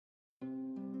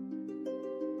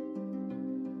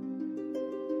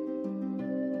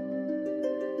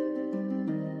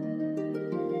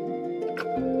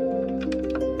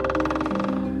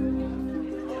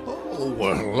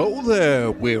Well, hello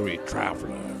there, weary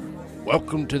traveler.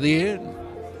 Welcome to the inn.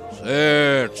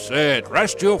 Sit,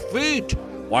 rest your feet.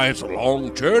 Why, it's a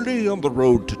long journey on the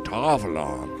road to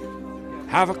Tarvalon.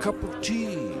 Have a cup of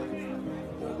tea,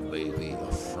 or maybe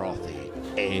a frothy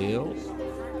ale.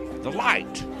 The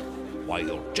light. Why,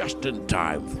 you're just in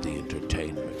time for the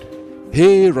entertainment.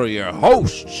 Here are your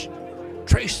hosts,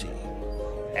 Tracy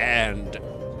and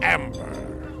Amber.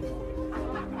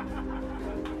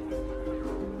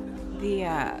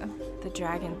 The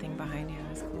dragon thing behind you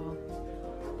is cool.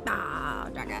 Ah,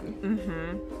 dragon.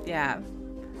 Mm-hmm. Yeah.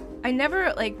 I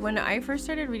never, when I first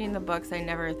started reading the books, I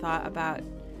never thought about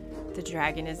the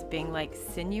dragon as being,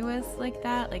 sinuous like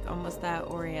that, almost that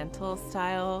oriental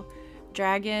style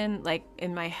dragon.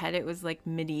 In my head, it was,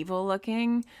 medieval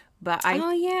looking, but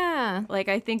Oh, yeah.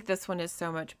 I think this one is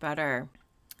so much better.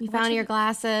 You found your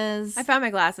glasses. I found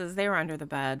my glasses. They were under the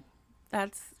bed.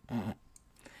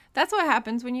 That's what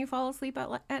happens when you fall asleep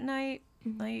at night,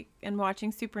 and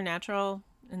watching Supernatural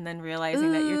and then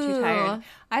realizing that you're too tired.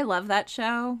 I love that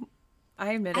show.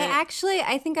 I admit it.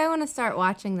 I think I want to start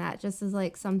watching that just as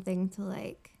something to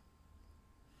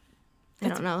I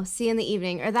don't know, see in the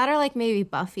evening, or that, or maybe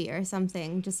Buffy or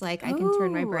something. Just I can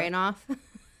turn my brain off.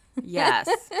 Yes.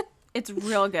 It's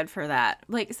real good for that.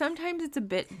 Sometimes it's a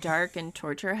bit dark and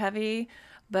torture heavy,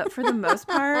 but for the most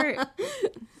part,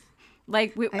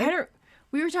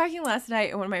 we were talking last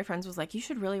night, and one of my friends was like, you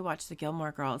should really watch The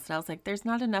Gilmore Girls. And I was like, there's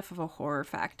not enough of a horror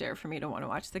factor for me to want to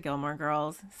watch The Gilmore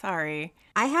Girls. Sorry.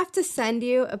 I have to send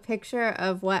you a picture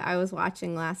of what I was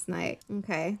watching last night.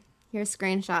 Okay. Here's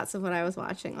screenshots of what I was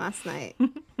watching last night.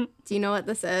 Do you know what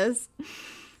this is?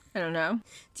 I don't know.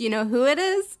 Do you know who it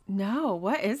is? No.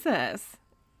 What is this?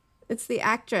 It's the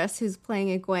actress who's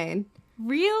playing Egwene.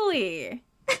 Really?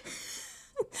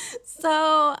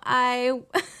 So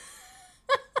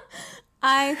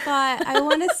I thought, I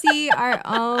want to see our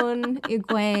own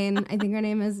Egwene. I think her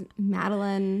name is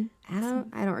Madeline. I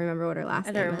don't remember what her last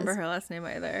name is. I don't remember her last name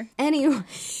either.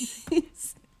 Anyways,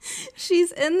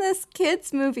 she's in this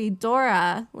kids movie,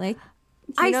 Dora.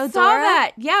 I saw Dora?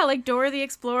 that. Yeah, Dora the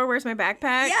Explorer, Where's My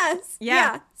Backpack? Yes.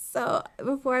 Yeah. So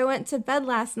before I went to bed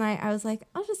last night, I was like,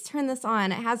 I'll just turn this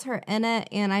on. It has her in it,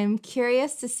 and I'm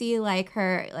curious to see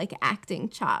her acting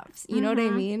chops. You know what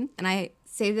I mean? And I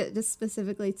saved it just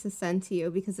specifically to send to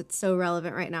you because it's so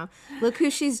relevant right now. Look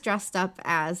who she's dressed up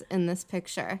as in this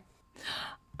picture.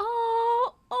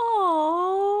 Oh.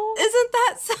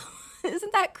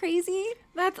 Isn't that crazy?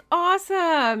 That's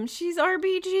awesome. She's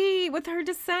RBG with her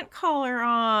descent collar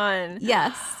on.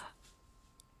 Yes.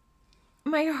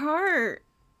 My heart.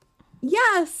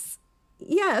 Yes.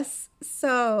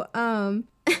 So,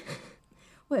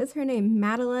 what is her name?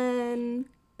 Madeline.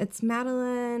 It's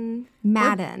Madeline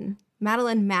Madden.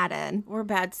 Madeline Madden. We're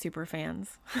bad super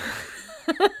fans.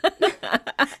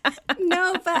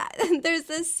 No, but there's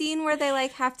this scene where they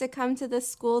have to come to the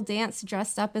school dance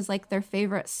dressed up as their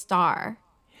favorite star.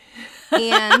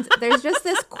 And there's just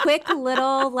this quick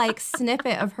little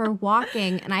snippet of her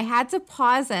walking, and I had to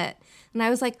pause it. And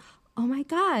I was like, oh my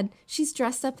God, she's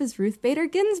dressed up as Ruth Bader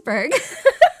Ginsburg.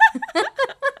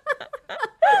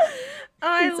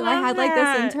 I had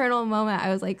this internal moment. I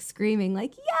was screaming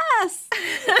yes,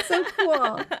 it's so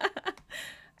cool.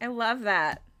 I love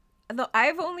that. Though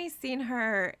I've only seen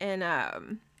her in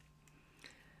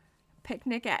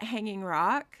Picnic at Hanging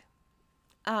Rock.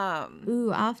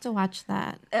 Ooh, I'll have to watch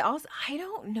that. I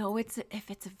don't know if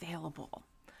it's available.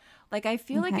 I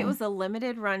feel like it was a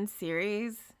limited run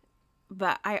series,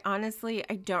 but I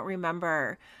don't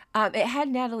remember. It had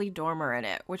Natalie Dormer in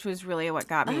it, which was really what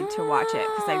got me to watch it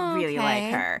because I really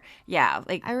like her. Yeah,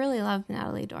 I really love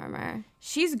Natalie Dormer.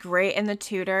 She's great in The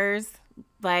Tudors.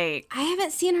 I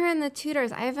haven't seen her in The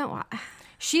Tudors. I haven't watched.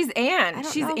 She's Anne.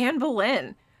 She's Anne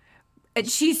Boleyn. And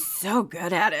she's so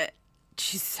good at it.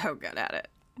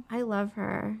 I love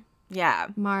her. Yeah.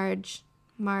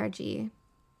 Margie.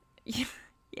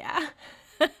 Yeah.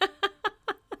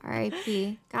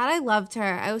 R.I.P. God, I loved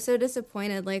her. I was so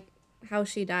disappointed, how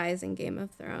she dies in Game of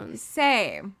Thrones.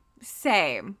 Same.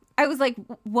 I was like,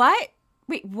 what?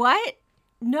 Wait, what?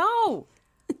 No.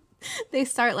 They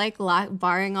start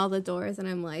barring all the doors, and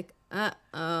I'm like,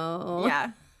 uh-oh.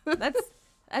 Yeah.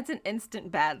 That's an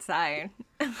instant bad sign.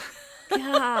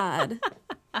 God.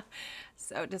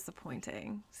 So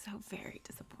disappointing. So very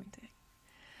disappointing.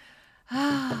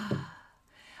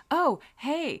 Oh,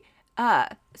 hey.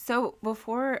 So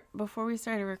before we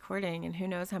started recording, and who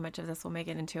knows how much of this will make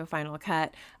it into a final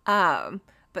cut,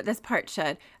 but this part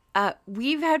should.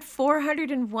 We've had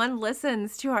 401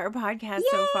 listens to our podcast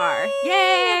so far.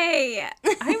 Yay!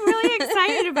 I'm really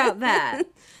excited about that.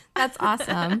 That's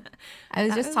awesome. I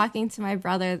was just talking to my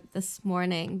brother this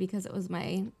morning because it was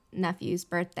my nephew's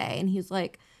birthday, and he's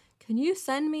like, can you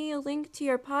send me a link to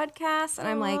your podcast? And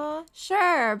I'm like,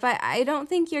 sure, but I don't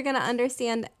think you're going to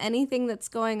understand anything that's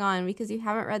going on because you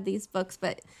haven't read these books,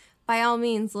 but by all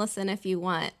means, listen if you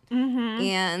want.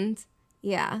 And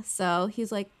yeah, so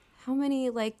he's like, how many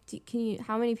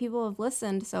how many people have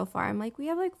listened so far? I'm like, we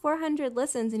have like 400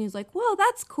 listens. And he's like, whoa,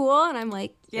 that's cool. And I'm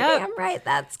like, yeah, I'm right.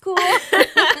 That's cool.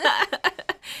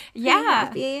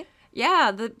 Yeah.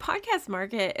 Yeah. The podcast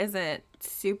market isn't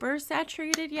super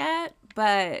saturated yet,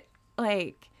 but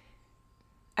like,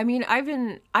 I mean, I've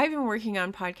been working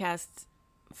on podcasts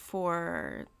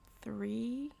for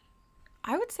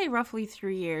I would say roughly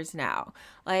 3 years now.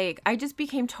 Like, I just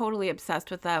became totally obsessed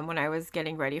with them when I was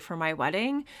getting ready for my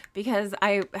wedding because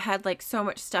I had like so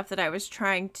much stuff that I was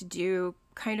trying to do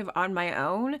kind of on my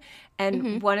own.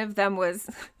 And one of them was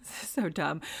so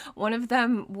dumb. One of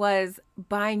them was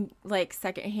buying like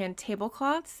secondhand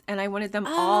tablecloths, and I wanted them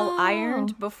all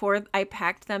ironed before I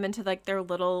packed them into like their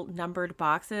little numbered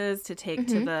boxes to take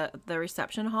to the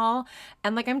reception hall.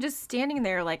 And like, I'm just standing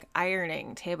there like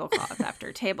ironing tablecloth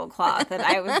after tablecloth. And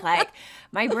I was like,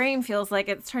 my brain feels like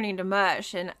it's turning to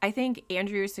mush. And I think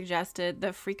Andrew suggested the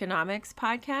Freakonomics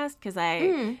podcast because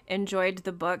I enjoyed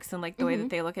the books and like the way that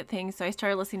they look at things. So I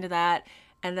started listening to that.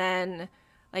 And then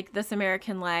like This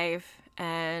American Life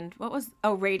and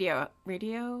Radio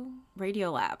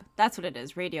Lab. That's what it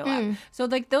is, Radio Lab. So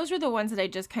like those were the ones that I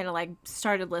just kind of like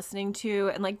started listening to,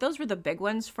 and like those were the big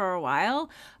ones for a while.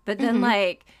 But then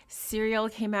like Serial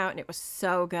came out and it was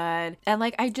so good. And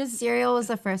like Serial was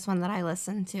the first one that I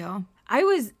listened to. I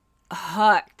was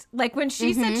hooked. Like when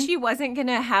she said she wasn't going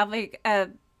to have like a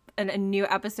new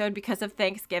episode because of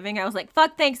Thanksgiving, I was like,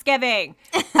 fuck Thanksgiving.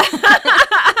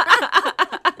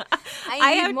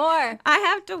 I need more. I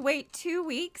have to wait 2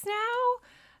 weeks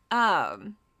now.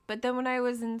 But then when I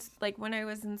was in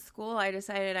school, I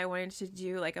decided I wanted to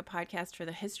do like a podcast for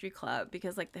the history club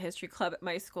because like the history club at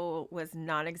my school was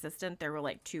non-existent. There were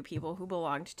like 2 people who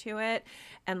belonged to it.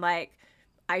 And like,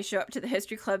 I show up to the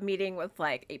history club meeting with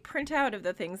like a printout of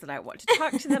the things that I want to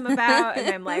talk to them about.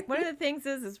 And I'm like, one of the things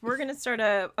is we're going to start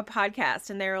a podcast.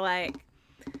 And they were like,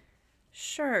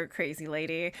 sure, crazy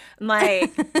lady. I'm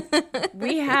like,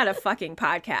 we had a fucking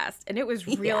podcast and it was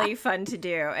really fun to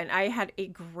do. And I had a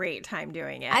great time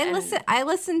doing it. I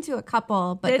listened to a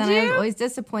couple, but then I was always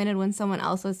disappointed when someone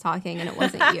else was talking and it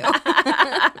wasn't you.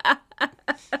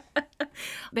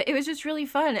 But it was just really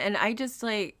fun. And I just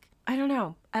like, I don't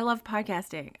know. I love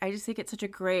podcasting. I just think it's such a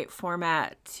great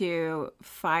format to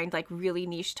find like really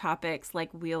niche topics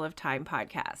like Wheel of Time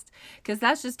podcast. Because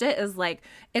that's just it, is like,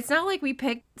 it's not like we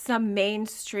picked some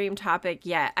mainstream topic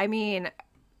yet. I mean,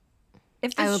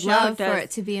 if the I would love for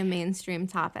it to be a mainstream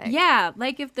topic. Yeah,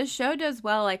 like if the show does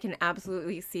well, I can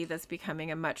absolutely see this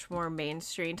becoming a much more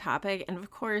mainstream topic. And of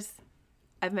course,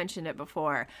 I've mentioned it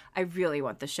before, I really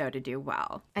want the show to do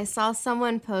well. I saw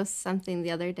someone post something the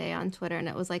other day on Twitter, and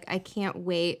it was like, I can't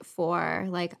wait for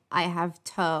like I have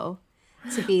toe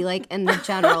to be like in the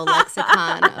general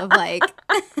lexicon of like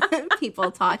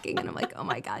people talking. And I'm like, oh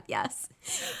my God, yes.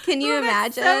 Can you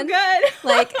imagine? So good.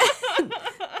 Like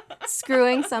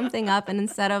screwing something up, and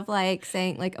instead of like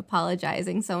saying like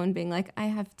apologizing, someone being like, I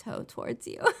have toe towards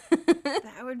you.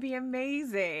 That would be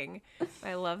amazing.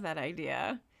 I love that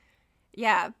idea.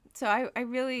 Yeah, so I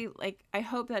really, like, I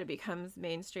hope that it becomes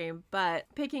mainstream, but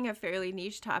picking a fairly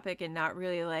niche topic and not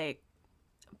really, like,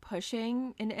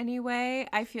 pushing in any way,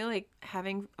 I feel like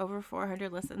having over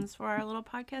 400 listens for our little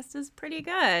podcast is pretty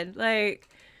good. Like,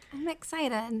 I'm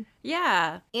excited.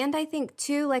 Yeah. And I think,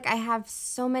 too, like, I have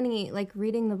so many, like,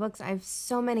 reading the books, I have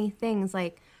so many things,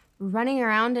 like, running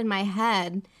around in my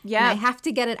head. Yeah. And I have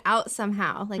to get it out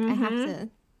somehow. Like, I have to.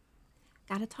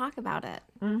 Gotta talk about it.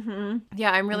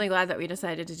 Yeah, I'm really glad that we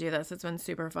decided to do this. It's been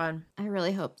super fun. I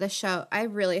really hope the show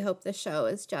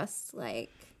is just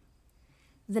like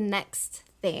the next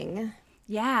thing.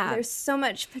 Yeah. There's so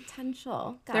much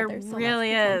potential. God, there there's so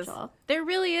really much is. potential. There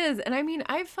really is. And I mean,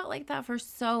 I felt like that for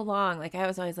so long. Like I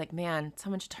was always like, man,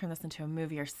 someone should turn this into a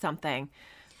movie or something.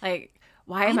 Like,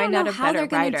 why am I not a better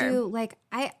writer?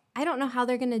 I don't know how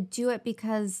they're gonna do it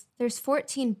because there's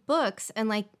 14 books and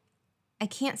like I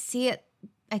can't see it.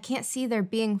 I can't see there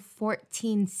being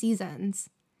 14 seasons.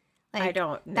 Like, I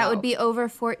don't know. That would be over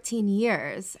 14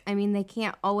 years. I mean, they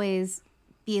can't always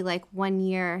be like 1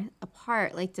 year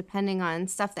apart, like depending on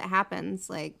stuff that happens.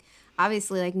 Like,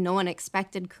 obviously, like no one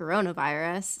expected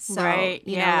coronavirus. So, right.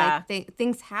 you know, like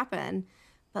things happen.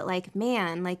 But like,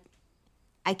 man, like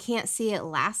I can't see it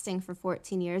lasting for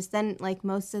 14 years. Then like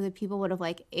most of the people would have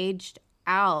like aged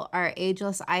out, our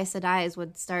ageless Aes Sedais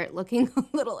would start looking a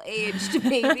little aged,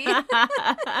 maybe.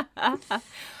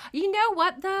 You know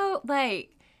what, though?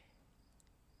 Like,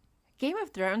 Game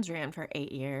of Thrones ran for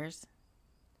 8 years.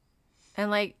 And,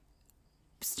 like,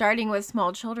 starting with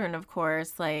small children, of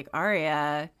course, like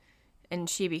Arya, and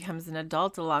she becomes an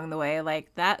adult along the way,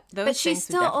 like that. Those But she things would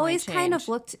still definitely always kind of change.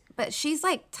 looked, but she's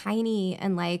like tiny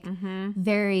and like Mm-hmm.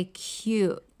 very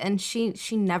cute. And she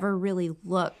never really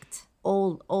looked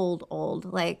old.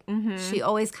 Like she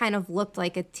always kind of looked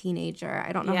like a teenager.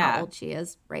 I don't know Yeah. how old she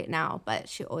is right now, but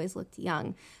she always looked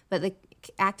young. But the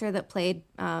actor that played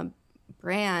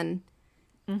Bran,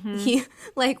 he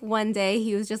like one day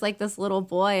he was just like this little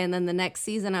boy, and then the next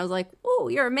season I was like, oh,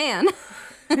 you're a man.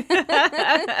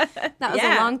 That was a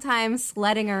Yeah. long time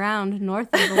sledding around north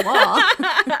of the wall.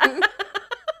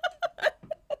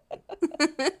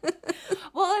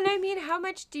 Well, and I mean, how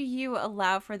much do you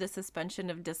allow for the suspension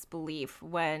of disbelief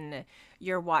when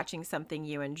you're watching something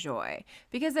you enjoy?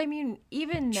 Because I mean,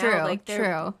 even now, True, like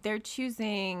true. they're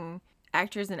choosing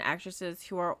actors and actresses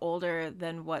who are older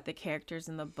than what the characters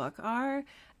in the book are.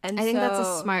 And I think that's a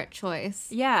so- smart choice.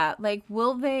 Yeah, like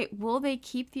will they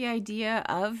keep the idea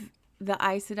of the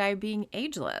Aes Sedai being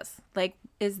ageless? Like,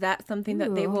 is that something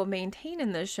that they Ooh. will maintain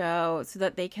in the show so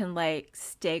that they can like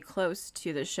stay close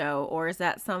to the show, or is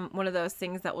that one of those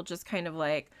things that will just kind of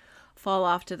like fall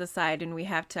off to the side and we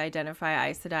have to identify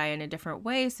Aes Sedai in a different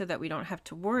way so that we don't have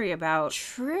to worry about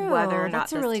True. whether or not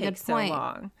That's a this really good takes so point.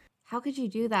 long? How could you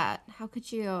do that? How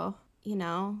could you,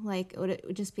 like, would it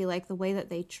just be like the way that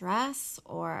they dress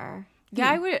or?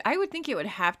 Yeah, I would think it would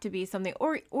have to be something,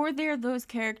 or they're those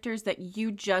characters that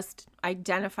you just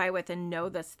identify with and know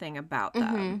this thing about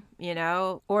them, you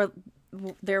know, or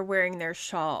they're wearing their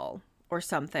shawl or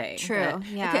something. True, that-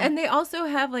 yeah. And they also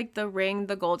have like the ring,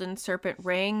 the golden serpent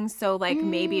ring. So like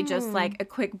maybe just like a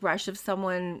quick brush of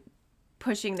someone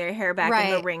pushing their hair back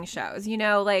and the Right. ring shows, you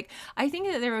know, like I think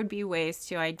that there would be ways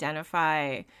to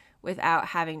identify without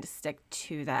having to stick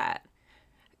to that.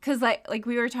 Because like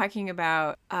we were talking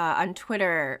about on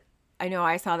Twitter, I know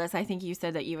I saw this. I think you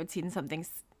said that you had seen something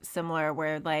similar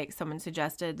where like someone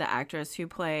suggested the actress who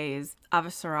plays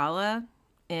Avasarala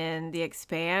in The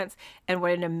Expanse and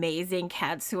what an amazing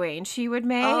Cat Swain she would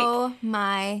make. Oh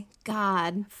my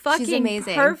God. Fucking She's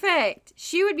amazing. perfect.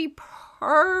 She would be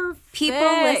perfect.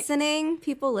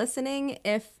 People listening,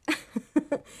 if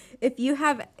if you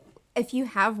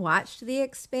have watched The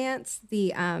Expanse,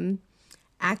 the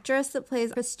actress that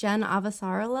plays Christiane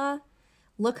Avasarala,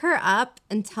 look her up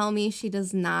and tell me she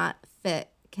does not fit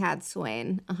Cad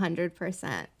Swain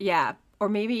 100%. Yeah. Or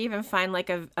maybe even find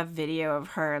like a video of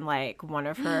her and like one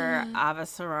of her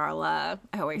Avasarala.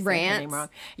 I always say her name Rants. wrong.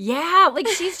 Yeah, like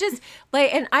she's just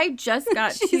like, and I just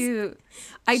got to,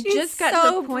 I She's just got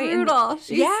so to the point. brutal.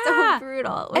 She's Yeah. so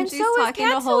brutal. When And she's so is talking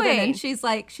to Cat Holden, Swain. and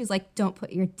she's like, don't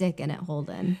put your dick in it,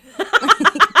 Holden.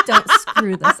 Like, don't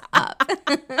screw this up.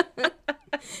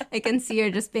 I can see her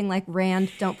just being like,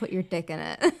 Rand, don't put your dick in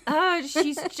it. Oh,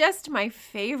 she's just my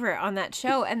favorite on that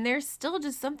show. And there's still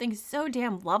just something so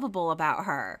damn lovable about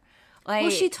her. Like,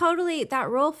 Well, she totally, that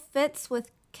role fits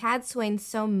with Cad Swain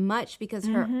so much because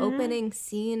her Mm-hmm. opening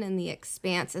scene in The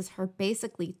Expanse is her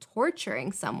basically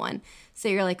torturing someone. So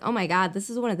you're like, oh my God, this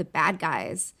is one of the bad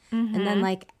guys. And Mm-hmm. then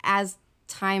like as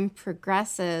time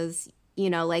progresses,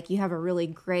 like you have a really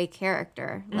gray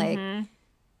character. Like,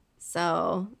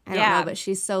 so I don't Yeah. know, but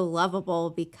she's so lovable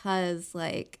because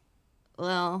like,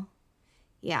 well,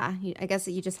 yeah, I guess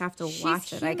you just have to She's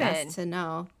watch it, I human. guess, to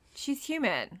know. she's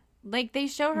human. Like they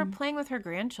show Mm. her playing with her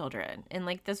grandchildren in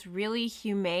like this really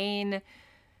humane,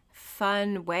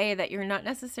 fun way that you're not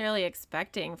necessarily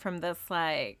expecting from this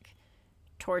like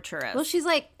torturous. Well, she's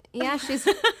like, yeah, she's.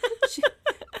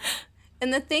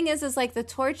 And the thing is like the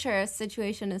torture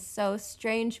situation is so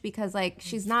strange because like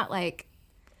she's not like.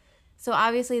 So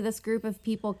obviously this group of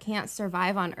people can't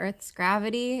survive on Earth's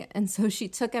gravity, and so she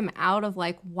took him out of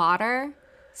like water,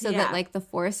 so Yeah. that like the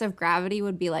force of gravity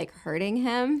would be like hurting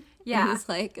him. Yeah. And he's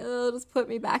like, oh, just put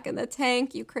me back in the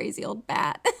tank, you crazy old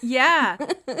bat. Yeah,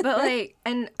 but like,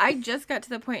 and I just got to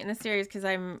the point in the series because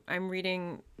I'm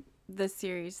reading the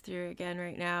series through again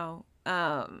right now.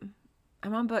 I'm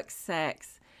on book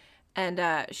 6,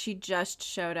 and she just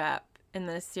showed up in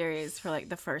the series for like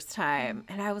the first time,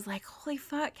 and I was like, holy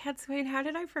fuck, Cat Swain, how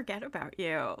did I forget about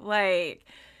you? Like,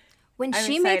 When I'm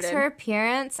she makes excited. her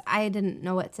appearance, I didn't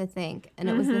know what to think. And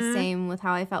it was the same with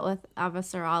how I felt with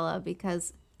Avasarala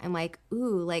because I'm like,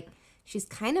 ooh, like she's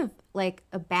kind of like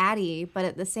a baddie, but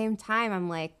at the same time, I'm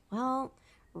like, well,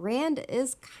 Rand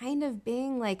is kind of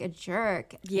being like a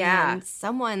jerk. Yeah. And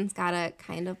someone's got to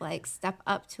kind of like step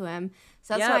up to him.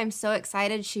 So that's Yep. why I'm so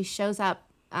excited she shows up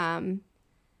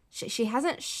she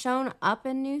hasn't shown up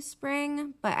in New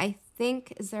Spring, but I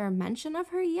think, is there a mention of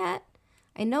her yet?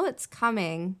 I know it's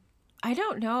coming. I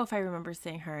don't know if I remember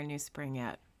seeing her in New Spring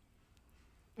yet.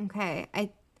 Okay,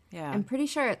 Yeah. I'm pretty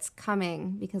sure it's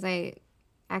coming because I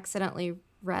accidentally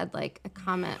read like a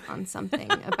comment on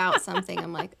something about something.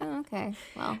 I'm like, oh, okay,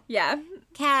 well, Yeah.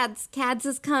 Cads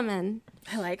is coming.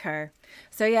 I like her.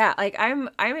 So yeah, like I'm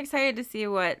excited to see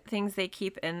what things they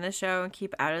keep in the show and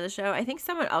keep out of the show. I think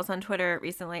someone else on Twitter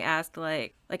recently asked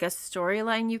like a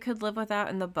storyline you could live without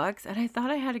in the books, and I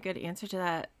thought I had a good answer to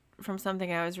that from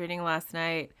something I was reading last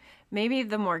night. Maybe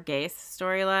the Morgase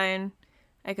storyline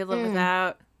I could live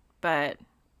without, but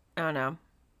I don't know.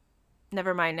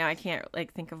 Never mind. Now I can't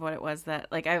like think of what it was that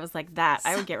like I was like that.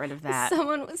 I would get rid of that.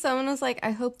 Someone was like,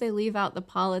 I hope they leave out the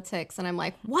politics, and I'm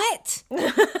like, what?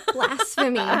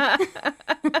 Blasphemy.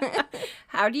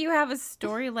 How do you have a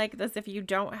story like this if you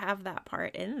don't have that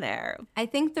part in there? I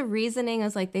think the reasoning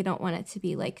is like they don't want it to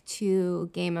be like too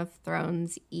Game of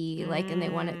Thrones-y, like, and they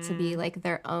want it to be like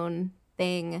their own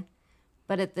thing.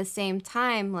 But at the same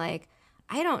time, like,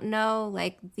 I don't know,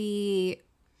 like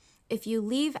if you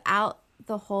leave out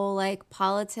the whole like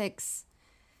politics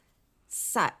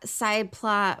side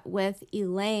plot with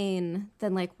Elaine,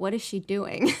 then like what is she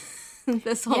doing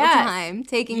this whole time?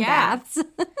 Taking baths.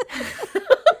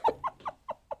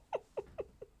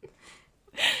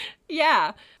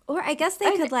 Yeah. Or I guess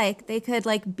they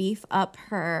could beef up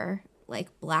her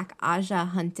like Black Aja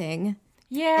hunting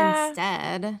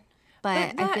instead.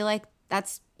 But I feel like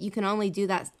you can only do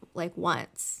that like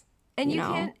once. And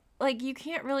you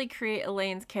can't really create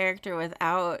Elaine's character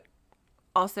without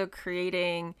also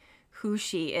creating who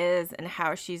she is and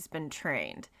how she's been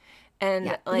trained.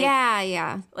 And like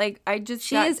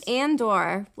she is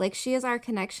Andor. Like she is our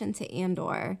connection to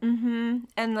Andor. Mm-hmm.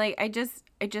 And like I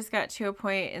just got to a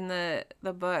point in the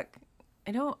book.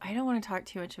 I don't want to talk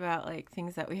too much about like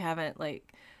things that we haven't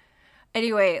like.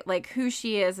 Anyway, like who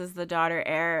she is as the daughter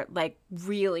heir like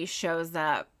really shows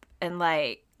up, and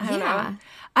like I don't know.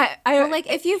 I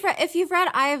like if you've read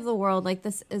Eye of the World, like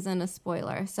this isn't a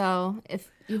spoiler. So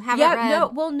if you haven't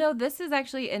read, no, this is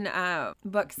actually in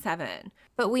book 7.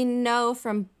 But we know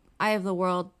from Eye of the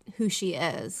World who she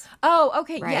is. Oh,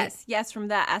 okay, right? Yes, from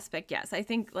that aspect, yes. I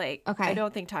think like okay. I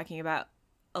don't think talking about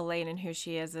Elaine and who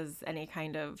she is any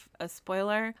kind of a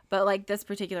spoiler, but like this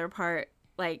particular part,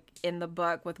 like in the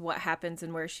book with what happens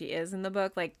and where she is in the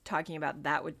book, like talking about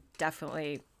that would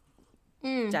definitely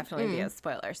be a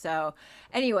spoiler. So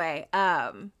anyway,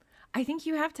 I think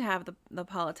you have to have the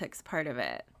politics part of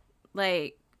it.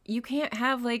 Like you can't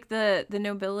have like the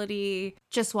nobility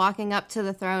just walking up to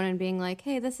the throne and being like,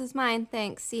 hey, this is mine,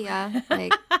 thanks, see ya.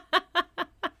 Like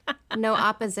no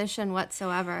opposition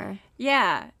whatsoever.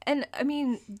 Yeah. And I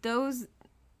mean those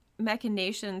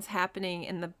machinations happening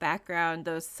in the background,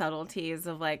 those subtleties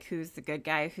of like who's the good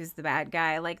guy, who's the bad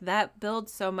guy, like that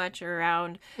builds so much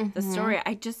around the story.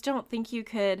 I just don't think you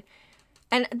could,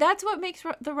 and that's what makes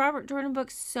the Robert Jordan book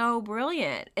so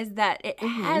brilliant, is that it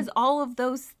has all of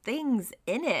those things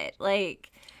in it.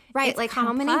 Like right, like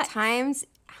complex.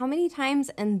 how many times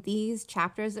in these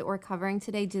chapters that we're covering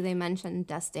today do they mention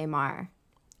Desdemar?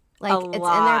 Like it's in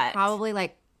there probably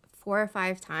like 4 or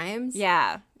 5 times.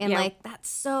 Yeah. And like that's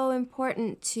so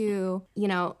important to, you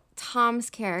know,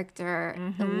 Tom's character,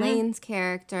 Elaine's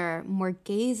character,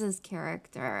 Morgase's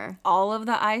character. All of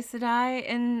the Aes Sedai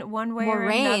in one way or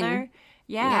another.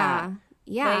 Yeah.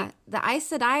 Like, the Aes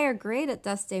Sedai are great at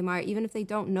Desdemar, even if they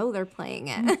don't know they're playing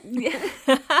it.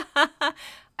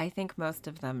 I think most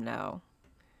of them know.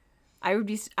 I would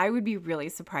be really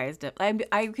surprised if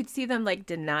I could see them like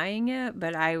denying it,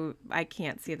 but I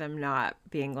can't see them not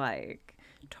being like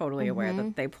totally aware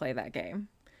that they play that game.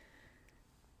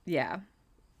 Yeah.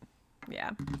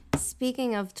 Yeah.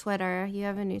 Speaking of Twitter, you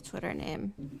have a new Twitter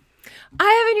name. I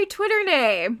have a new Twitter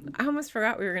name. I almost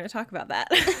forgot we were going to talk about that.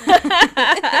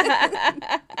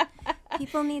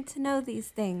 People need to know these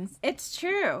things. It's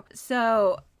true.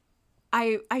 So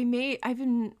I've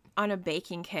been on a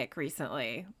baking kick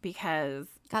recently because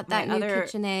got that new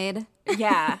KitchenAid.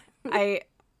 Yeah. My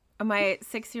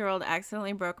 6-year-old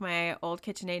accidentally broke my old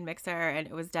KitchenAid mixer, and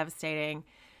it was devastating.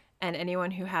 And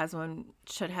anyone who has one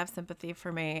should have sympathy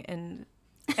for me. And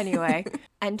anyway,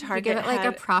 and Target you give it like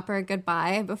a proper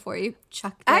goodbye before you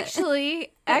chucked it.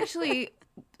 Actually,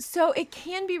 so it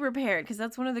can be repaired, because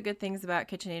that's one of the good things about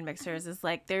KitchenAid mixers is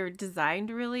like they're designed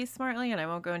really smartly, and I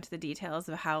won't go into the details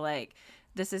of how like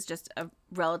this is just a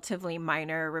relatively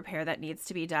minor repair that needs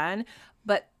to be done,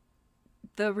 but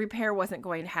the repair wasn't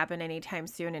going to happen anytime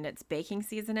soon, and it's baking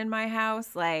season in my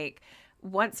house. Like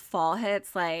once fall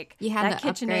hits, like you had that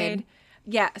KitchenAid.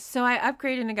 Yeah, so I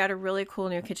upgraded and got a really cool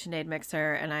new KitchenAid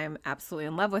mixer, and I'm absolutely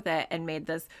in love with it, and made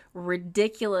this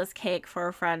ridiculous cake for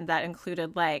a friend that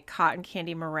included like cotton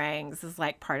candy meringues as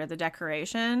like part of the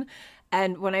decoration.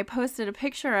 And when I posted a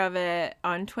picture of it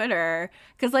on Twitter,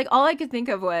 because like all I could think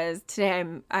of was today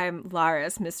I'm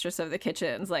Laris, mistress of the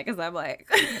kitchens, like as I'm like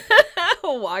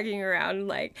walking around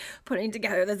like putting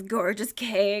together this gorgeous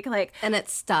cake, like, And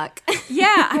it's stuck.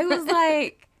 yeah, I was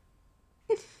like,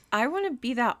 I want to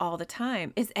be that all the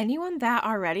time. Is anyone that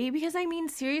already? Because I mean,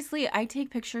 seriously, I take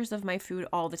pictures of my food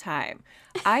all the time.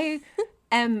 I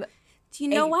am. Do you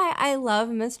know why I love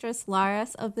Mistress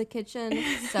Laris of the kitchen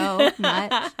so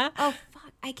much? Oh,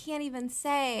 fuck. I can't even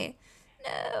say.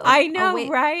 No. I know,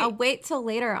 right? I'll wait till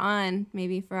later on,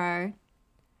 maybe for our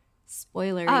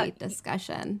spoilery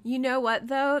discussion. You know what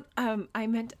though? I'm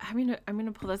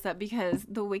gonna pull this up because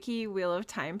the Wiki Wheel of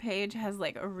Time page has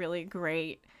like a really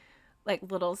great like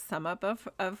little sum up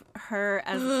of her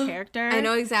as a character. I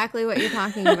know exactly what you're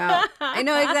talking about. I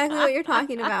know exactly what you're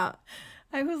talking about.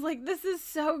 I was like, this is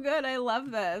so good. I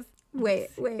love this.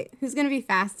 Wait. Who's going to be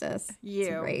fastest? You. It's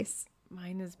a race.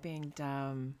 Mine is being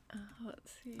dumb.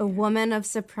 Let's see. A woman of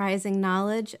surprising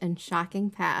knowledge and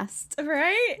shocking past.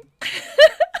 Right?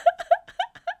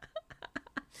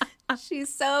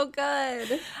 She's so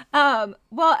good. Well,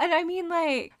 and I mean,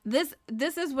 like, this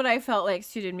is what I felt like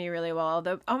suited me really well.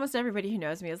 Although almost everybody who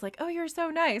knows me is like, oh, you're so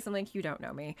nice. I'm like, you don't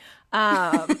know me.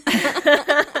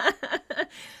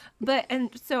 But, and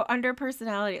so under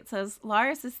personality, it says,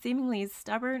 Laris is a seemingly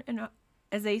stubborn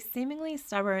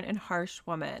and harsh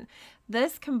woman.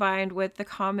 This, combined with the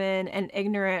common and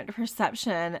ignorant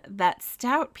perception that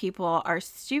stout people are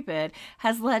stupid,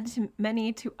 has led to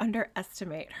many to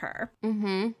underestimate her.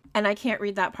 Mm-hmm. And I can't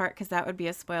read that part because that would be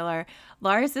a spoiler.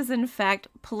 Laris is in fact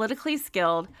politically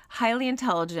skilled, highly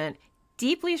intelligent,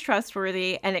 deeply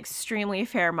trustworthy, and extremely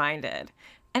fair-minded.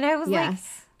 And I was like,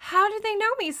 how do they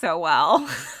know me so well?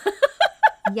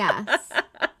 Yes.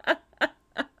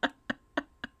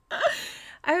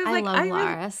 I love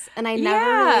Laris, and I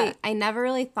never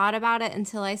really thought about it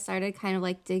until I started kind of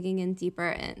like digging in deeper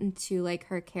into like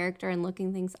her character and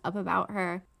looking things up about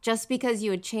her. Just because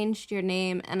you had changed your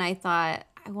name, and I thought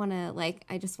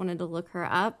I just wanted to look her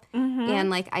up, and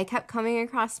like I kept coming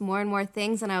across more and more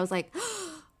things, and I was like,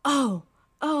 oh,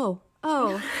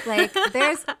 like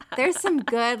there's some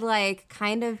good like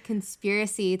kind of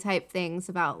conspiracy type things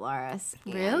about Laris.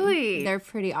 Really? They're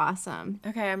pretty awesome.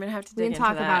 Okay, I'm gonna have to dig into that.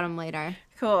 We can talk about them later.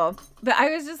 Cool. But I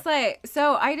was just like,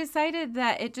 so I decided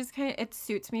that it just it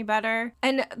suits me better.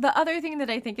 And the other thing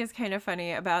that I think is kind of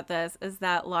funny about this is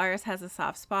that Laris has a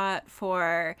soft spot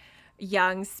for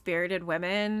young, spirited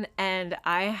women, and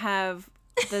I have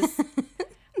this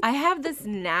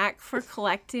knack for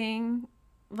collecting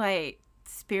like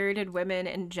spirited women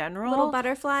in general. Little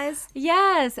butterflies?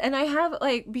 Yes, and I have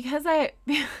like because I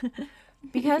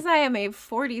am a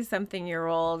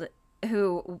 40-something-year-old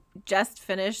who just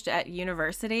finished at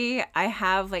university, I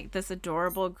have like this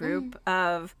adorable group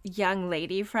of young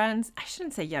lady friends. I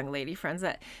shouldn't say young lady friends,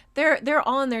 that they're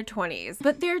all in their 20s,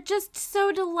 but they're just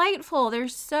so delightful. They're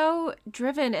so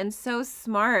driven and so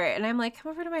smart. And I'm like,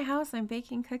 come over to my house. I'm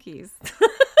baking cookies.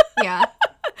 Yeah.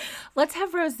 Let's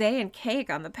have rosé and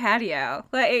cake on the patio.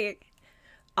 Like,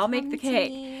 I'll make the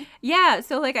cake. Me. Yeah,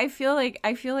 so like I feel like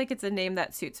it's a name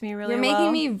that suits me really well. You're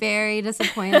making me very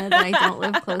disappointed that I don't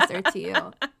live closer to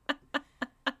you.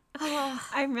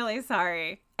 I'm really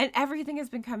sorry. And everything has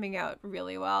been coming out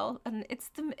really well. And it's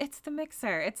the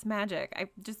mixer. It's magic. I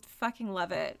just fucking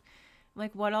love it.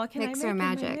 Like, what all can Mixer I make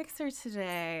magic. in my mixer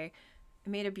today? I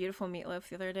made a beautiful meatloaf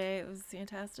the other day. It was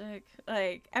fantastic.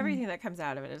 Like, everything that comes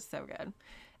out of it is so good.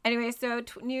 Anyway, so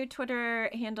new Twitter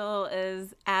handle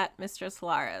is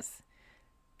 @MistressLaris.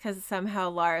 Because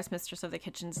somehow Laris, Mistress of the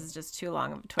Kitchens, is just too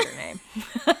long of a Twitter name.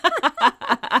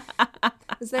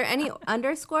 Is there any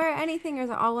underscore or anything, or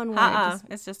is it all one word?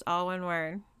 It's just all one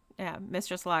word. Yeah,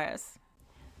 Mistress Laris.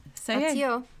 So That's yeah,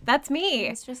 you. That's me.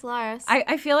 Mistress Laris.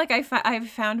 I feel like I've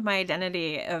found my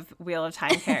identity of Wheel of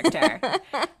Time character.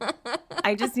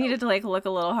 I just needed to like look a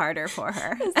little harder for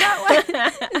her. Is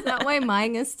that why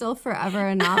mine is still forever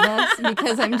a novice?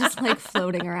 Because I'm just like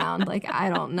floating around. Like, I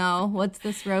don't know. What's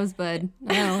this rosebud?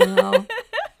 I don't know.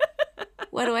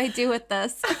 What do I do with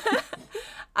this?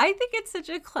 I think it's such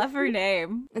a clever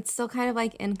name. It's still kind of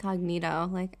like incognito.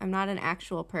 Like, I'm not an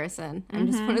actual person. I'm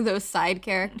just one of those side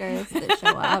characters that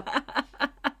show up.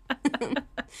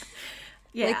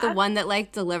 Yeah. Like the one that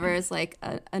like delivers like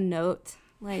a note.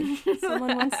 Like,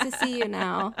 someone wants to see you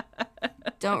now.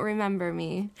 Don't remember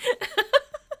me.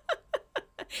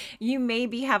 You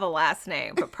maybe have a last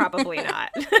name, but probably not.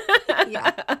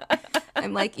 Yeah.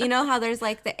 I'm like, you know how there's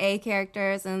like the A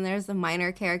characters and there's the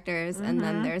minor characters, and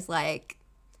then there's like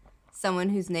someone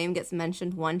whose name gets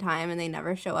mentioned one time and they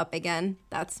never show up again.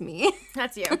 That's me.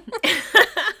 That's you.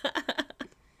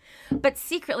 But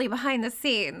secretly behind the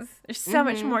scenes, there's so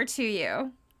much more to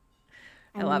you.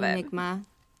 I love it. Enigma.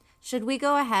 Should we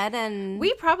go ahead and...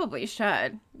 We probably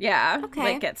should. Yeah.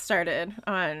 Okay. Like, get started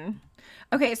on...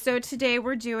 Okay, so today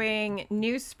we're doing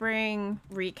New Spring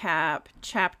recap,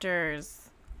 chapters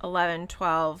 11,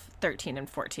 12, 13, and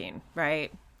 14,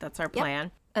 right? That's our plan.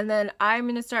 And then I'm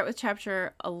going to start with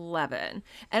chapter 11.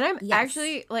 And I'm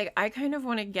actually, like, I kind of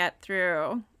want to get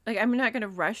through... Like, I'm not going to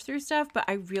rush through stuff, but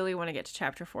I really want to get to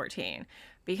chapter 14.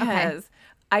 Because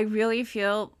I really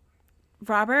feel...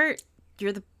 Robert,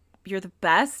 you're the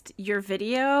best. Your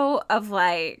video of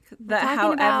like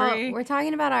we're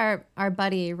talking about our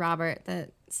buddy Robert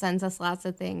that sends us lots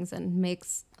of things and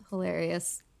makes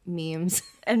hilarious memes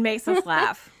and makes us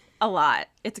laugh a lot.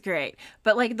 It's great.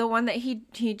 But like the one that he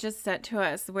just sent to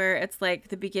us where it's like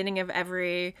the beginning of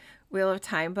every Wheel of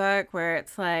Time book where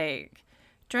it's like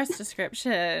dress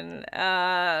description,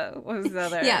 what was the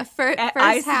other? Yeah, first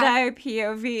Aes half. Sedai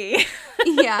POV.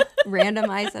 Yeah, random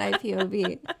Aes Sedai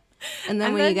POV. And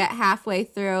then when you get halfway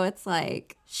through, it's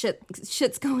like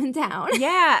shit's going down.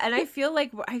 Yeah, and I feel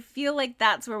like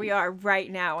that's where we are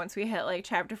right now. Once we hit like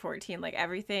chapter 14, like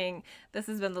everything. This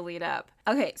has been the lead up.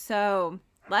 Okay, so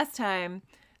last time,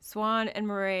 Siuan and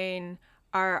Moiraine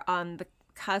are on the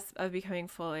cusp of becoming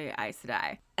fully Aes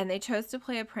Sedai, and they chose to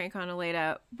play a prank on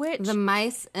Elaida, which the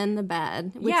mice in the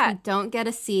bed, which we don't get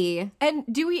to see.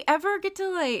 And do we ever get to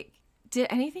like? Did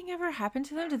anything ever happen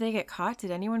to them? Did they get caught?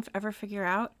 Did anyone ever figure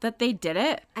out that they did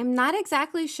it? I'm not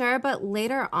exactly sure, but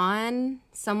later on,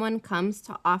 someone comes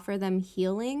to offer them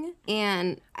healing,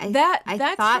 and I thought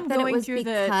that it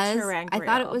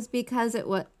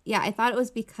was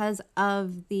because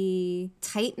of the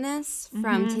tightness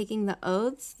from taking the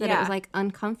oaths that it was like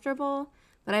uncomfortable.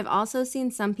 But I've also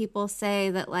seen some people say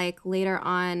that like later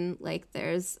on, like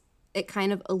it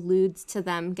kind of alludes to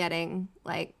them getting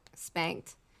like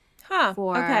spanked.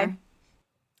 For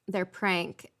their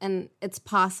prank, and it's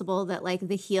possible that like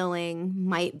the healing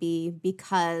might be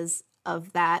because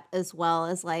of that, as well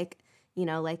as like, you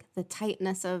know, like the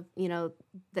tightness of, you know,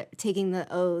 taking the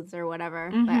oaths or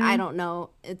whatever. But I don't know.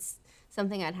 It's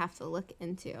something I'd have to look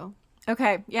into.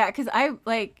 Okay, yeah, because I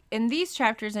like in these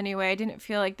chapters anyway, I didn't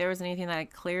feel like there was anything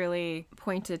that clearly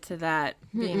pointed to that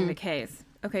being the case.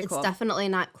 Okay, cool. It's definitely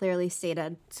not clearly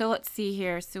stated. So let's see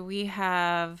here. So we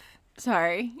have.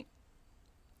 Sorry.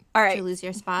 All right. Did you lose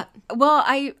your spot? Well,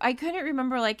 I couldn't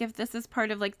remember like if this is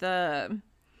part of like the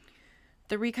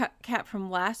recap from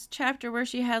last chapter where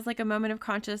she has like a moment of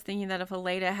conscious thinking that if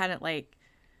Elaida hadn't like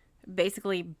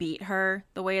basically beat her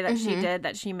the way that she did,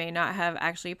 that she may not have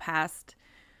actually passed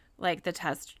like the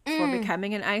test for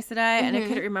becoming an Aes Sedai. And I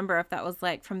couldn't remember if that was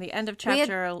like from the end of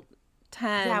chapter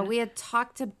 10. Yeah, we had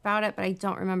talked about it, but I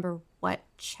don't remember what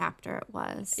chapter it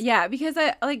was. Yeah, because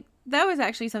I like that was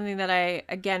actually something that I,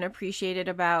 again, appreciated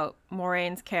about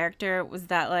Moraine's character was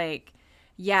that, like,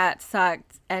 yeah, it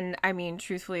sucked. And, I mean,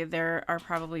 truthfully, there are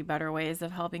probably better ways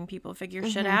of helping people figure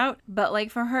shit out. But,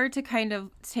 like, for her to kind of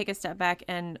take a step back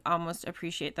and almost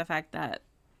appreciate the fact that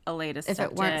Elaida stepped in.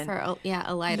 If it weren't for,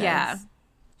 Elaida's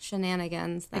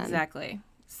shenanigans, then. Exactly.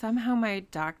 Somehow my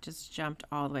doc just jumped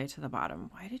all the way to the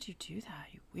bottom. Why did you do that,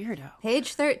 you weirdo?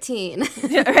 Page 13.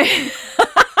 Right.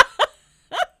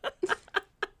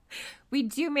 We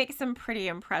do make some pretty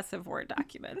impressive Word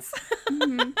documents.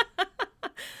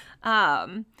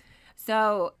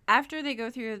 So after they go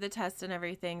through the test and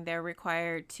everything, they're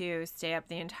required to stay up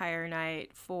the entire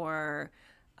night for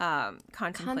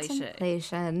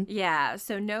contemplation. Yeah,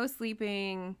 so no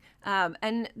sleeping.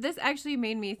 And this actually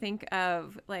made me think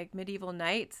of like medieval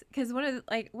knights, because one of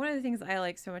the things I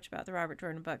like so much about the Robert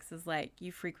Jordan books is like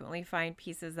you frequently find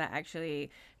pieces that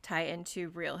actually tie into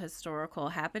real historical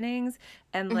happenings.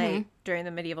 And like during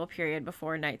the medieval period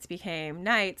before knights became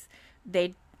knights,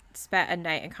 they spent a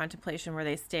night in contemplation where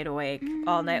they stayed awake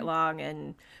all night long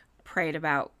and prayed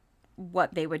about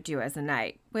what they would do as a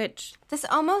knight, which this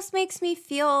almost makes me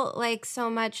feel like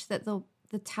so much that the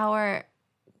tower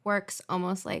works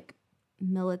almost like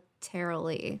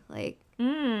militarily, like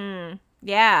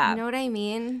yeah, you know what I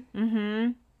mean?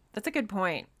 That's a good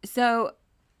point. So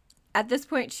at this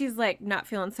point she's like not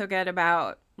feeling so good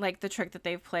about like the trick that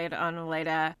they've played on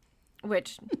Elaida,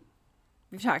 which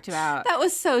we've talked about. That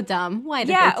was so dumb. Why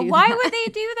did they do why that? would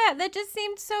they do that? That just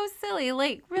seemed so silly.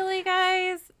 Like, really,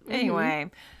 guys? Anyway,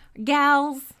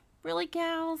 gals,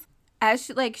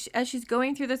 as she's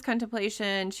going through this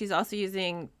contemplation, she's also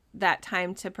using that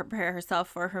time to prepare herself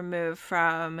for her move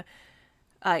from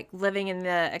like living in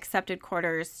the accepted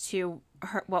quarters to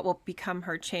what will become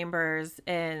her chambers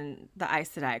in the Aes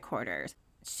Sedai quarters.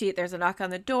 There's a knock on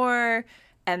the door,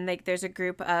 and like there's a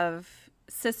group of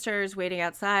sisters waiting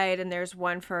outside, and there's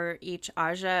one for each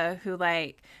Aja who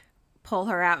like pull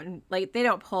her out, and like they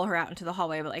don't pull her out into the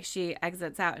hallway, but like she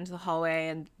exits out into the hallway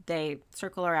and they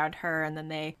circle around her, and then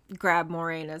they grab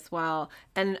Moiraine as well.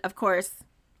 And of course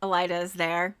Elaida is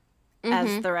there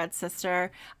as the Red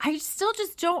Sister. I still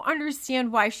just don't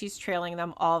understand why she's trailing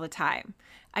them all the time.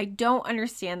 I don't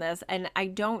understand this, and I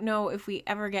don't know if we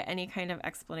ever get any kind of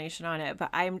explanation on it, but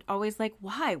I'm always like,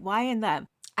 why in them?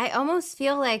 I almost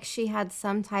feel like she had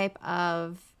some type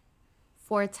of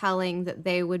foretelling that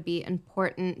they would be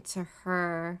important to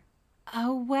her.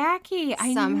 Oh, wacky.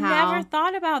 Somehow. I never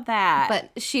thought about that.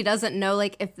 But she doesn't know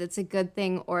like if it's a good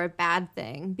thing or a bad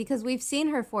thing, because we've seen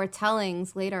her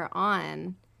foretellings later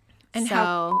on. And so,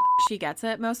 how she gets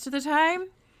it most of the time?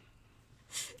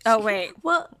 Oh, wait.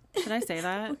 Well, Should I say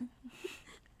that?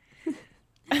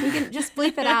 we can just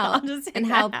bleep it out. And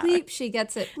how bleep she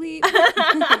gets it bleep.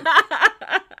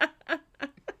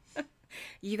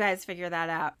 You guys figure that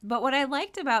out. But what I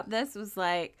liked about this was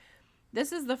like,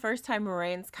 this is the first time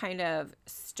Moraine's kind of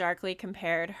starkly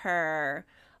compared her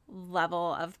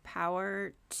level of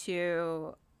power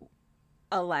to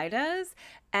Elaida's.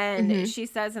 And she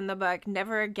says in the book,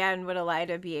 never again would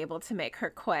Elaida be able to make her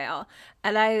quail.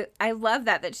 And I love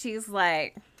that she's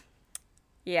like,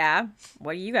 yeah,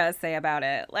 what do you guys say about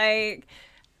it? Like,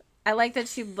 I like that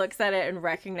she looks at it and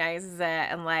recognizes it,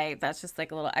 and like that's just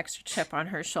like a little extra chip on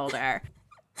her shoulder.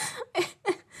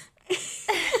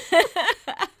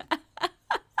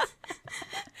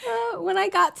 When I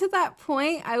got to that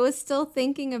point, I was still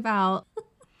thinking about,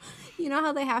 you know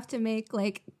how they have to make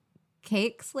like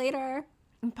cakes later?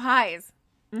 Pies.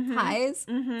 Pies.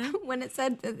 When it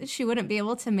said that she wouldn't be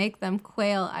able to make them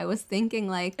quail, I was thinking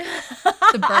like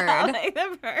the bird. Like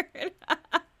the bird.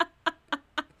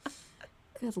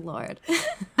 Good Lord.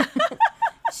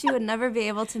 She would never be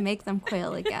able to make them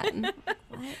quail again.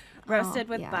 What? Roasted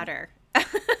with butter.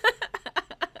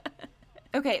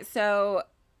 Okay, so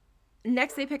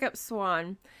next they pick up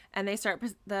Swan and they start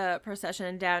the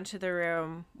procession down to the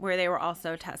room where they were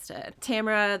also tested.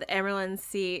 Tamara, the Amyrlin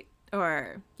seat,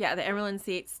 the Amyrlin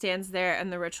seat stands there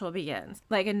and the ritual begins.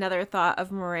 Like, another thought of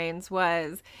Moraine's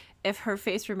was, if her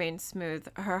face remained smooth,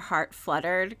 her heart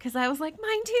fluttered, because I was like,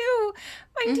 mine too.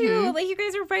 Like, you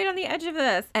guys are right on the edge of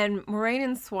this. And Moiraine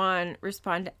and Swan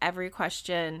respond to every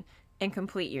question in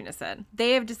complete unison.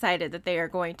 They have decided that they are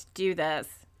going to do this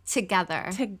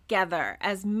together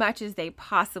as much as they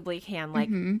possibly can, like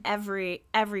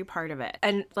every part of it.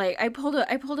 And like I pulled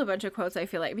a bunch of quotes, I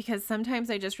feel like, because sometimes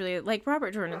I just really like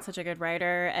Robert Jordan's such a good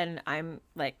writer and I'm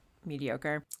like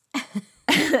mediocre.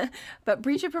 But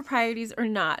breach of proprieties or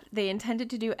not, they intended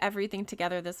to do everything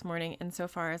together this morning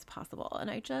insofar as possible.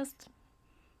 And I just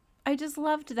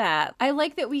loved that. I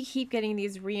like that we keep getting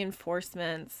these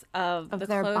reinforcements of the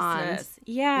their closeness. Bond.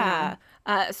 Yeah.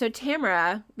 So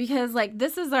Tamara, because like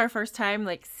this is our first time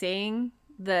like seeing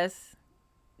this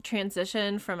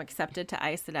transition from accepted to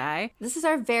Aes Sedai. This is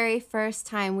our very first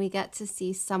time we get to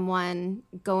see someone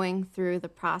going through the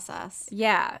process.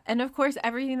 Yeah. And of course,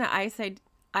 everything that Aes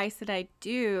Sedai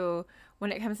do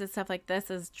when it comes to stuff like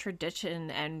this is tradition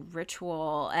and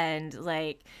ritual, and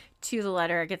like to the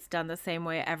letter, it gets done the same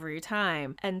way every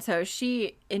time. And so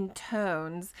she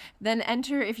intones, then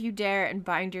enter if you dare and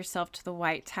bind yourself to the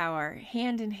White Tower.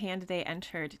 Hand in hand they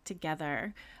entered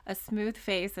together, a smooth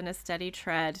face and a steady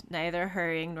tread, neither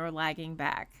hurrying nor lagging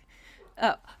back.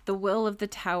 Oh, the will of the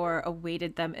tower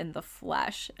awaited them in the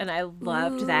flesh. And I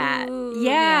loved that.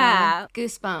 Yeah.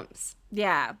 Goosebumps.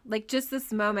 Yeah, like just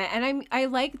this moment. And I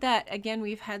like that, again,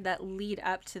 we've had that lead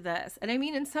up to this. And I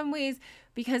mean, in some ways,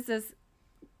 because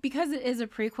it is a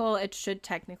prequel, it should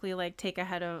technically like take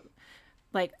ahead of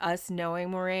like us knowing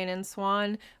Moiraine and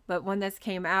Swan. But when this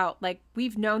came out, like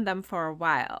we've known them for a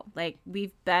while. Like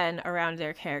we've been around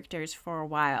their characters for a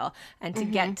while. And to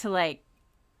get to like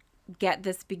get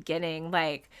this beginning,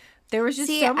 like there was just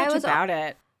so much about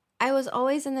it. I was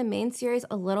always in the main series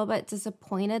a little bit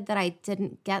disappointed that I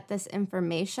didn't get this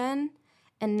information.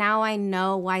 And now I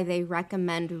know why they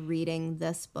recommend reading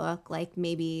this book. Like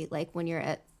maybe like when you're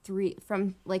at 3,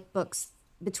 from like books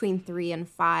between 3 and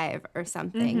 5 or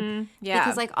something. Yeah.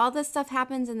 Because like all this stuff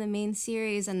happens in the main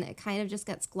series and it kind of just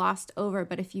gets glossed over.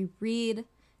 But if you read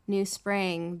New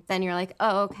Spring, then you're like,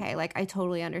 oh, okay. Like I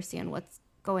totally understand what's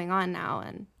going on now.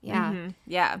 And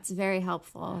yeah, it's very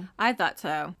helpful. I thought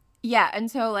so. Yeah, and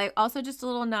so like also just a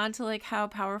little nod to like how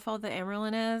powerful the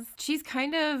Amyrlin is. She's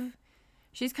kind of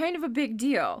a big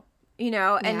deal, you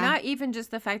know, and not even just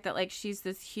the fact that like she's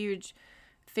this huge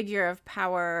figure of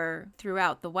power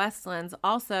throughout the Westlands,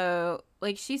 also,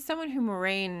 like, she's someone who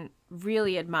Moraine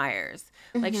really admires.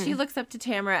 Like, she looks up to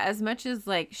Tamara as much as,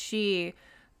 like, she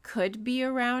could be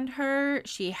around her.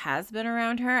 She has been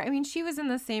around her. I mean, she was in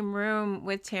the same room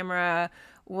with Tamara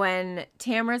when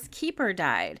Tamara's keeper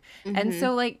died. And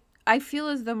so, like, I feel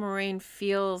as though Moraine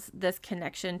feels this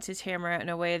connection to Tamara in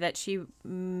a way that she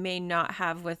may not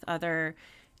have with other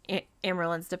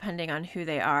Amyrlins, depending on who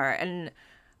they are. And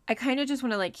I kind of just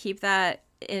want to, like, keep that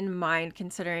in mind,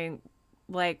 considering,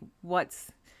 like,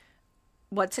 what's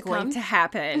going to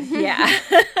happen. Yeah.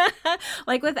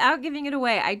 Like, without giving it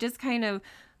away, I just kind of,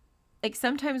 like,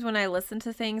 sometimes when I listen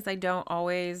to things, I don't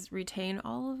always retain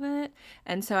all of it.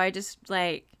 And so I just,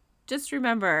 like, just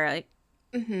remember, like,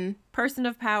 person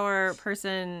of power,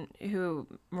 person who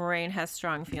Moraine has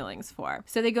strong feelings for.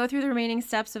 So they go through the remaining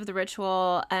steps of the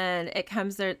ritual, and it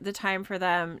comes the time for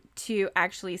them to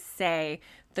actually say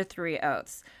the 3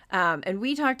 oaths. And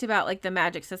we talked about, like, the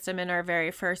magic system in our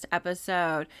very first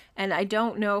episode, and I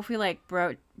don't know if we, like,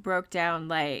 broke down,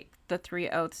 like, the 3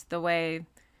 oaths the way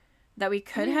that we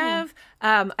could have.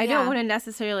 I don't want to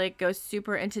necessarily, like, go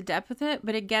super into depth with it,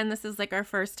 but again, this is, like, our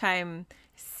first time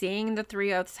seeing the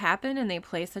 3 oaths happen, and they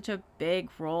play such a big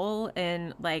role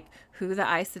in, like, who the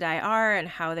Aes Sedai are and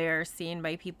how they are seen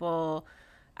by people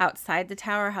outside the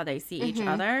tower, how they see each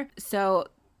other. So,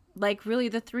 like, really,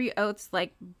 the 3 oaths,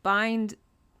 like, bind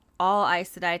all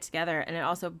Aes Sedai together, and it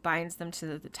also binds them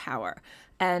to the tower.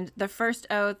 And the first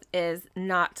oath is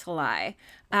not to lie.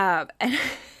 And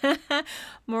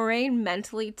Moraine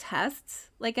mentally tests,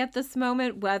 like, at this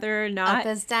moment, whether or not... Up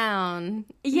is down.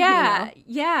 Yeah,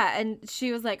 yeah. And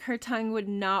she was like, her tongue would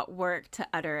not work to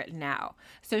utter it now.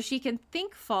 So she can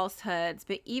think falsehoods,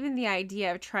 but even the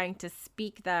idea of trying to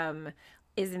speak them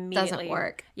is immediately... Doesn't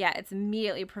work. Yeah, it's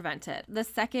immediately prevented. The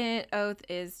second oath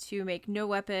is to make no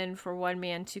weapon for one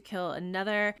man to kill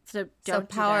another. So don't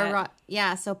do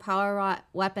that. So power wrought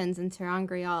weapons in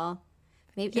Terangrial.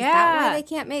 Maybe is that why they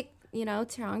can't make,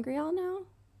 Terangrial now?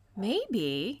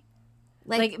 Maybe.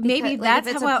 Like maybe that's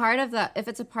if it's if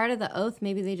it's a part of the oath,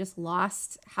 maybe they just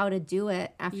lost how to do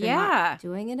it after not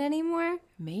doing it anymore.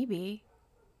 Maybe.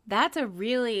 That's a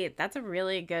really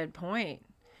good point.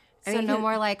 So no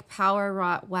more, like, power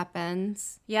wrought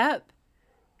weapons. Yep.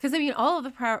 Because, I mean, all of the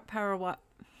power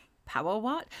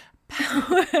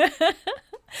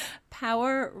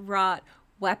wrought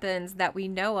weapons that we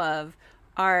know of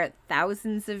are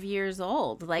thousands of years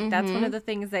old. Like, that's one of the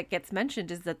things that gets mentioned,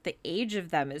 is that the age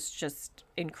of them is just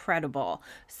incredible.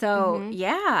 So,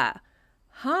 yeah.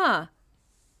 Huh.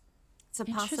 It's a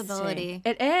possibility.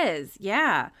 It is,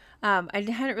 yeah. I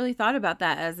hadn't really thought about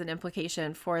that as an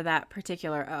implication for that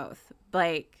particular oath.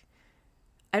 Like,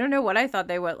 I don't know what I thought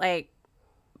they would, like,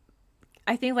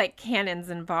 I think, like, cannons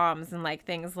and bombs and, like,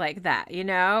 things like that, you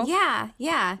know? Yeah,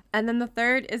 yeah. And then the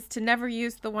third is to never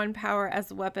use the one power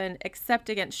as a weapon except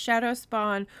against shadow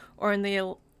spawn or in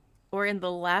the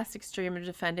last extreme of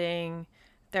defending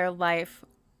their life,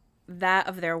 that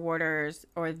of their warders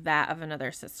or that of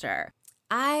another sister.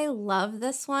 I love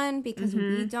this one because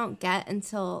we don't get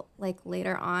until, like,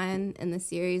 later on in the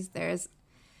series, there's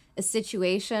a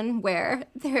situation where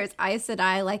there's Aes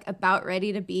Sedai, like, about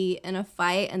ready to be in a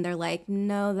fight, and they're like,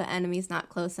 no, the enemy's not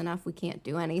close enough, we can't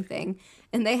do anything.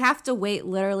 And they have to wait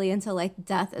literally until, like,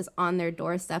 death is on their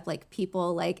doorstep, like,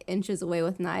 people, like, inches away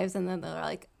with knives, and then they're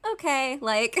like, okay,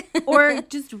 like... Or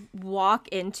just walk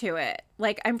into it.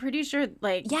 Like, I'm pretty sure,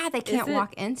 like... Yeah, they can't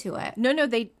walk into it. No,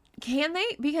 they... Can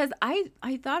they? Because I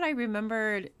thought I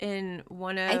remembered in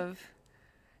one of...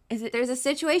 There's a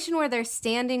situation where they're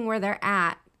standing where they're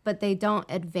at, but they don't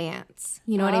advance.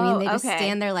 You know what I mean? They just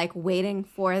stand there, like, waiting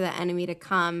for the enemy to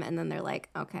come, and then they're like,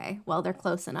 okay, well, they're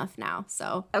close enough now,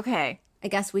 so... Okay. I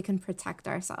guess we can protect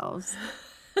ourselves.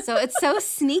 So it's so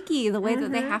sneaky, the way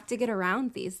that they have to get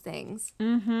around these things.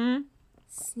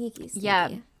 Sneaky. Yeah,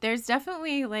 there's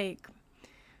definitely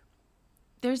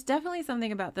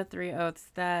something about the 3 oaths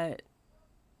that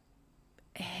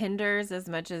hinders as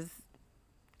much as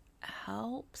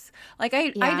helps. Like,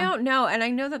 I don't know. And I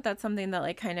know that that's something that,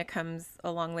 like, kind of comes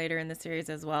along later in the series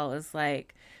as well, is,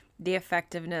 like, the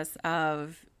effectiveness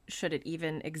of, should it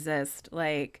even exist?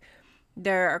 Like,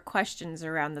 there are questions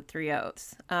around the 3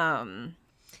 oaths.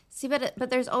 See, but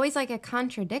there's always, like, a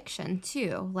contradiction,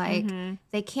 too. Like,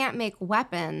 they can't make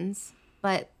weapons,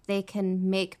 but they can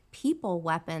make people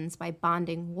weapons by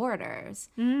bonding warders.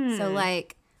 So,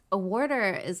 like, a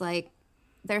warder is, like,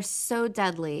 they're so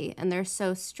deadly and they're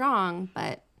so strong,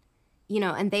 but,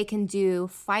 and they can do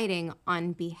fighting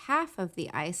on behalf of the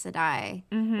Aes Sedai,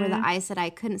 where the Aes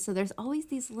Sedai couldn't. So there's always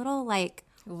these little, like,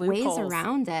 loopholes. ways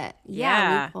around it.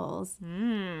 Yeah, loopholes.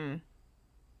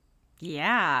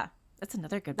 Yeah, that's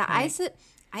another good The point.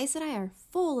 Aes Sedai are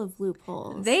full of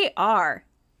loopholes. They are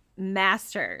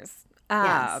masters.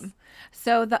 Yes.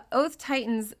 So the Oath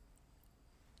Titans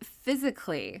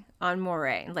physically on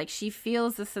Moraine, like she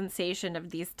feels the sensation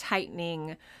of these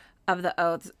tightening of the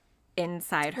oaths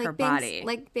inside her body.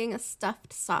 Like being a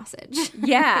stuffed sausage.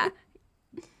 Yeah.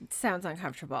 Sounds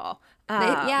uncomfortable.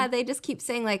 They just keep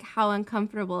saying like how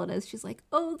uncomfortable it is. She's like,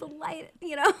 oh, the light,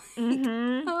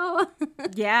 Mm-hmm. Oh.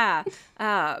 Yeah.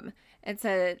 And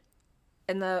so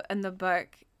in the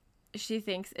book, she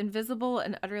thinks invisible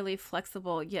and utterly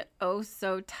flexible, yet oh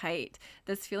so tight.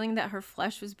 This feeling that her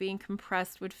flesh was being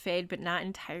compressed would fade, but not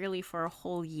entirely for a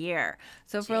whole year.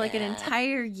 So for like an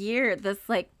entire year, this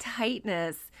like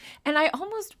tightness. And I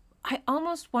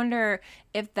almost wonder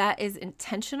if that is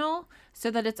intentional, so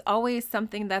that it's always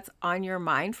something that's on your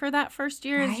mind for that first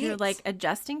year as you're like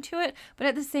adjusting to it. But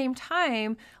at the same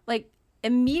time, like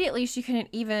immediately she couldn't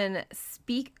even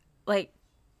speak, like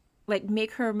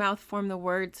make her mouth form the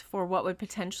words for what would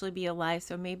potentially be a lie.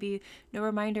 So maybe no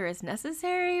reminder is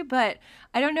necessary, but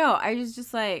I don't know. I was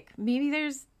just like, maybe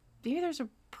there's a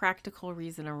practical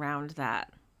reason around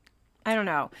that. I don't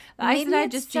know. Maybe I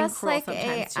it's just seem cruel like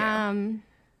sometimes too.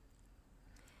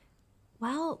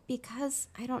 Well, because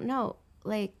I don't know,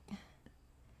 like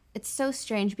it's so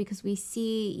strange because we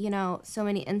see, so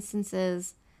many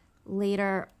instances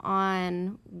later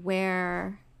on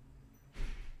where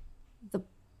the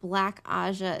Black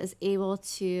Aja is able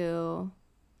to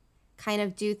kind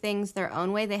of do things their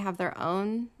own way. They have their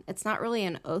own, it's not really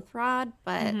an oath rod,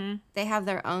 but they have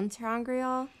their own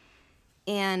ter'angreal.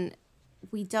 And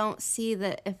we don't see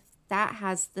that if that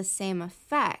has the same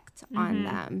effect on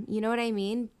them. You know what I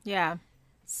mean? Yeah.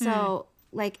 So,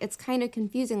 like, it's kind of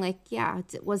confusing. Like, yeah,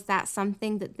 was that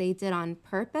something that they did on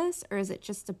purpose, or is it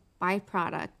just a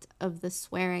byproduct of the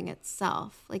swearing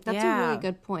itself? Like, that's a really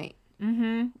good point.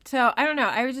 So, I don't know.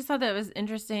 I just thought that was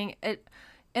interesting. It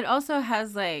also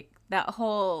has, like, that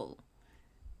whole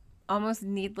almost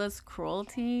needless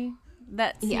cruelty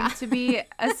that seems to be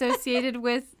associated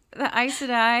with the Aes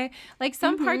Sedai. Like,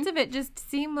 some parts of it just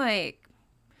seem like,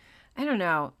 I don't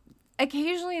know.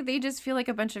 Occasionally, they just feel like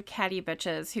a bunch of catty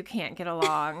bitches who can't get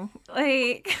along.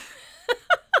 Like,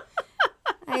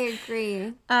 I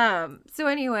agree. So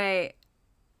anyway,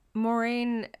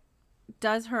 Moraine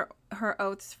does her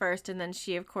oaths first, and then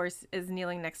she, of course, is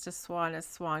kneeling next to Siuan as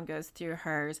Siuan goes through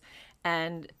hers,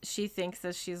 and she thinks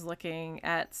as she's looking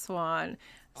at Siuan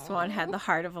had the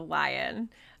heart of a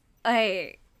lion.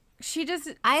 I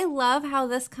love how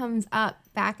this comes up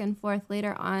back and forth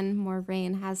later on.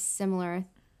 Moraine has similar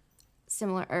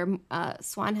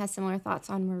Siuan has similar thoughts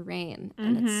on Moraine,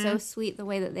 and it's so sweet the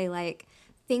way that they like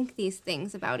think these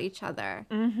things about each other.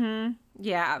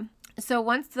 Yeah. So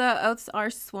once the oaths are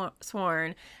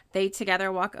sworn, they together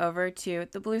walk over to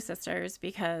the Blue Sisters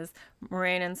because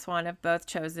Moraine and Siuan have both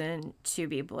chosen to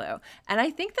be blue. And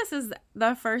I think this is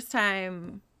the first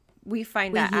time we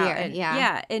find that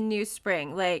out. In New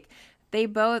Spring. Like they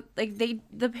both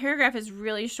the paragraph is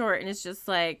really short, and it's just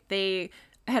like they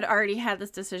had already had this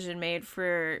decision made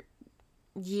for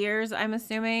years, I'm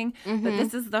assuming, but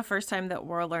this is the first time that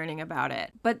we're learning about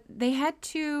it. But they had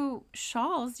two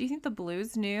shawls. Do you think the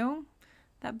Blues knew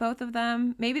that both of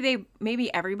them? Maybe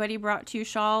everybody brought two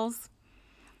shawls.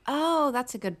 Oh,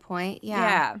 that's a good point.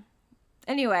 Yeah.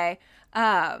 Anyway,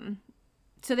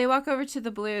 so they walk over to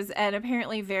the Blues, and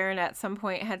apparently Varen at some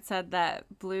point had said that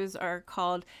Blues are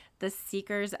called the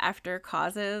seekers after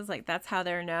causes, like that's how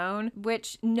they're known,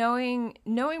 which knowing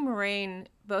Moraine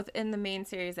both in the main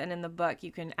series and in the book,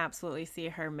 you can absolutely see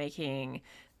her making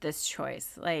this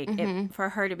choice. Like for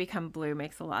her to become blue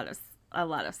makes a lot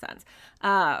of sense.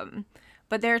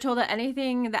 But they're told that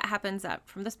anything that happens up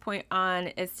from this point on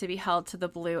is to be held to the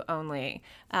blue only.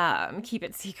 Keep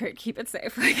it secret, keep it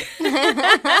safe.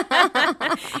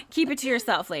 Keep it to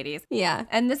yourself, ladies. Yeah.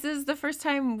 And this is the first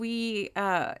time we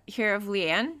hear of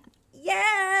Leanne.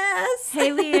 Yes. Hey,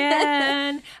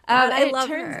 Leanne. I love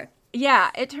her.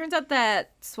 Yeah, it turns out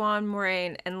that Siuan,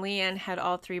 Moraine, and Leanne had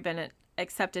all three been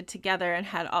accepted together and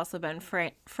had also been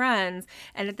friends.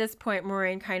 And at this point,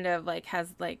 Moraine kind of like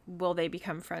has like, will they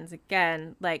become friends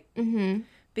again? Like,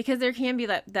 because there can be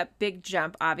that big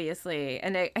jump, obviously.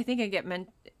 And I think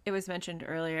it was mentioned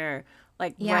earlier.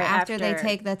 Like right after they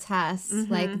take the test,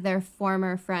 Mm-hmm. like their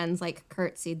former friends like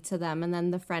curtsied to them, and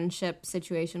then the friendship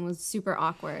situation was super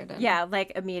awkward. Yeah,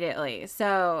 like immediately.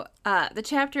 So the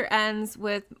chapter ends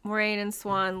with Moraine and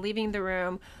Siuan leaving the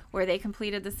room where they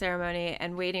completed the ceremony,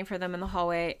 and waiting for them in the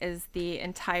hallway is the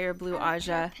entire Blue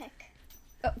Aja.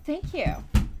 Oh, thank you.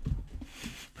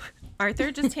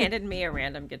 Arthur just handed me a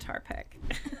random guitar pick.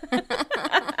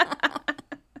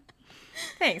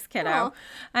 Thanks, kiddo.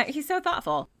 He's so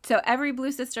thoughtful. So every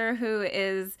blue sister who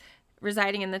is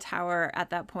residing in the tower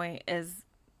at that point is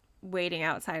waiting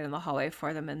outside in the hallway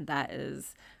for them, and that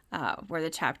is where the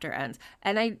chapter ends.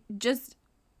 And I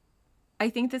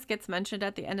think this gets mentioned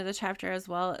at the end of the chapter as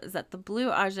well, is that the blue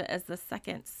Aja is the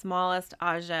second smallest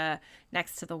Aja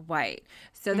next to the white.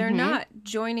 So they're not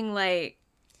joining like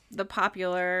the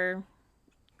popular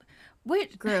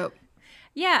group.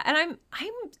 Yeah, and I'm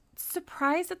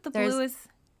surprised that the blue is...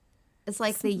 It's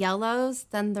like the yellows,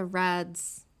 then the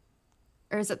reds.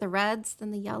 Or is it the reds,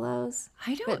 then the yellows?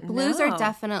 I don't know. But blues are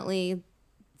definitely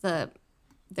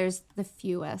there's the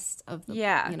fewest of the,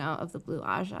 of the blue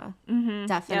Aja. Mm-hmm.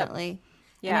 Definitely. Yep.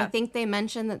 Yeah. And I think they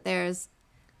mentioned that there's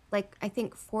like, I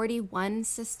think 41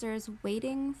 sisters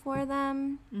waiting for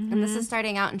them. Mm-hmm. And this is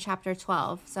starting out in chapter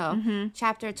 12. So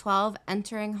chapter 12,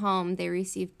 entering home, they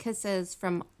receive kisses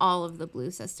from all of the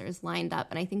blue sisters lined up.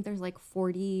 And I think there's like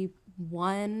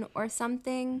 41 or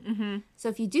something. Mm-hmm. So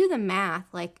if you do the math,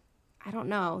 like, I don't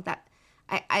know, that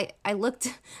I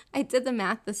did the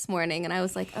math this morning and I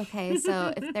was like, okay,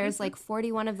 so if there's like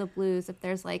 41 of the blues, if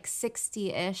there's like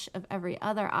 60-ish of every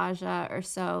other Aja or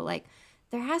so, like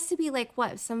there has to be like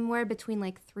somewhere between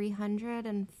like 300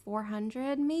 and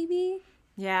 400 maybe?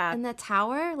 Yeah. In the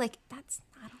tower? Like that's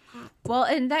not a lot. Well,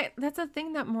 and that's a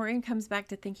thing that Moiraine comes back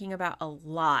to thinking about a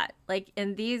lot. Like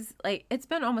in these, like it's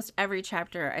been almost every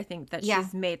chapter, I think, that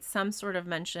she's made some sort of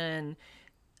mention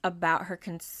about her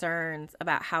concerns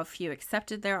about how few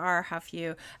accepted there are, how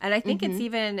few, and I think it's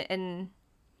even in...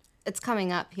 It's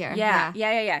coming up here. Yeah.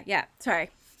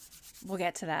 Sorry. We'll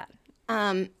get to that.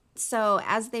 So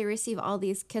as they receive all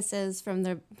these kisses from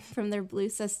their blue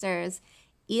sisters,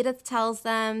 Edith tells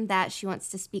them that she wants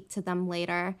to speak to them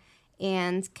later,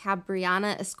 and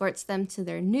Cabriana escorts them to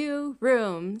their new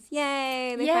rooms.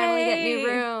 Yay! They finally get new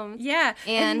rooms. Yeah.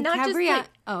 And Cabriana...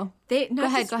 Go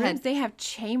ahead. They have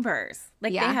chambers.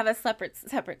 Like, they have a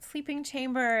separate sleeping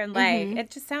chamber, and, like, it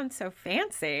just sounds so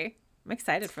fancy. I'm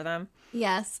excited for them.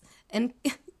 Yes. And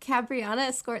Cabriana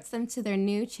escorts them to their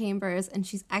new chambers, and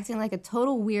she's acting like a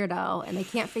total weirdo, and they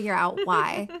can't figure out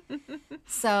why.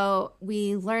 So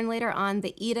we learn later on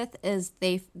that Edith is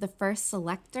the first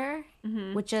selector,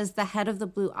 which is the head of the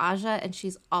blue Aja, and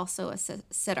she's also a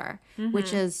sitter,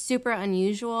 which is super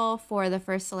unusual for the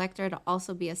first selector to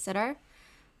also be a sitter.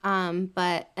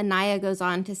 But Anaya goes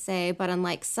on to say, but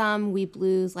unlike some, we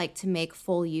blues like to make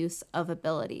full use of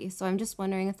ability. So I'm just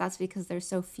wondering if that's because there's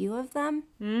so few of them.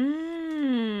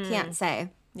 Can't say.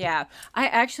 Yeah.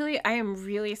 I am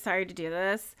really sorry to do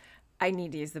this. I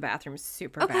need to use the bathroom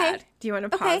super bad. Do you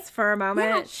want to pause for a moment?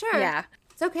 Yeah, sure. Yeah.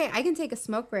 It's okay. I can take a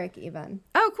smoke break even.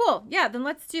 Oh, cool. Yeah, then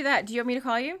let's do that. Do you want me to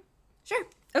call you? Sure.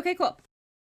 Okay, cool.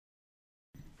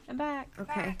 I'm back.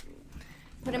 Okay.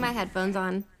 Putting my headphones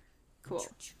on. Cool.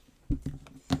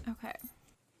 Okay.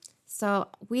 So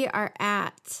we are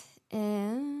at...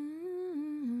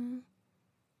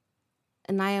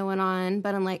 Anaya went on,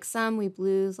 but unlike some, we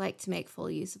blues like to make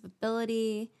full use of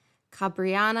ability.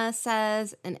 Cabriana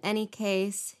says, in any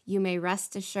case, you may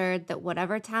rest assured that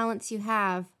whatever talents you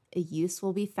have, a use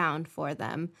will be found for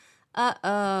them.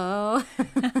 Uh-oh.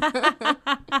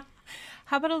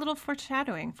 How about a little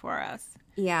foreshadowing for us?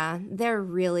 Yeah, they're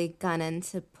really gunning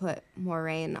to put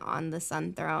Moiraine on the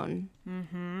Sun Throne.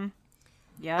 Mm-hmm.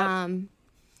 Yeah.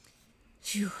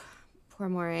 Poor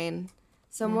Moiraine.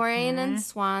 So Moiraine and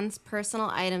Swan's personal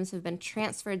items have been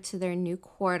transferred to their new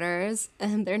quarters,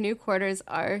 and their new quarters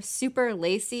are super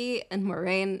lacy, and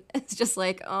Moiraine is just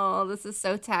like, oh, this is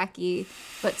so tacky.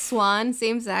 But Swan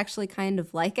seems to actually kind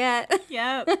of like it.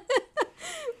 Yep.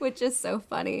 Which is so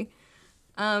funny.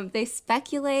 They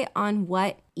speculate on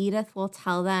what Edith will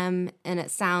tell them, and it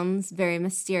sounds very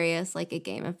mysterious, like a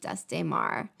game of Des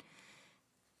Daemar.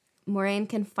 Moiraine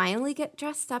can finally get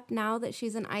dressed up now that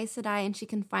she's an Aes Sedai, and she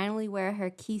can finally wear her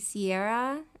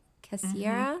Cassiera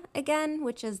again,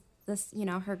 which is this,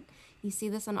 you see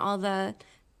this on all the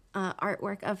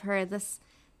artwork of her, this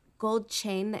gold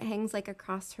chain that hangs like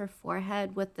across her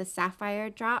forehead with the sapphire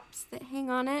drops that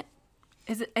hang on it.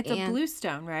 It's a blue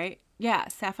stone, right? Yeah,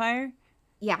 sapphire?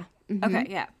 Yeah. Mm-hmm. Okay,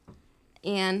 yeah.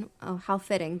 And, how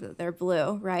fitting that they're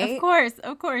blue, right?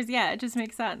 Of course, yeah, it just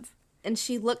makes sense. And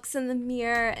she looks in the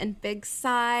mirror and big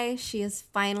sigh. She is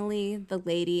finally the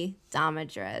Lady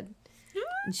Domadrid.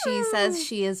 And she says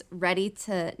she is ready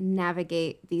to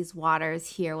navigate these waters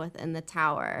here within the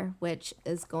tower, which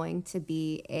is going to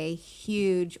be a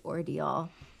huge ordeal.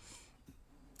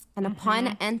 And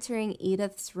upon entering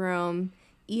Edith's room,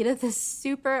 Edith is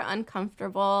super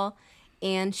uncomfortable,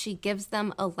 and she gives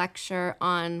them a lecture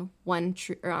on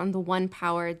the one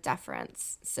power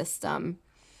deference system.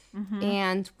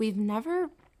 And we've never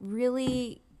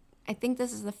really, I think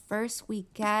this is the first we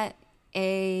get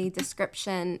a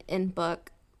description in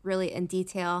book really in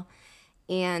detail.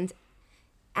 And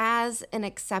as an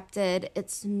accepted,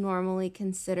 it's normally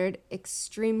considered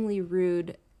extremely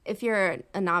rude if you're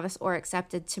a novice or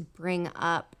accepted to bring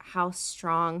up how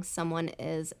strong someone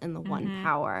is in the one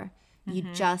power. You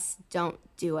just don't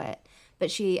do it.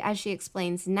 But as she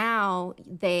explains now,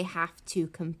 they have to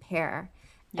compare.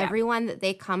 Yeah. Everyone that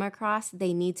they come across,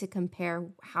 they need to compare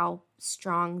how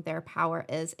strong their power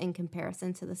is in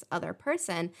comparison to this other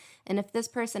person. And if this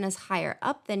person is higher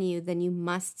up than you, then you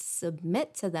must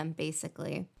submit to them,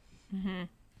 basically.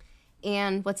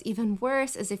 And what's even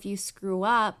worse is if you screw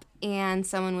up and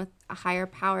someone with a higher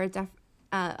power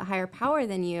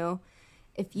than you,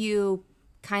 if you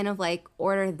kind of like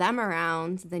order them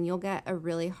around, then you'll get a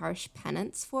really harsh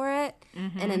penance for it.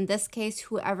 And in this case,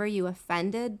 whoever you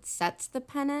offended sets the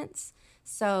penance.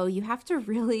 So you have to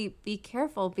really be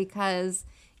careful because,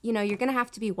 you know, you're going to have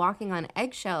to be walking on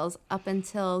eggshells up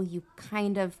until you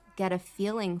kind of get a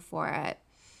feeling for it.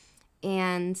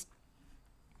 And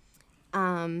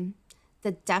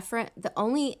the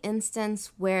only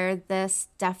instance where this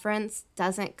deference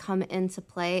doesn't come into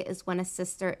play is when a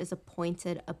sister is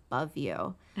appointed above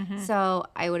you. So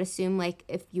I would assume, like,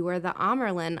 if you were the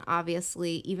Amerlin,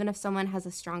 obviously, even if someone has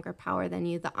a stronger power than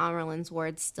you, the Amerlin's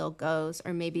word still goes.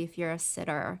 Or maybe if you're a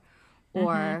sitter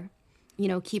or, you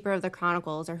know, keeper of the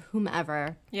chronicles or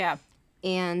whomever. Yeah.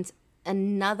 And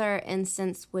another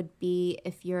instance would be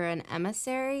if you're an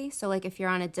emissary. So, like, if you're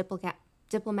on a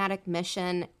diplomatic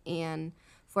mission and,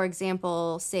 for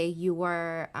example, say you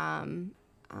were I'm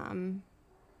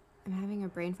having a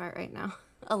brain fart right now.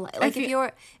 Like if you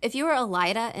were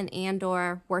Elida in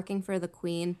Andor working for the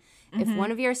Queen, if one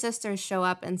of your sisters show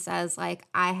up and says, like,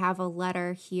 I have a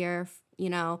letter here, you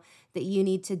know, that you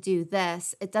need to do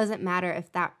this, it doesn't matter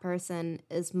if that person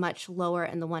is much lower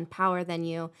in the one power than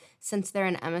you. Since they're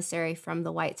an emissary from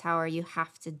the White Tower, you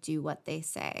have to do what they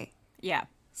say. Yeah.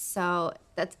 So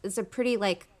it's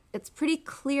pretty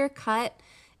clear cut,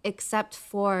 except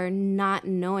for not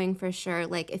knowing for sure.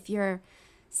 Like if you're,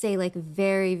 say, like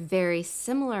very, very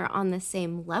similar on the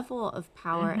same level of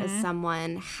power as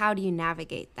someone, how do you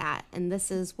navigate that? And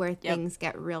this is where things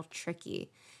get real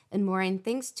tricky. And Moiraine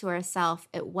thinks to herself,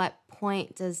 at what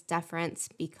point does deference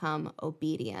become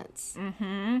obedience?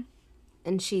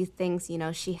 And she thinks, you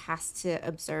know, she has to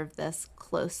observe this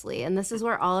closely. And this is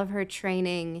where all of her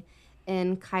training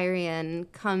in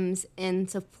Cairhien comes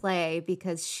into play,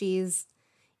 because she's,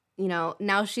 you know,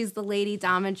 now she's the Lady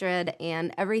Damodred,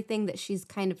 and everything that she's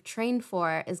kind of trained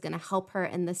for is going to help her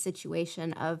in the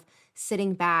situation of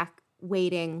sitting back,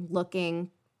 waiting,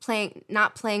 looking,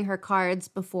 not playing her cards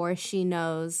before she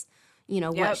knows, you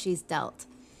know, what she's dealt.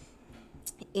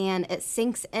 And it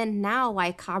sinks in now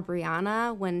why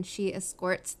Cabriana, when she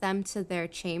escorts them to their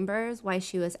chambers, why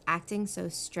she was acting so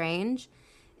strange.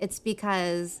 It's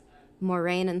because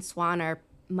Moiraine and Siuan are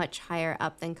much higher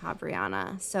up than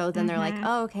Cabriana. So then they're like,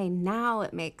 oh, okay, now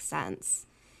it makes sense.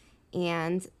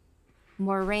 And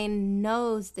Moiraine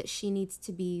knows that she needs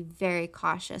to be very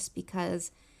cautious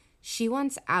because she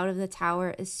wants out of the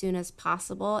tower as soon as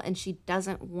possible, and she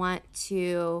doesn't want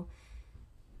to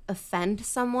offend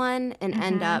someone and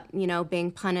end up, you know, being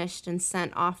punished and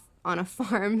sent off on a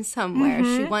farm somewhere.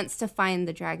 She wants to find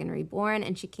the Dragon Reborn,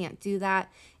 and she can't do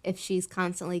that if she's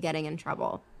constantly getting in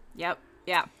trouble. Yeah.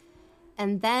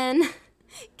 And then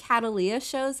Catalea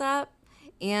shows up,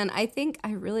 and I think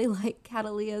I really like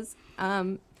Catalea's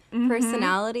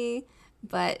personality,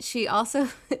 but she also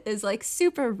is like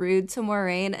super rude to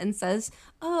Moiraine and says,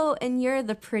 oh, and you're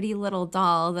the pretty little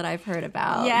doll that I've heard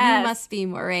about. Yes. You must be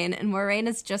Moiraine. And Moiraine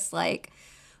is just like,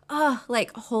 oh,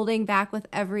 like holding back with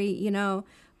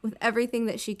with everything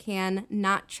that she can,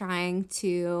 not trying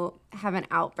to have an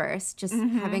outburst, just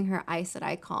having her Aes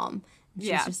Sedai calm.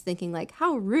 She's just thinking like,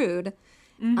 how rude.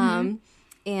 And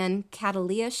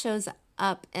Catalea shows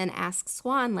up and asks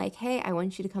Siuan, like, hey, I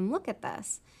want you to come look at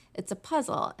this. It's a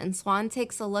puzzle. And Siuan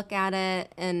takes a look at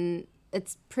it, and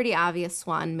it's pretty obvious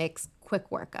Siuan makes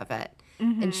quick work of it.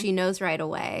 And she knows right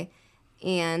away.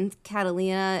 And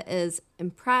Catalea is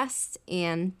impressed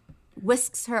and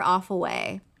whisks her off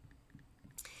away.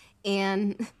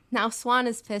 And now Siuan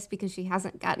is pissed because she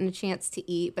hasn't gotten a chance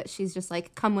to eat, but she's just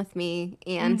like, come with me.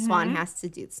 And Siuan has to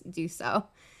do so.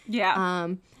 Yeah.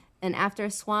 And after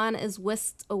Siuan is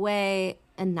whisked away,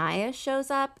 Anaiya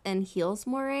shows up and heals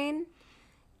Moiraine.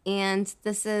 And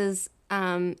this is,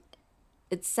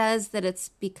 it says that it's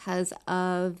because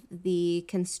of the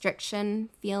constriction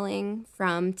feeling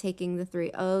from taking the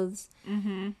 3 oaths.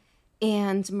 And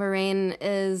Moiraine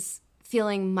is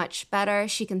feeling much better.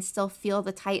 She can still feel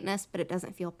the tightness, but it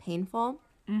doesn't feel painful.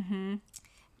 Mm-hmm.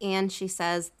 And she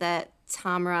says that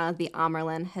Tamra, the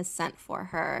Amyrlin, has sent for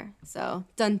her. So,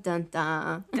 dun, dun,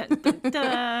 dun. Dun, dun,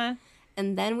 dun.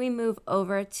 And then we move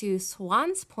over to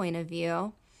Siuan's point of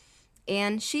view.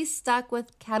 And she's stuck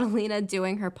with Catalina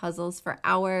doing her puzzles for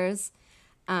hours.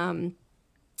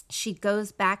 She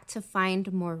goes back to find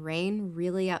Moiraine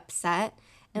really upset.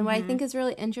 And what I think is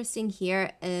really interesting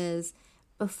here is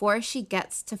before she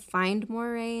gets to find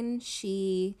Moiraine,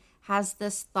 she has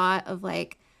this thought of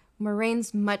like,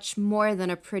 Moiraine's much more than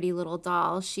a pretty little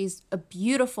doll. She's a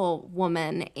beautiful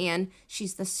woman, and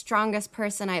she's the strongest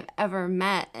person I've ever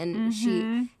met. And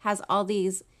she has all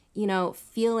these, you know,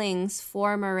 feelings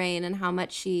for Moiraine and how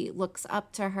much she looks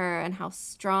up to her and how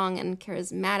strong and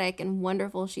charismatic and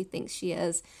wonderful she thinks she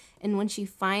is. And when she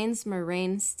finds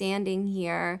Moiraine standing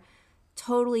here,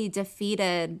 totally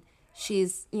defeated,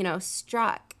 she's, you know,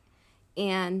 struck.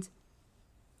 And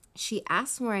she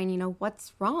asks Moiraine, you know,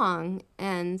 what's wrong?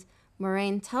 And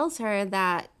Moiraine tells her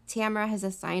that Tamra has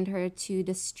assigned her to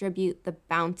distribute the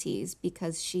bounties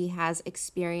because she has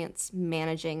experience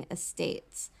managing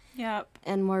estates. Yep.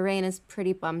 And Moiraine is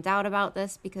pretty bummed out about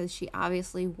this because she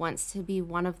obviously wants to be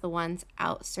one of the ones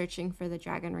out searching for the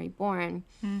Dragon Reborn.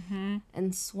 Mm-hmm.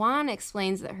 And Siuan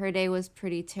explains that her day was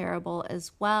pretty terrible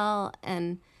as well,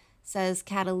 and says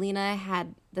Catalina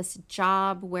had this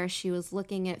job where she was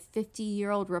looking at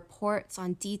 50-year-old reports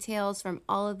on details from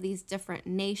all of these different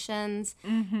nations.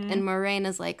 Mm-hmm. And Moiraine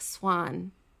is like, Siuan,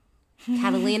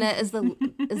 Catalina is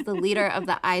the leader of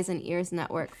the Eyes and Ears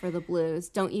Network for the Blues.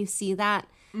 Don't you see that?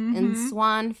 Mm-hmm. And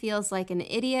Siuan feels like an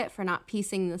idiot for not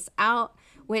piecing this out,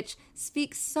 which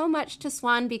speaks so much to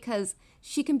Siuan because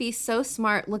she can be so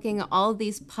smart looking at all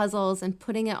these puzzles and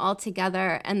putting it all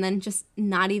together and then just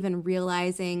not even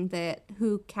realizing that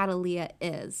who Catalina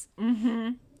is.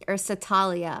 Mm-hmm. Or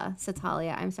Satalia.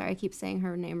 I'm sorry, I keep saying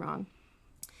her name wrong.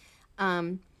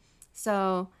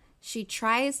 So she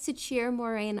tries to cheer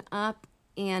Moiraine up,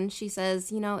 and she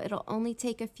says, you know, it'll only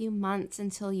take a few months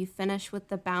until you finish with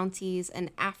the bounties,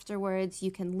 and afterwards you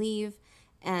can leave.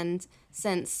 And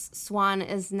since Siuan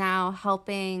is now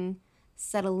helping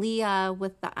Setalia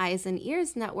with the Eyes and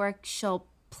Ears Network, she'll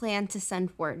plan to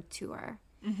send word to her.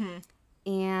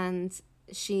 Mm-hmm. And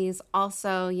she's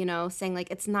also, you know, saying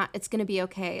like, it's going to be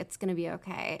okay. It's going to be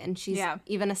okay. And she's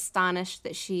even astonished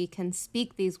that she can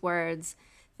speak these words,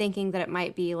 thinking that it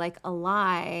might be like a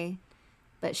lie,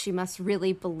 but she must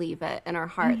really believe it in her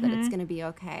heart that it's going to be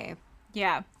okay.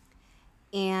 Yeah.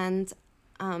 And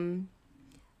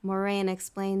Moiraine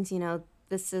explains, you know,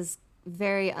 this is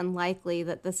very unlikely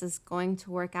that this is going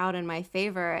to work out in my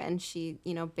favor. And she,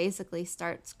 you know, basically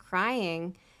starts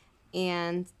crying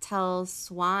and tells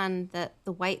Siuan that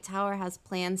the White Tower has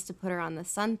plans to put her on the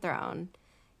Sun Throne.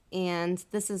 And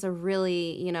this is a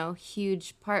really, you know,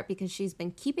 huge part because she's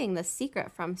been keeping this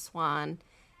secret from Siuan.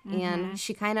 Mm-hmm. And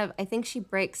she kind of, I think she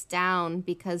breaks down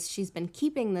because she's been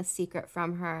keeping this secret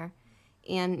from her.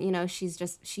 And, you know, she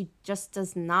just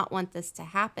does not want this to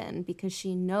happen because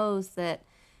she knows that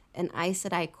an Aes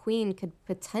Sedai queen could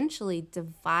potentially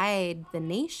divide the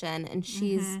nation. And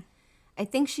I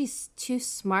think she's too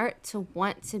smart to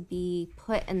want to be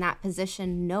put in that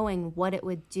position knowing what it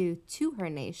would do to her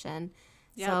nation.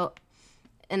 Yep. So,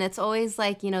 and it's always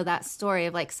like, you know, that story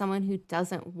of like someone who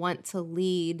doesn't want to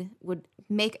lead would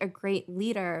make a great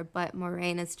leader, but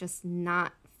Moiraine is just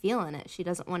not feeling it. She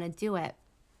doesn't want to do it.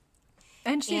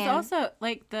 And she's also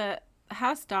like, the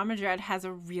House Damodred has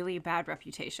a really bad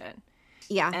reputation.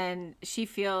 Yeah. And she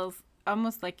feels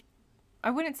almost like, I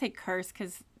wouldn't say cursed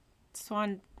because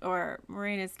Siuan or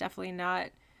Moiraine is definitely not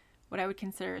what I would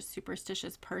consider a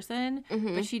superstitious person,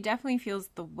 but she definitely feels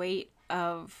the weight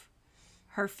of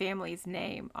her family's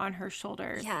name on her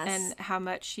shoulders. Yes. And how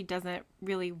much she doesn't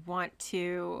really want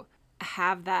to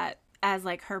have that as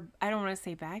like her, I don't want to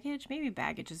say baggage, maybe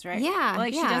baggage is right. Yeah. But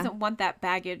like she doesn't want that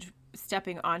baggage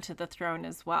stepping onto the throne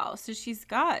as well. So she's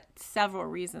got several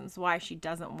reasons why she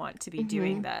doesn't want to be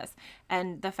doing this.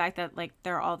 And the fact that like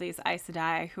there are all these Aes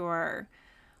Sedai who are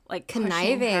like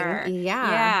conniving. Her.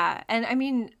 Yeah. And I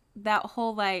mean that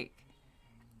whole like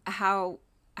how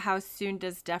soon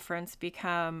does deference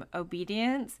become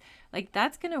obedience? Like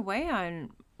that's gonna weigh on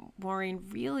Maureen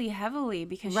really heavily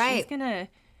because she's gonna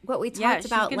what we talked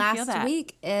about last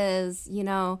week is, you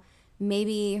know,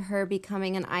 maybe her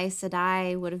becoming an Aes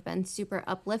Sedai would have been super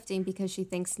uplifting because she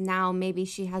thinks now maybe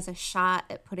she has a shot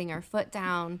at putting her foot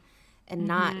down and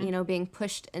not, you know, being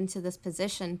pushed into this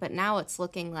position. But now it's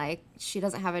looking like she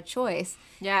doesn't have a choice.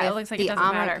 Yeah, it looks like it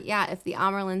doesn't matter. Yeah, if the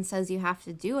Amyrlin says you have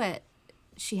to do it,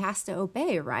 she has to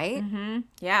obey, right? Mm-hmm.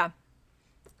 Yeah.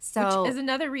 So which is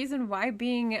another reason why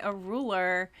being a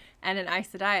ruler and an Aes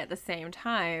Sedai at the same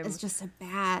time it's just a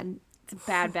bad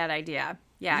idea.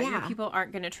 Yeah, your Yeah. people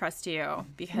aren't going to trust you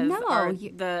because No, are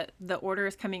the order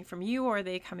is coming from you, or are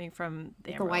they coming from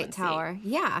the the White Amyrlin Seat? Tower.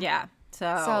 Yeah. Yeah.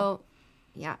 So,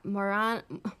 yeah, Moraine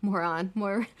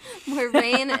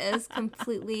is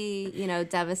completely,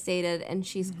 devastated, and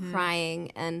she's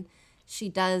crying, and she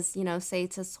does, say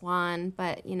to Swan,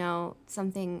 but,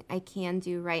 something I can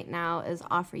do right now is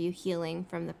offer you healing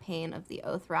from the pain of the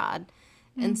Oath Rod.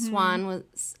 And Swan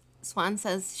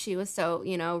says she was so,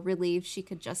 relieved she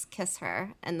could just kiss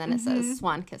her, and then it says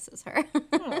Swan kisses her.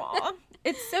 Aw,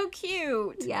 it's so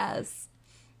cute. Yes.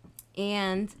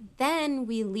 And then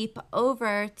we leap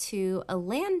over to a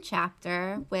land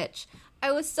chapter, which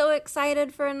I was so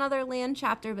excited for another land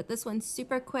chapter, but this one's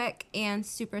super quick and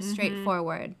super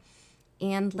straightforward.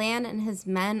 And Lan and his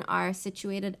men are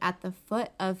situated at the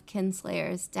foot of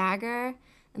Kinslayer's dagger.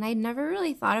 And I never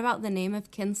really thought about the name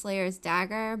of Kinslayer's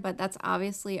dagger, but that's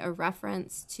obviously a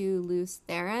reference to Lews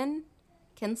Therin,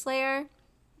 Kinslayer.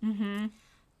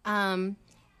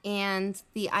 And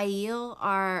the Aiel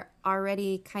are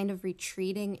already kind of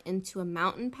retreating into a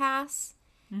mountain pass.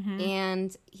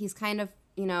 And he's kind of,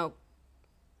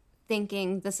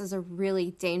 thinking this is a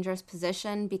really dangerous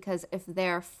position because if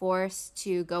they're forced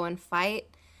to go and fight,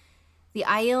 the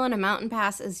Aiel in a mountain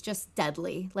pass is just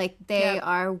deadly. Like, they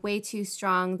are way too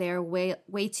strong. They're way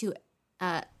too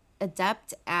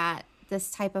adept at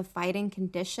this type of fighting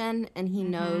condition. And he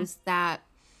knows that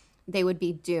they would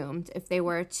be doomed if they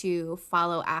were to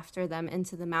follow after them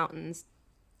into the mountains.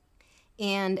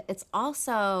 And it's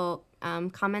also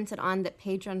commented on that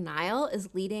Pedro Nile is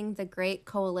leading the Great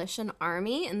Coalition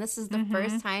Army. And this is the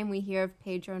first time we hear of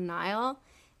Pedro Nile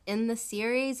in the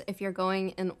series, if you're going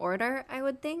in order, I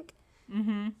would think.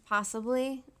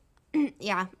 Possibly.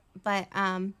 Yeah. But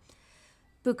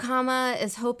Bukama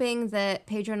is hoping that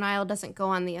Pedro Nile doesn't go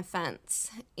on the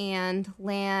offense. And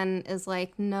Lan is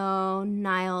like, no,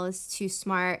 Nile is too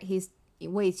smart. He's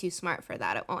way too smart for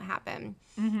that. It won't happen.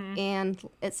 And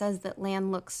it says that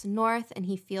Lan looks north and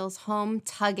he feels home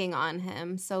tugging on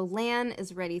him. So Lan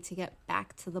is ready to get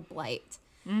back to the Blight.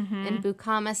 And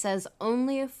Bukama says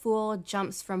only a fool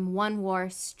jumps from one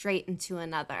war straight into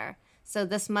another. So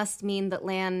this must mean that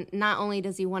Lan, not only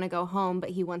does he want to go home, but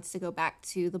he wants to go back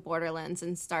to the Borderlands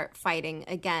and start fighting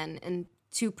again and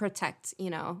to protect,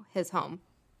 his home.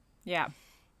 Yeah.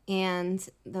 And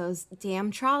those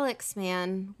damn Trollocs,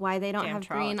 man, why they don't Damn have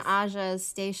green Trollocs. Ajas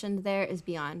stationed there is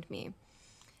beyond me.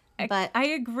 I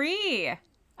agree.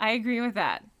 I agree with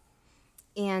that.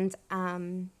 And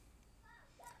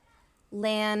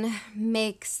Lan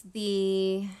makes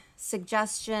the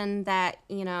suggestion that,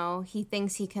 he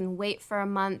thinks he can wait for a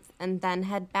month and then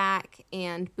head back.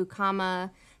 And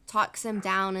Bukama talks him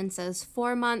down and says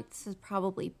 4 months is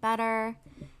probably better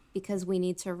because we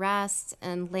need to rest.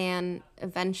 And Lan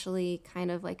eventually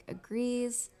kind of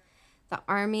agrees. The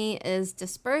army is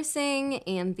dispersing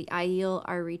and the Aiel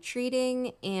are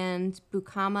retreating, and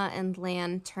Bukama and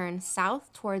Lan turn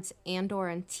south towards Andor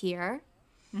and Tyr.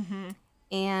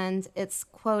 And it's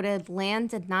quoted, Lan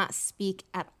did not speak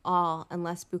at all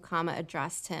unless Bukama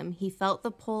addressed him. He felt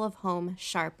the pull of home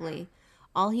sharply.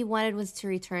 All he wanted was to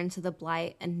return to the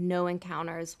Blight and no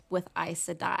encounters with Aes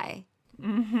Sedai.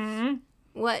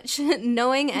 Which,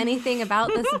 knowing anything about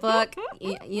this book,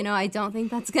 I don't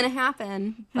think that's going to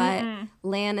happen. But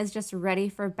Lan is just ready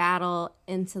for battle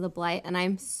into the Blight, and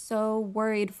I'm so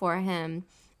worried for him.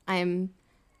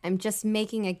 I'm just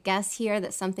making a guess here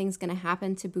that something's going to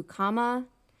happen to Bukama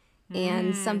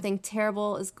and something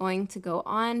terrible is going to go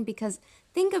on, because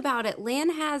think about it. Lan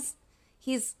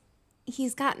he's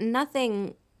got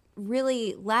nothing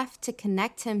really left to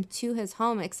connect him to his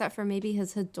home except for maybe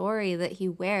his Hadori that he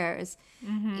wears.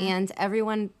 And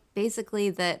everyone basically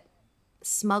that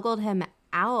smuggled him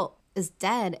out is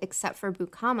dead except for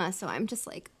Bukama. So I'm just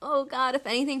like, oh God, if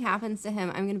anything happens to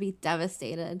him, I'm going to be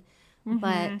devastated.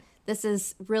 But this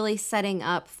is really setting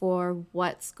up for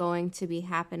what's going to be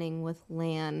happening with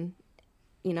Lan,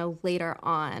 later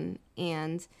on.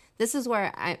 And this is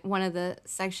where one of the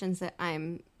sections that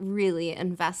I'm really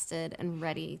invested and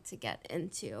ready to get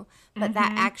into. But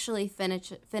that actually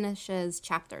finishes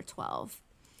chapter 12.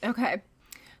 Okay.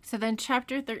 So then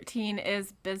chapter 13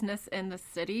 is business in the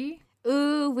city.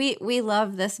 Ooh, we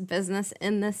love this business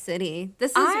in the city.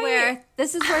 This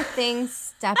is where things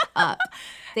step up.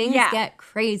 Things get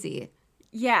crazy.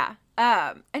 Yeah.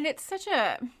 And it's such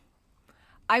a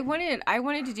I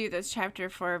wanted to do this chapter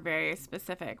for a very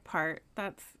specific part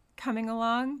that's coming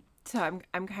along. So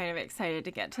I'm kind of excited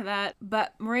to get to that.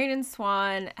 But Moiraine and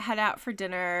Swan head out for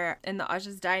dinner in the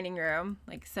Aja's dining room.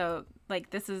 like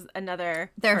this is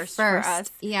another Their first for us.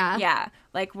 Yeah. Yeah.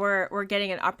 Like we're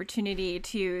getting an opportunity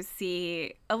to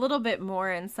see a little bit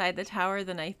more inside the tower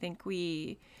than I think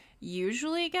we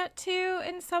usually get to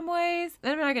in some ways.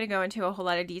 And I'm not going to go into a whole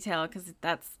lot of detail because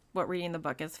that's what reading the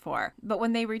book is for. But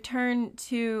when they return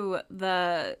to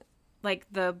the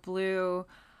blue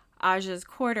Aja's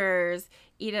quarters,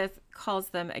 Edith calls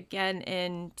them again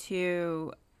in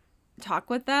to talk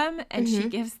with them, and she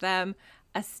gives them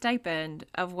a stipend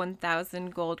of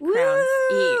 1,000 gold crowns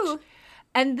each.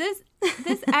 And this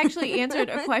actually answered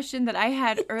a question that I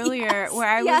had earlier where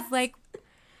I was like,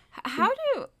 how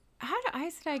do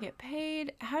Aes Sedai get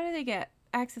paid? How do they get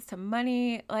access to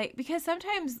money? Like, because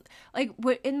sometimes, like,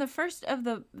 in the first of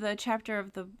the chapter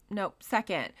of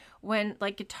second, when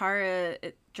like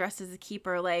Katara dressed as a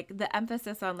keeper, like the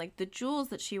emphasis on like the jewels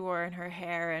that she wore in her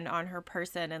hair and on her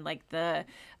person and like the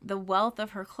wealth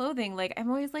of her clothing, like I'm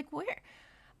always like, where?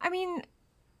 I mean,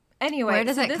 anyway, where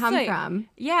does it come from?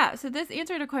 Yeah, so this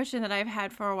answered a question that I've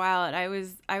had for a while, and I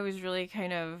was really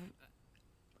kind of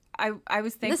I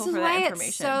was thankful for that information.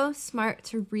 This is why it's so smart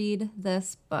to read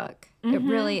this book. It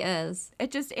really is.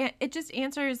 It just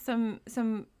answers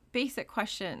some basic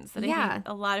questions that I think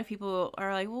a lot of people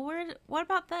are like, well, what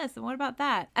about this and what about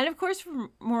that? And of course, for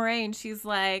Moiraine, she's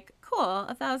like, cool,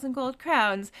 1,000 gold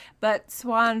crowns, but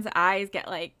Siuan's eyes get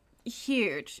like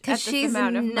huge because she's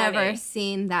never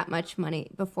seen that much money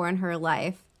before in her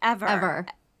life ever.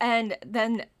 And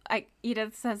then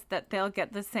Edith says that they'll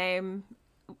get the same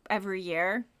every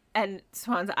year, and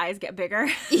Siuan's eyes get bigger.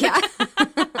 Yeah.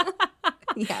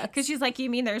 Yeah. Because she's like, you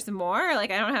mean there's more?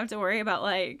 Like, I don't have to worry about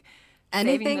like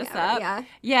saving this up. Yeah.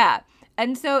 Yeah.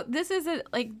 And so this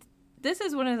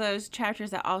is one of those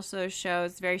chapters that also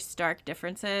shows very stark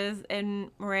differences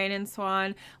in Moiraine and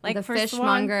Siuan. Like the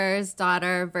fishmonger's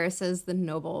daughter versus the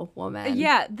noble woman.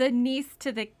 Yeah, the niece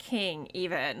to the king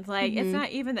even. Like, it's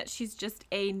not even that she's just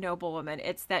a noble woman.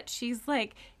 It's that she's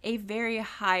like a very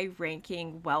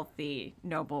high-ranking, wealthy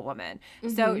noble woman.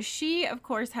 So she, of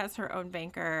course, has her own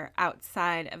banker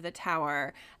outside of the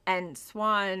tower, and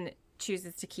Siuan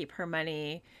chooses to keep her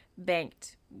money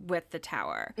banked with the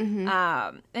tower.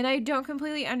 And I don't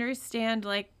completely understand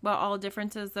like what all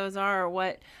differences those are, or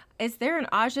what is there an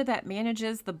Aja that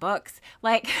manages the books?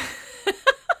 Like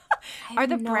are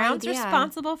the Browns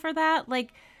responsible for that?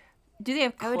 Like, do they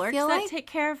have clerks that take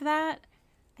care of that?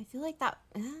 I feel like that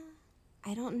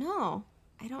I don't know.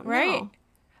 Right.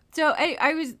 So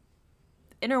I was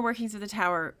inner workings of the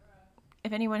tower.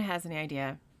 If anyone has any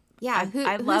idea. Yeah,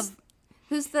 I love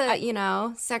who's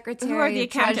the, Secretary who are the of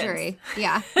Treasury?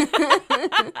 Yeah.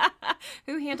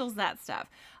 Who handles that stuff?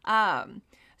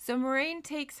 So Moiraine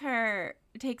takes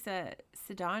a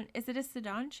sedan. Is it a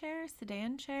sedan chair?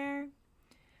 Sedan chair?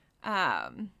 I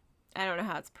don't know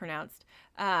how it's pronounced.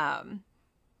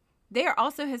 They are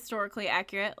also historically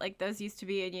accurate. Like, those used to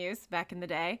be in use back in the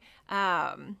day.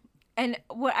 And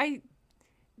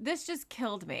this just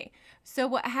killed me. So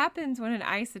what happens when an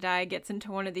Aes Sedai gets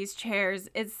into one of these chairs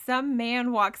is some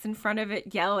man walks in front of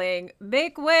it yelling,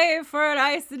 "Make way for an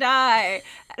Aes Sedai."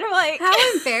 And I'm like,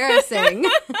 how embarrassing.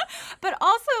 But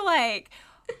also, like,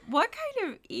 what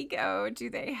kind of ego do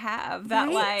they have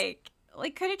that, like,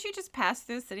 couldn't you just pass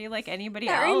through the city like anybody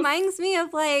else? That reminds me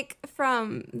of, like,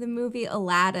 from the movie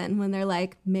Aladdin when they're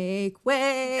like, "Make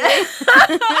way."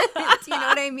 Do you know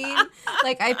what I mean?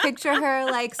 Like, I picture her,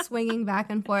 like, swinging back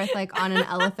and forth, like, on an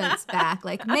elephant's back,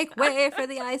 like, "Make way for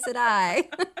the Aes Sedai."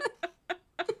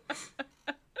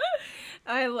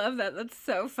 I love that. That's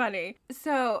so funny.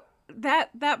 So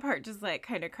that part just, like,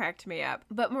 kind of cracked me up.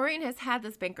 But Moiraine has had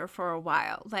this banker for a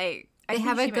while. Like, they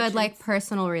have a good, like,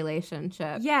 personal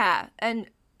relationship. Yeah. And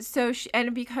so,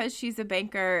 because she's a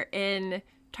banker in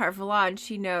Tar Valon,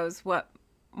 she knows what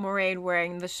Moiraine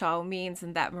wearing the shawl means,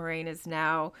 and that Moiraine has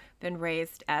now been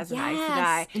raised as an Aes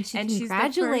Sedai. And she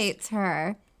congratulates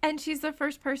her. And she's the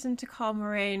first person to call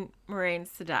Moiraine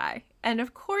Sedai. And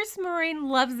of course Moiraine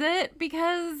loves it,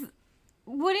 because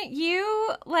wouldn't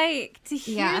you like to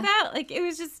hear that? Like, it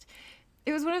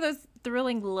was one of those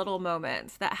thrilling little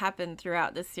moments that happen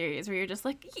throughout the series where you're just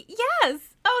like, yes,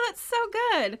 oh, that's so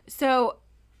good. So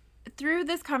through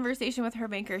this conversation with her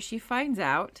banker, she finds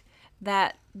out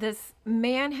that this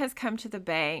man has come to the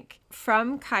bank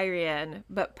from Cairhien,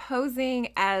 but posing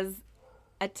as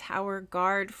a tower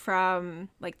guard from,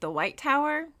 like, the White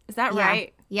Tower. Is that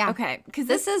right? Yeah. Okay. Because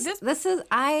this is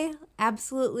I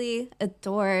absolutely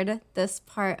adored this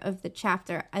part of the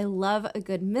chapter. I love a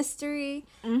good mystery.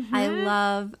 I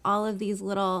love all of these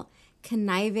little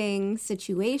conniving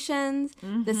situations.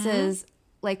 This is,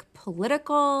 like,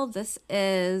 political. This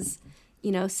is,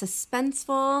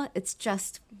 suspenseful. It's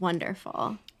just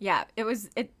wonderful. Yeah, it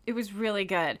was really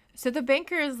good. So the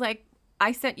banker is like,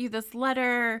 I sent you this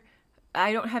letter.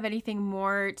 I don't have anything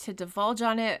more to divulge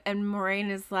on it. And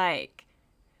Moraine is like,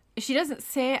 she doesn't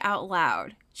say it out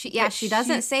loud. She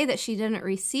doesn't say that she didn't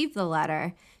receive the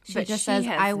letter. She just says,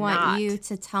 I want you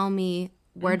to tell me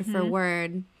word for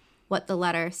word what the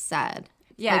letter said.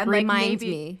 Yeah, like, remind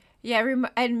me. Yeah,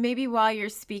 and maybe while you're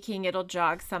speaking, it'll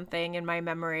jog something in my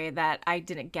memory that I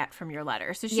didn't get from your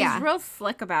letter. So she's real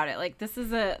slick about it. Like, this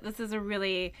is a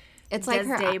really, it's like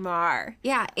her Desdemar.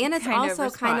 Yeah, and it's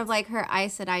also kind of like her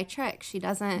Aes Sedai trick. She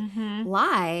doesn't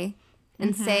lie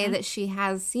and say that she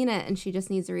has seen it and she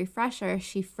just needs a refresher.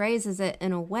 She phrases it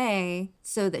in a way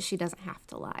so that she doesn't have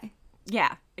to lie.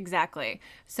 Yeah, exactly.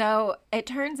 So it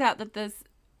turns out that this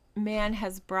man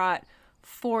has brought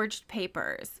forged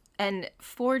papers. And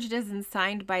forged isn't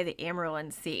signed by the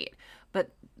Amyrlin seat.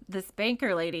 But this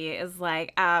banker lady is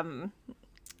like, I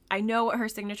know what her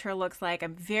signature looks like.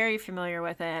 I'm very familiar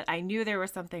with it. I knew there was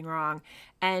something wrong.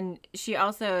 And she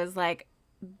also is like,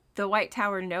 the White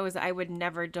Tower knows I would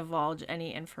never divulge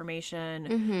any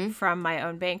information from my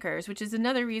own bankers, which is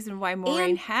another reason why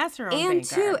Moraine has her own banker. And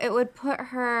too, it would put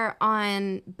her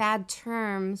on bad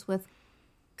terms with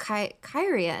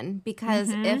Cairhien, because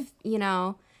if,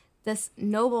 this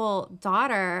noble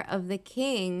daughter of the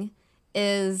king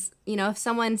is, if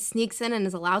someone sneaks in and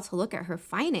is allowed to look at her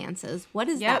finances, what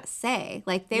does that say?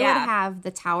 Like, they would have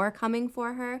the tower coming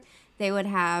for her. They would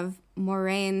have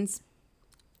Moraine's,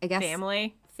 I guess,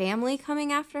 family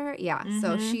coming after her. Yeah.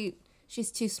 So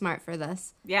she's too smart for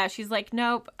this. Yeah. She's like,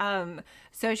 nope.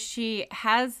 So she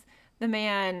has the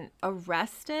man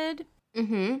arrested.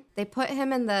 They put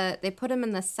him in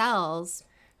the cells.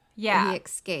 Yeah. And he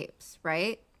escapes,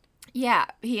 right? Yeah,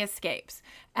 he escapes.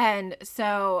 And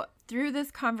so through this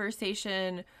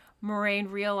conversation, Moraine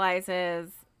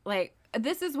realizes, like,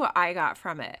 this is what I got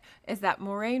from it, is that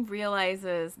Moraine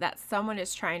realizes that someone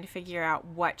is trying to figure out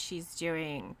what she's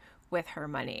doing with her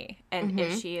money. And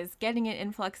if she is getting an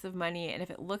influx of money, and if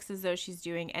it looks as though she's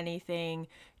doing anything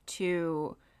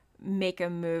to make a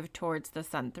move towards the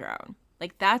Sun Throne.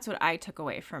 Like, that's what I took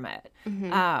away from it.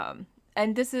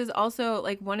 And this is also,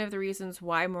 like, one of the reasons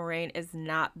why Moraine is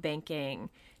not banking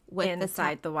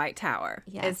inside the White Tower.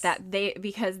 Yes. Is that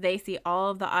because they see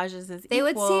all of the Ajahs as They equal.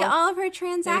 would see all of her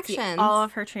transactions. They would see all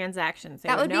of her transactions.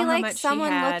 That would be like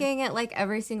someone looking at, like,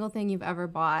 every single thing you've ever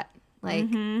bought. Like,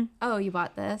 oh, you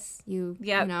bought this. You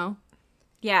know.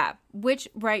 Yeah. Which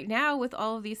right now, with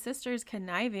all of these sisters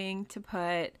conniving to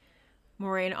put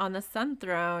Moraine on the Sun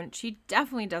Throne, she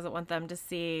definitely doesn't want them to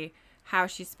see how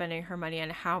she's spending her money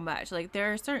and how much. Like,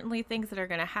 there are certainly things that are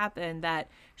going to happen that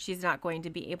she's not going to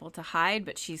be able to hide,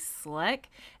 but she's slick.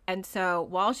 And so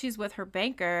while she's with her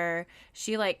banker,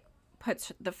 she, like,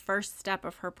 puts the first step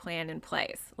of her plan in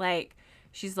place. Like,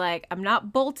 she's like, I'm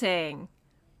not bolting,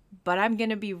 but I'm going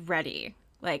to be ready.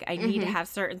 Like, I need to have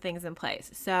certain things in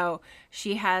place. So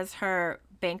she has her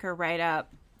banker write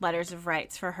up letters of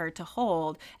rights for her to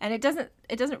hold, and it doesn't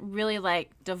really, like,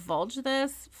 divulge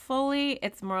this fully.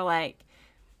 It's more like,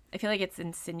 I feel like it's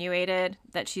insinuated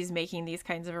that she's making these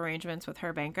kinds of arrangements with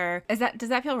her banker. Does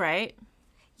that feel right?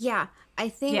 Yeah, I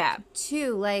think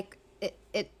too, like,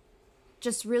 it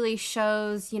just really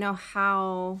shows,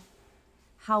 how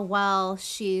well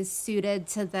she's suited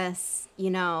to this,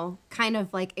 kind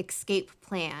of like escape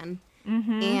plan.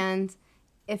 And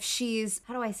if she's,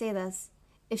 how do I say this?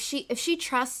 If she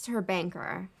trusts her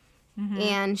banker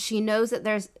and she knows that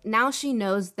there's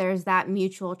that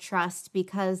mutual trust,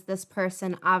 because this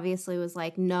person obviously was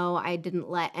like, no, I didn't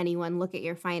let anyone look at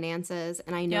your finances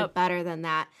and I know better than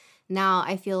that. Now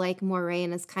I feel like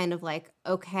Moraine is kind of like,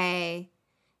 okay,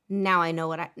 now I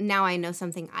know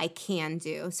something I can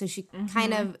do. So she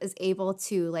kind of is able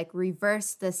to, like,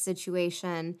 reverse this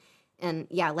situation. And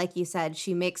yeah, like you said,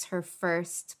 she makes her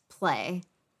first play.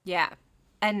 Yeah.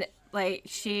 And, like,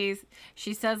 she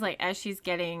says, like, as she's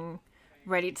getting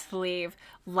ready to leave,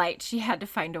 Light, she had to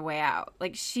find a way out.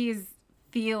 Like, she's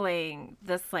feeling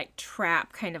this, like,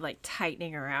 trap kind of, like,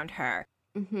 tightening around her.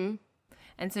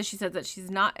 And so she says that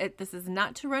this is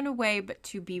not to run away, but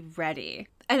to be ready.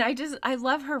 And I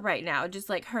love her right now. Just,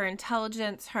 like, her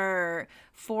intelligence, her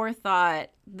forethought,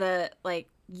 like,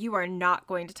 you are not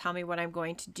going to tell me what I'm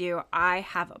going to do. I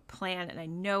have a plan and I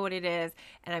know what it is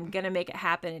and I'm going to make it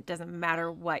happen. It doesn't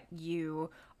matter what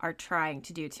you are trying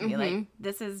to do to me. Like,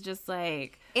 this is just,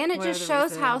 like, and it just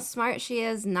shows how smart she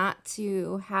is not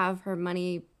to have her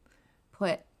money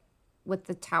put with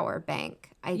the Tower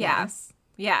Bank, I guess.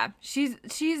 Yeah. She's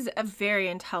a very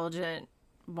intelligent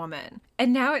woman.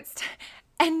 And now it's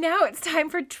time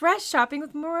for dress shopping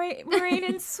with Moraine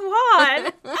and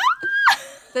Swan.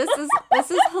 This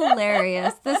is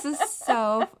hilarious. This is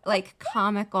so like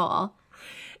comical.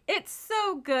 It's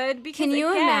so good because Can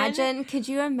you again, imagine? Could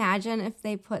you imagine if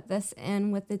they put this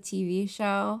in with the TV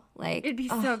show? Like, it'd be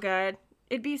so good.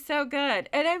 It'd be so good.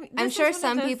 And I'm sure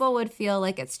some people would feel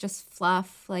like it's just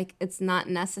fluff, like it's not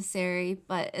necessary,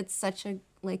 but it's such a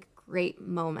like great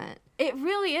moment. It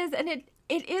really is, and it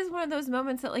is one of those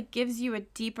moments that like gives you a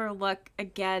deeper look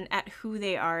again at who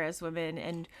they are as women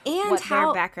and what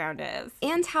their background is.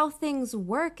 And how things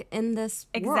work in this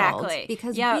world. Exactly.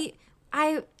 Because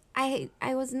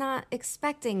I was not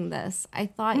expecting this. I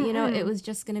thought, it was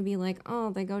just going to be like, oh,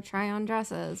 they go try on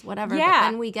dresses, whatever. Yeah.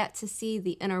 But then we get to see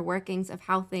the inner workings of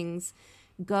how things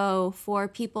go for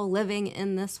people living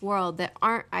in this world that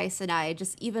aren't Aes Sedai,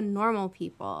 just even normal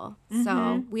people.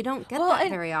 So we don't get that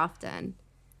very often.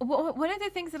 Well, one of the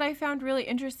things that I found really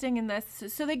interesting in this,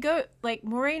 so they go, like,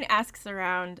 Moiraine asks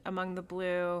around among the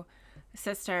Blue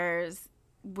sisters,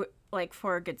 like,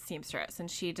 for a good seamstress, and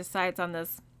she decides on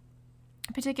this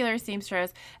particular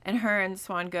seamstress, and her and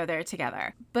Swan go there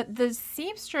together. But the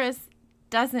seamstress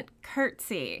doesn't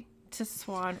curtsy to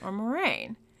Swan or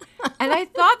Moiraine. And I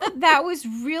thought that was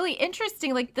really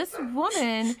interesting. Like, this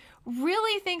woman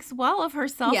really thinks well of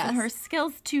herself and her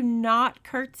skills to not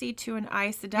curtsy to an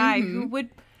Aes Sedai who would,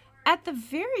 at the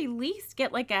very least,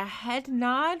 get like a head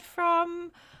nod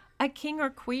from a king or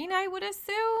queen, I would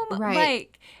assume. Right.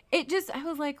 Like, it just, I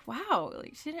was like, wow.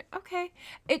 Like, she didn't, okay.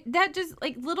 That just,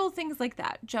 like, little things like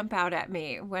that jump out at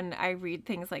me when I read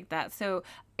things like that. So,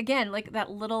 again, like,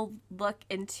 that little look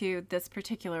into this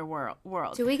particular world.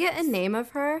 Do we get a name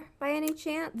of her by any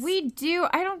chance? We do.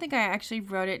 I don't think I actually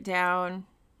wrote it down.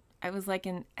 I was like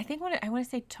I want to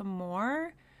say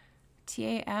Tamore,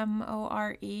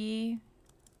 Tamore,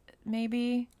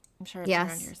 maybe. I'm sure it's around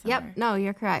here somewhere. Yep. No,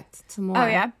 you're correct. Tamore. Oh,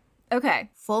 yeah. Okay.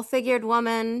 Full-figured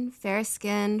woman, fair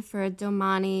skin for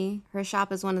Domani. Her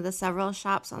shop is one of the several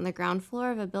shops on the ground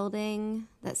floor of a building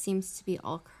that seems to be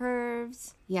all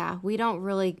curves. Yeah, we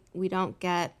don't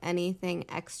get anything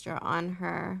extra on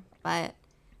her, but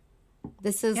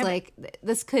this is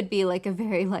this could be like a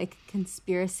very like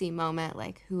conspiracy moment.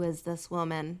 Like, who is this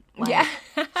woman? Like, yeah.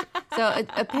 So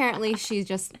apparently she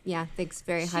just, thinks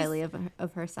very highly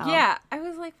of herself. Yeah. I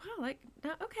was like, wow, like,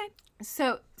 no, okay.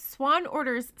 So Swan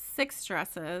orders 6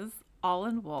 dresses, all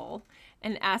in wool,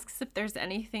 and asks if there's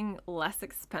anything less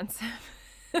expensive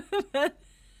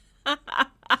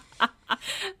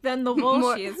than the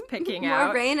wool she is picking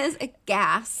out. Moiraine is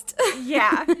aghast.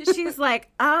 Yeah. She's like,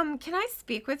 can I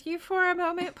speak with you for a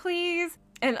moment, please?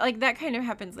 And, like, that kind of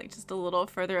happens, like, just a little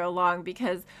further along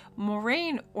because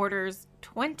Moiraine orders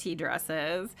 20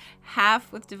 dresses,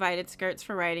 half with divided skirts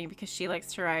for riding because she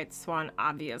likes to ride. Swan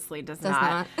obviously does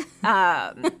not.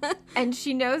 And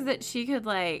she knows that she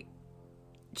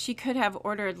could have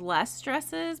ordered less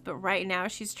dresses, but right now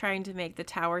she's trying to make the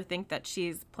tower think that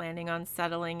she's planning on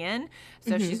settling in.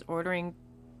 So she's ordering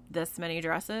this many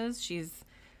dresses. She's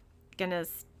going to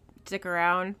stick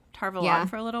around Tar Valon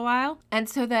for a little while. And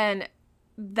so then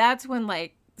that's when,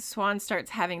 like, Swan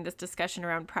starts having this discussion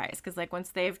around price because, like, once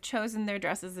they've chosen their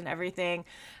dresses and everything,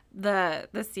 the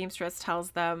seamstress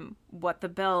tells them what the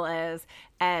bill is,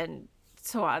 and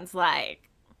Swan's like,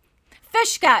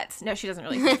 fish guts. No, she doesn't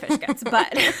really say fish guts,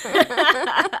 but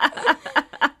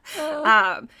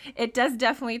it does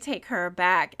definitely take her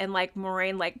aback, and, like,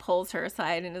 Moiraine, like, pulls her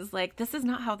aside and is like, this is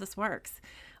not how this works.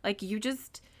 Like, you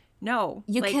just... No.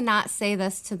 You cannot say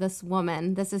this to this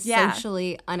woman. This is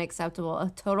socially unacceptable. A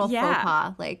total faux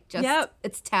pas. Like, just,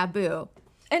 it's taboo.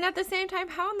 And at the same time,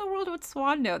 how in the world would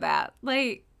Swan know that?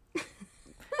 Like,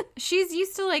 she's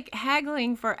used to, like,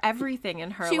 haggling for everything in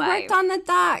her life. She worked on the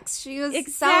docks. She was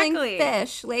selling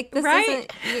fish. Like, this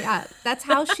isn't, that's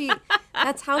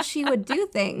how she would do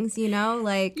things, you know?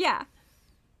 Like. Yeah.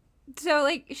 So,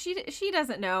 like, she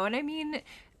doesn't know. And I mean,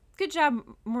 good job,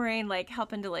 Moiraine, like,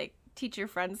 helping to, like, teach your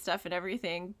friends stuff and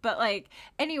everything. But, like,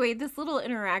 anyway, this little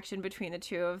interaction between the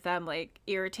two of them, like,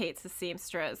 irritates the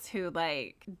seamstress who,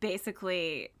 like,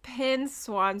 basically pins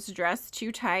Swan's dress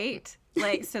too tight,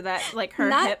 like, so that, like,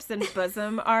 her hips and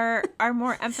bosom are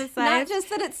more emphasized. Not just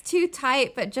that it's too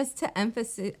tight, but just to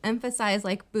emphasize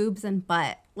like boobs and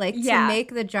butt, like to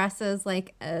make the dresses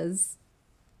like as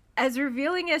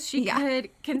revealing as she could,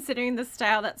 considering the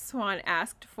style that Swan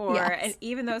asked for. Yes. And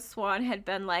even though Swan had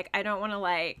been like, I don't want to,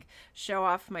 like, show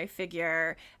off my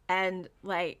figure. And,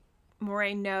 like,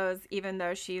 Moiraine knows, even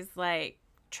though she's, like,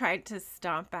 tried to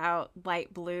stomp out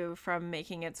light blue from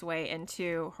making its way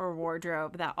into her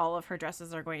wardrobe, that all of her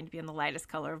dresses are going to be in the lightest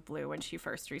color of blue when she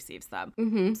first receives them.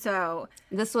 Mm-hmm. So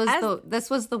this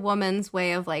was the woman's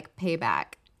way of, like,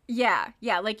 payback.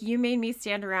 Yeah, like you made me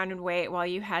stand around and wait while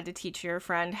you had to teach your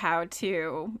friend how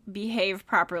to behave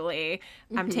properly.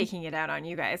 I'm taking it out on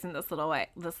you guys in this little way.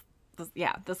 This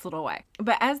little way.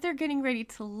 But as they're getting ready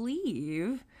to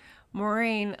leave,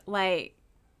 Moraine like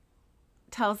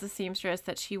tells the seamstress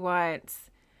that she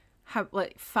wants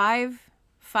five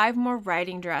more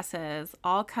riding dresses,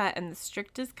 all cut in the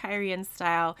strictest Kyrian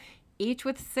style, each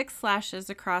with 6 slashes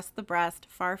across the breast,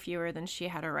 far fewer than she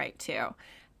had a right to.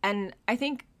 And I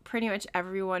think pretty much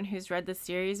everyone who's read the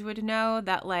series would know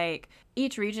that like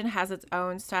each region has its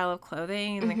own style of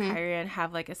clothing, and the Kyrian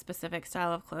have like a specific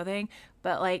style of clothing,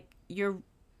 but like your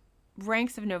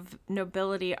ranks of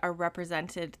nobility are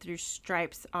represented through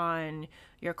stripes on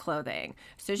your clothing.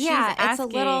 So she's it's a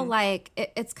little like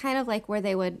it's kind of like where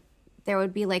there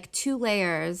would be like 2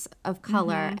 layers of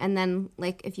color, and then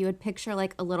like if you would picture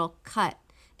like a little cut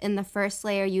in the first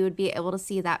layer, you would be able to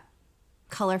see that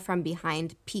color from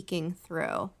behind peeking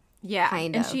through. Yeah,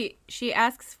 kind and of. she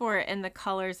asks for it in the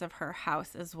colors of her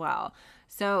house as well.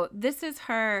 So this is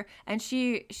her, and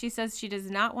she says she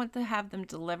does not want to have them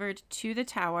delivered to the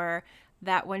tower,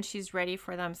 that when she's ready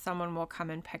for them, someone will come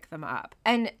and pick them up.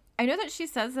 And I know that she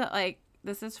says that like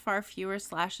this is far fewer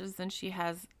slashes than she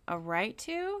has a right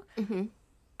to.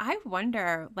 I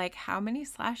wonder like how many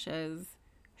slashes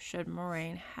should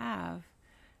Moraine have?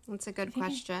 That's a good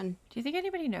question. Do you think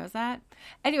anybody knows that?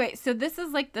 Anyway, so this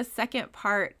is like the second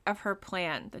part of her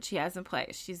plan that she has in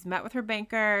place. She's met with her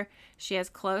banker. She has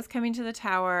clothes coming to the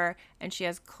tower, and she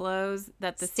has clothes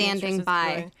that the Standing seamstress by.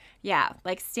 is doing. Yeah,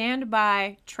 like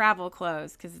standby travel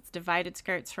clothes, because it's divided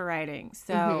skirts for riding.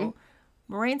 So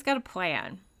Moraine's got a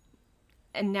plan.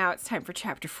 And now it's time for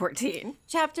chapter 14.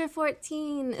 Chapter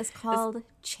 14 is called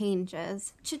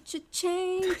Changes.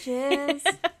 Changes.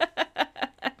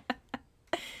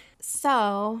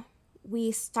 So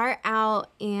we start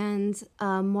out, and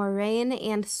Moraine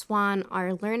and Swan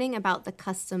are learning about the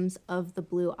customs of the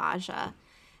Blue Aja.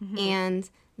 And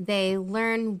they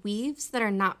learn weaves that are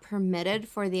not permitted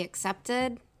for the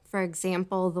accepted. For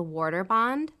example, the Warder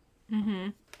Bond.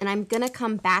 And I'm going to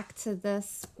come back to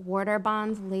this Warder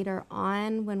Bond later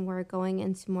on when we're going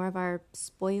into more of our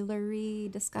spoilery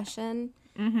discussion.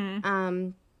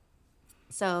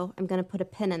 So I'm going to put a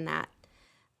pin in that.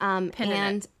 Pin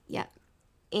in it. Yeah.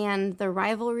 And the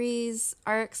rivalries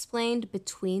are explained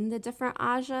between the different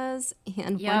Ajas.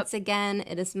 And once again,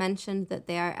 it is mentioned that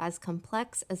they are as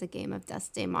complex as a game of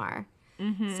Desdemar.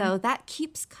 So that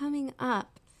keeps coming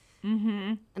up.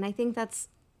 And I think that's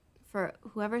for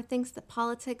whoever thinks that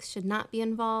politics should not be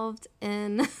involved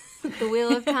in the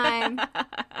Wheel of Time.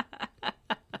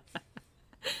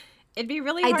 It'd be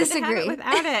really hard to have it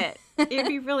without it. It'd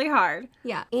be really hard.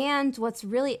 Yeah. And what's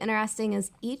really interesting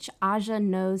is each Aja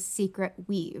knows secret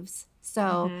weaves.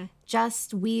 So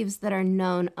just weaves that are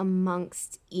known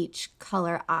amongst each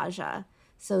color Aja.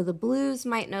 So the blues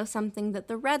might know something that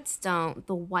the reds don't.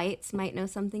 The whites might know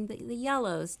something that the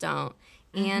yellows don't.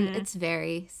 And it's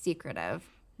very secretive.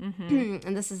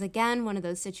 And this is, again, one of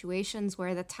those situations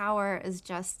where the tower is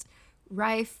just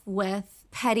rife with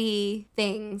petty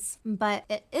things. But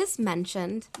it is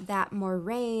mentioned that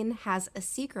Moraine has a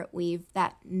secret weave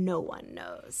that no one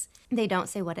knows. They don't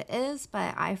say what it is,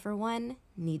 but I, for one,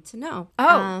 need to know.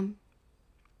 Do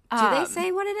they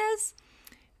say what it is?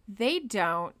 They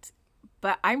don't,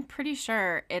 but I'm pretty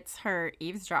sure it's her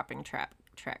eavesdropping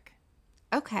trick.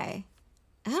 Okay.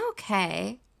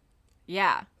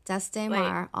 Yeah.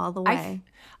 Desdemar all the way.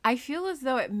 I feel as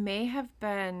though it may have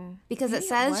been... Because it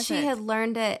says she had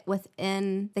learned it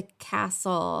within the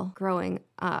castle growing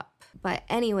up. But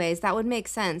anyways, that would make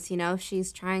sense, you know, if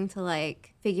she's trying to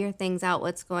like figure things out,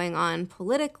 what's going on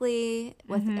politically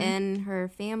within her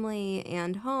family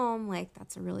and home. Like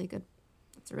that's a really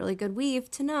good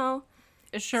weave to know.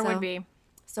 It sure would be.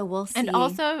 So we'll see. And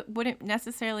also wouldn't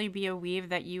necessarily be a weave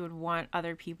that you would want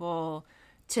other people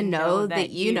to know that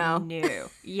you know. Knew.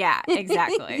 Yeah,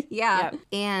 exactly. Yeah. Yep.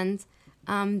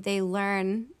 And they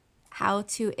learn how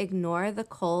to ignore the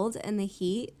cold and the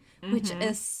heat, which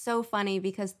is so funny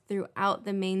because throughout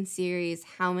the main series,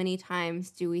 how many times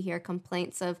do we hear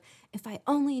complaints of, if I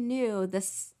only knew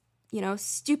this, you know,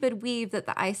 stupid weave that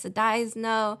the Aes Sedais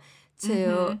know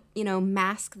to, you know,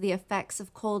 mask the effects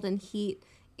of cold and heat.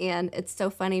 And it's so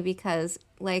funny because,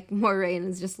 like, Moraine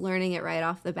is just learning it right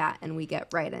off the bat, and we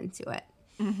get right into it.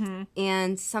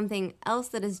 And something else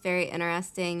that is very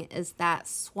interesting is that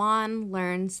Swan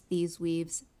learns these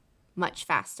weaves much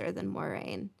faster than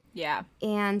Moraine. Yeah.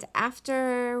 And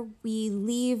after we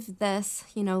leave this,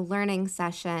 you know, learning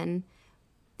session,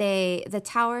 the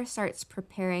tower starts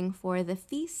preparing for the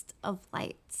Feast of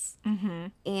Lights.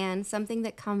 And something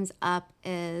that comes up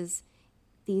is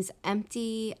these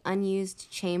empty, unused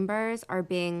chambers are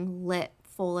being lit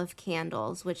full of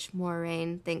candles, which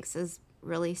Moiraine thinks is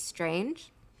really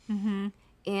strange. Mm-hmm.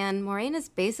 And Moiraine is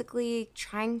basically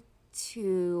trying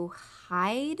to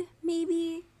hide,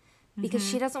 maybe, because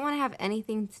she doesn't want to have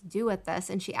anything to do with this.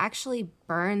 And she actually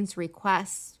burns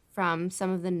requests from some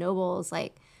of the nobles,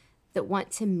 like, that want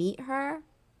to meet her.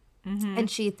 Mm-hmm. And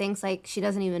she thinks, like, she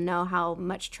doesn't even know how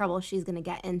much trouble she's going to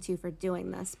get into for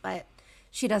doing this, but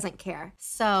she doesn't care.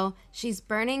 So she's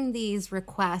burning these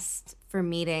requests for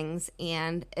meetings,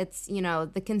 and it's, you know,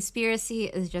 the conspiracy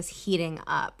is just heating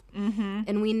up. Mm-hmm.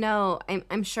 And we know,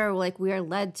 I'm sure, like, we are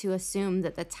led to assume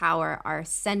that the Tower are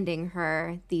sending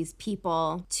her these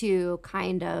people to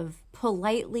kind of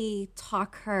politely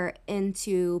talk her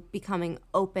into becoming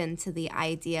open to the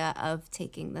idea of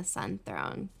taking the Sun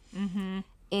Throne. Mm-hmm.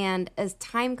 And as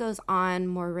time goes on,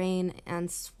 Moiraine and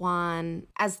Siuan,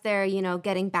 as they're, you know,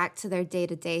 getting back to their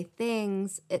day-to-day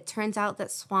things, it turns out that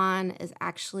Siuan is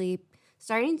actually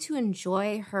starting to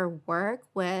enjoy her work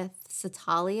with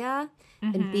Satalia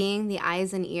and being the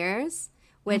eyes and ears,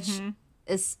 which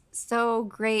is so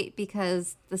great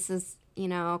because this is, you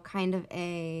know, kind of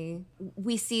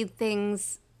we see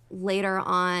things later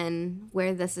on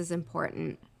where this is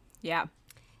important. Yeah.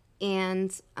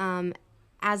 And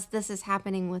as this is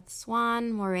happening with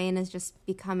Siuan, Moiraine is just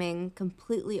becoming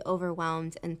completely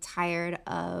overwhelmed and tired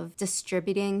of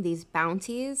distributing these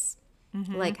bounties.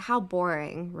 Mm-hmm. Like, how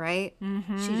boring, right?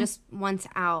 Mm-hmm. She just wants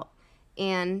out.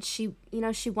 And she, you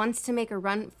know, she wants to make a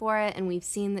run for it, and we've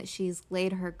seen that she's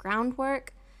laid her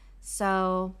groundwork.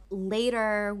 So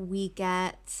later we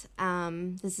get,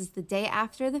 this is the day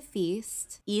after the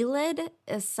feast, Elid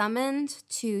is summoned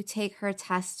to take her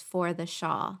test for the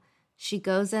Shaw. She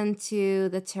goes into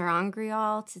the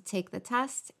ter'angreal to take the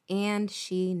test, and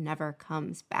she never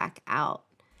comes back out.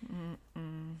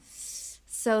 Mm-mm.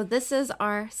 So this is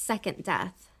our second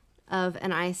death of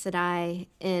an Aes Sedai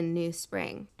in New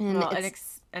Spring. And well,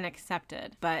 an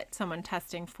accepted, but someone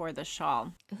testing for the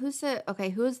shawl. Who was the...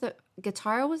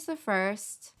 Guittara was the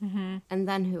first, and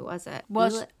then who was it?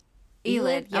 Well,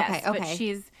 Elid, yes, okay. But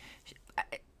she's...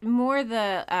 more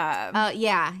the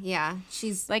yeah,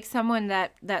 she's like someone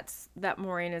that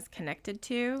Moiraine is connected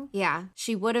to. Yeah,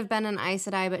 she would have been an Aes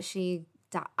Sedai, but she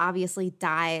obviously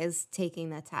dies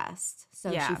taking the test,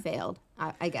 so she failed,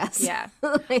 I guess. Yeah.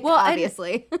 Like, well,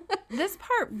 obviously. This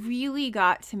part really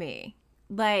got to me.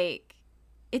 Like,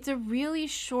 it's a really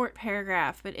short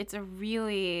paragraph, but it's a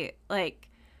really, like,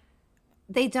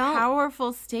 they don't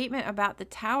powerful statement about the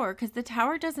Tower, because the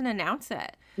Tower doesn't announce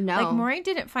it. No. Like, Moiraine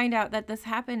didn't find out that this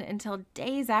happened until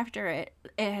days after it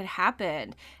had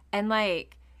happened. And,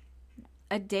 like,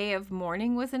 a day of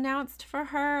mourning was announced for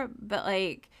her. But,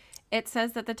 like, it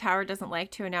says that the Tower doesn't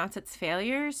like to announce its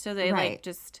failures. So they, like,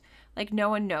 just, like, no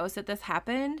one knows that this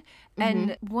happened.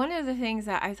 And one of the things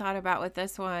that I thought about with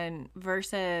this one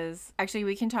versus... Actually,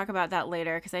 we can talk about that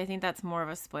later, because I think that's more of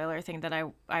a spoiler thing that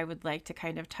I would like to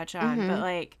kind of touch on. But,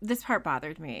 like, this part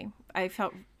bothered me. I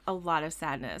felt a lot of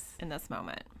sadness in this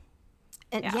moment.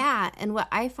 And and what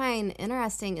I find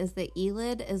interesting is that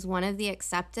Elid is one of the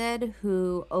accepted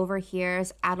who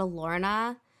overhears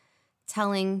Adalorna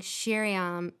telling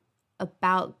Sheriam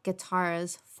about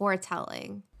Guittara's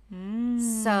foretelling.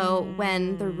 So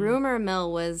when the rumor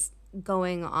mill was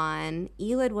going on,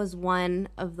 Elid was one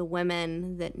of the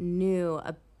women that knew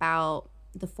about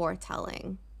the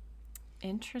foretelling.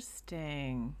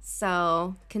 Interesting.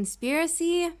 So,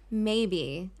 conspiracy?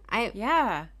 Maybe.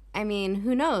 I mean,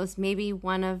 who knows? Maybe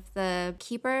one of the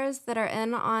keepers that are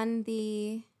in on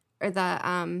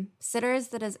sitters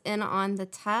that is in on the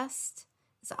test.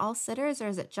 Is it all sitters, or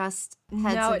is it just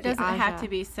heads No, of it doesn't the Aja? have to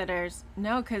be sitters.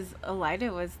 No, because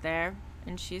Elida was there,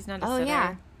 and she's not a sitter. Oh,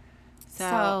 yeah.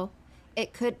 So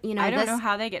it could, you know, I don't know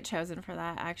how they get chosen for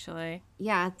that, actually.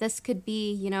 Yeah, this could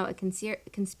be, you know, a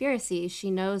conspiracy. She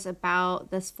knows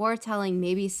about this foretelling.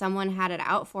 Maybe someone had it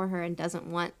out for her and doesn't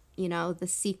want, you know, the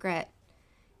secret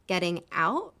getting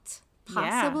out,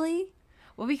 possibly. Yeah.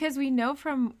 Well, because we know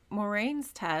from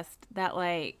Moraine's test that,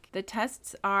 like, the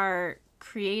tests are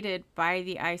created by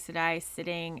the Aes Sedai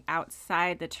sitting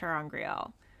outside the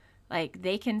ter'angreal. Like,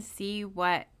 they can see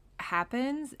what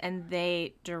happens and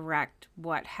they direct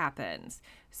what happens.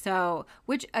 So,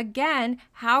 which again,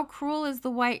 how cruel is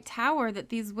the White Tower that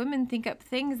these women think up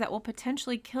things that will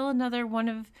potentially kill another one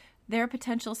of their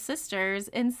potential sisters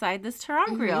inside this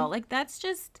ter'angreal? Like, that's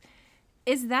just,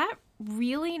 is that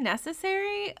really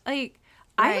necessary? Like,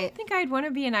 I don't think I'd want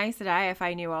to be an Aes Sedai if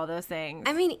I knew all those things.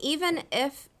 I mean, even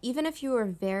if you were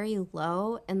very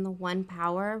low in the one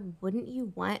power, wouldn't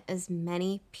you want as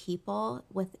many people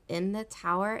within the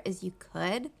tower as you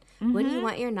could? Wouldn't you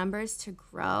want your numbers to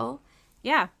grow?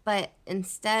 Yeah. But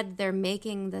instead, they're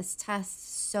making this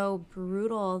test so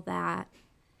brutal that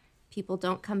people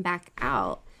don't come back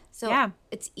out. So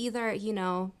it's either,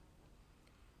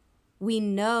 we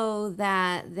know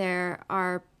that there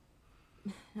are,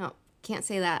 no, can't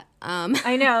say that.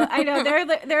 I know.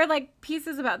 There are like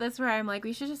pieces about this where I'm like,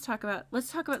 let's talk about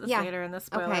this later in the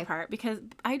spoiler part, because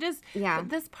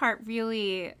this part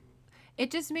really,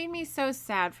 it just made me so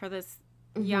sad for this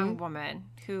young woman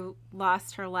who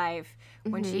lost her life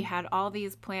when she had all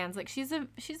these plans. Like she's a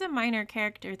minor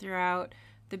character throughout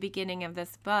the beginning of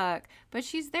this book, but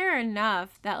she's there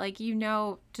enough that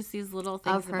just these little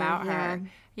things about her.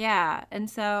 Yeah. And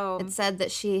so it said that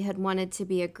she had wanted to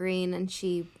be a green, and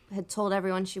she had told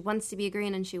everyone she wants to be a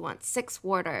green and she wants 6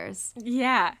 warders.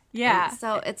 Yeah. Yeah. And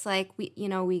so it's like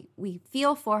we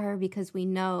feel for her because we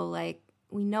know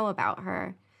about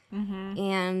her.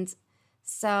 And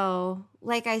so,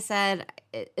 like I said,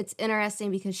 it's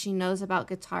interesting because she knows about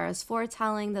Katara's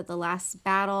foretelling that the last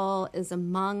battle is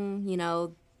among,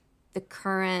 the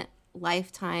current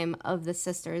lifetime of the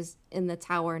sisters in the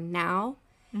tower now.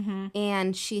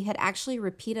 And she had actually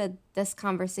repeated this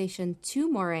conversation to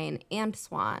Moiraine and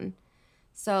Swan.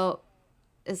 So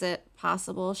is it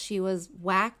possible she was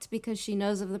whacked because she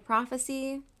knows of the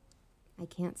prophecy? I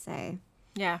can't say.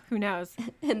 Yeah, who knows?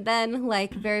 And then,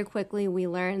 very quickly, we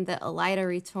learn that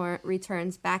Elida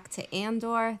returns back to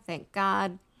Andor. Thank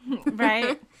God.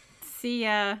 Right. See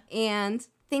ya. And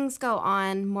things go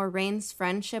on. Moraine's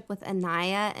friendship with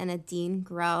Anaya and Adine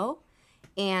grow.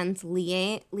 And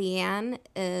Leanne.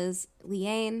 I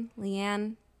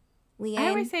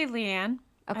always say Leanne.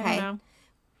 Okay. I don't know.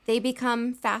 They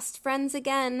become fast friends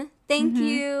again. Thank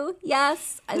you.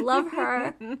 Yes, I love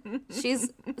her. She's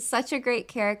such a great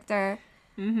character.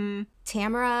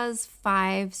 Tamara's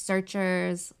 5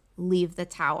 searchers leave the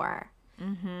tower.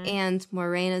 And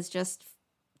Moiraine is just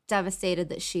devastated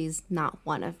that she's not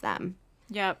one of them.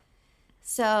 Yep.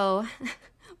 So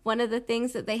one of the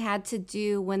things that they had to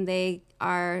do when they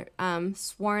are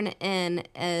sworn in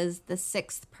is the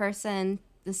 6th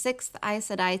Aes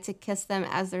Sedai to kiss them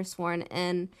as they're sworn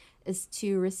in is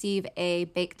to receive a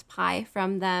baked pie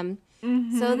from them.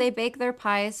 So they bake their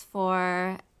pies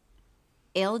for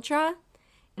Aeldra.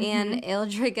 And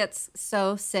Aeldra gets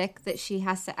so sick that she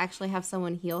has to actually have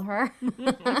someone heal her.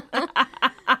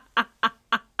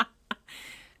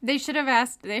 They should have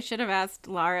asked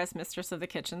Laras, Mistress of the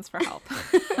Kitchens, for help.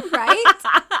 Right?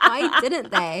 Why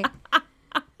didn't they?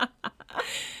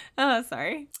 Oh,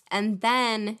 sorry. And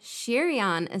then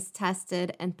Shirion is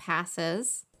tested and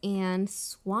passes. And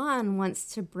Swan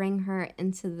wants to bring her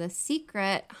into the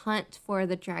secret hunt for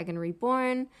the Dragon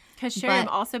Reborn. Because Shirion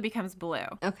also becomes blue.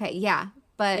 Okay, yeah.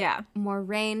 But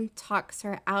Moiraine talks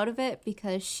her out of it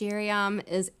because Shiriam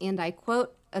is, and I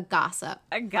quote, a gossip.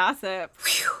 A gossip.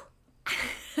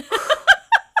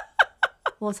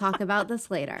 We'll talk about this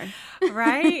later.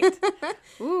 Right?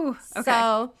 Ooh, okay.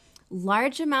 So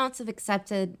large amounts of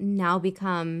accepted now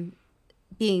become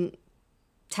being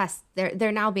tested.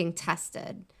 They're now being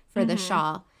tested for the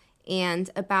Shaw. And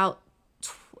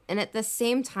and at the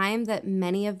same time that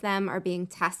many of them are being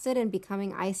tested and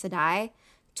becoming Aes Sedai,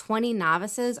 20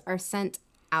 novices are sent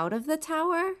out of the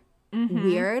tower.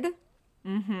 Weird.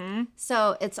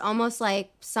 So it's almost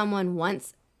like someone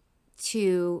wants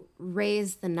to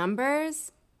raise the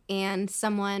numbers and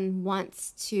someone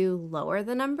wants to lower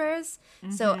the numbers.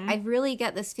 So I really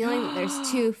get this feeling that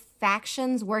there's 2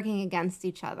 factions working against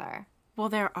each other. Well,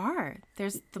 there are.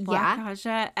 There's the Black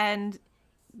Ajah and...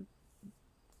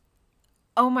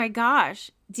 Oh my gosh.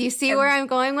 Do you see where I'm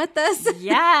going with this?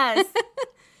 Yes.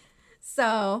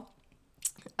 So,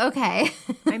 okay.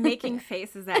 I'm making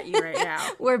faces at you right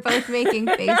now. We're both making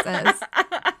faces.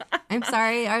 I'm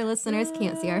sorry our listeners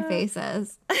can't see our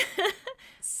faces.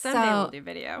 Someday we'll do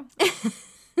video.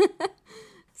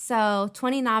 So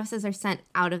 20 novices are sent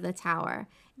out of the tower.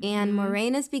 And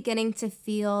Moiraine is beginning to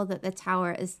feel that the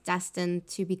tower is destined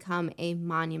to become a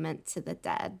monument to the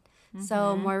dead.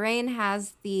 So Moiraine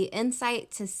has the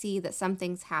insight to see that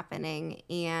something's happening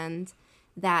and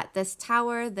that this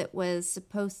tower that was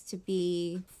supposed to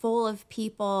be full of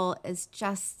people is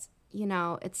just,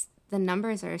 it's the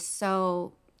numbers are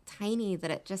so tiny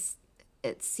that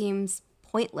it seems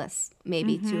pointless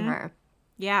maybe to her.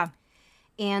 Yeah.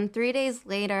 And 3 days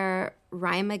later,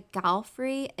 Rima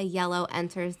Galfrey, a yellow,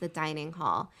 enters the dining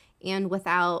hall. And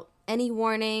without any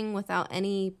warning, without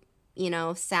any,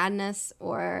 sadness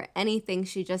or anything,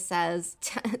 she just says,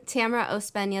 Tamara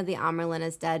Ospenya the Amyrlin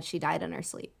is dead. She died in her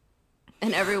sleep.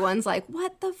 And everyone's like,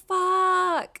 what the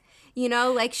fuck?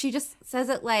 She just says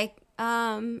it like,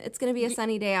 It's going to be a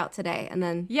sunny day out today, and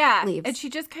then Yeah. leaves. And she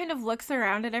just kind of looks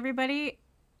around at everybody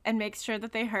and makes sure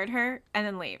that they heard her and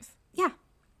then leaves. Yeah.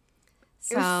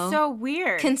 It was so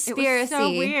weird. Conspiracy. It was so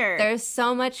weird. There's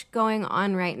so much going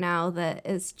on right now that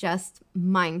is just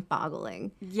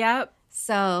mind-boggling. Yep.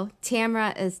 So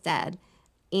Tamra is dead,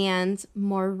 and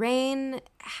Moraine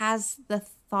has the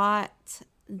thought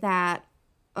that,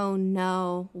 oh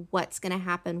no, what's going to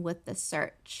happen with the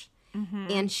search?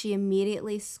 And she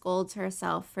immediately scolds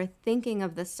herself for thinking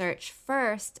of the search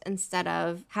first instead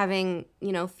of having,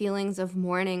 feelings of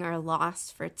mourning or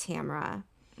loss for Tamra.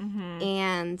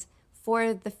 And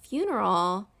for the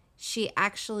funeral, she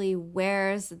actually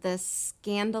wears this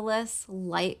scandalous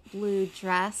light blue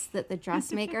dress that the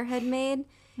dressmaker had made.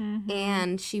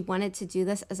 And she wanted to do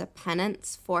this as a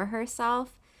penance for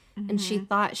herself. And she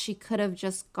thought she could have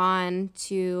just gone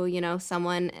to,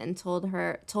 someone and told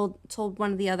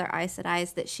one of the other Aes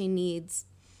Sedais that she needs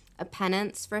a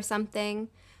penance for something.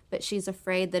 But she's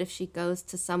afraid that if she goes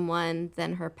to someone,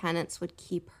 then her penance would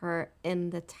keep her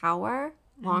in the tower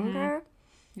longer.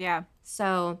 Yeah.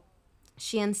 So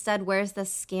she instead wears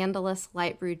this scandalous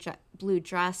light blue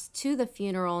dress to the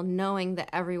funeral, knowing that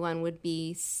everyone would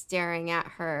be staring at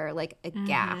her like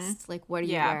aghast. Like, what are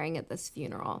you wearing at this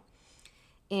funeral?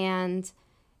 And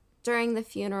during the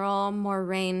funeral,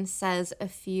 Moraine says a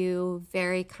few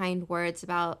very kind words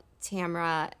about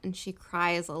Tamra, and she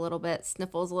cries a little bit,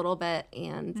 sniffles a little bit,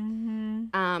 and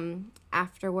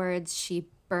afterwards she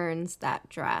burns that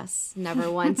dress,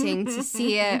 never wanting to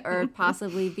see it or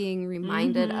possibly being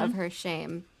reminded of her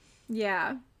shame.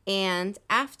 Yeah. And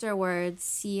afterwards,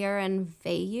 Sieran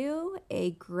Veyu,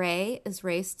 a Grey, is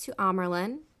raised to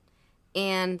Amerlin,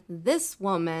 and this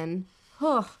woman,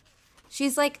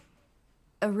 she's like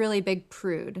a really big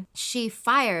prude. She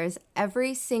fires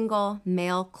every single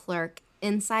male clerk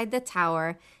inside the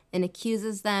tower and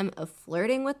accuses them of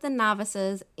flirting with the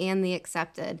novices and the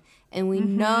accepted. And we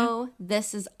know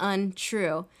this is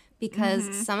untrue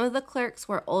because some of the clerks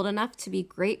were old enough to be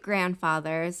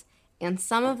great-grandfathers, and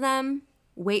some of them,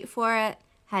 wait for it,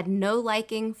 had no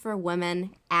liking for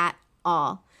women at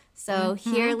all. So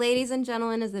here, ladies and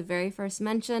gentlemen, is the very first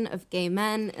mention of gay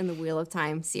men in the Wheel of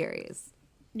Time series.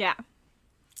 Yeah.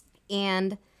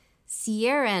 And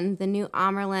Sieran, the new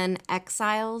Amerlin,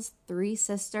 exiles 3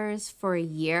 sisters for a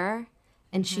year,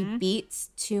 and she beats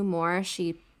 2 more.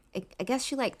 I guess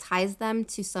she like ties them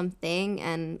to something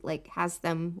and like has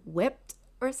them whipped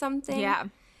or something. Yeah.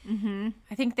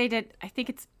 I think they did. I think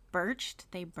it's birched.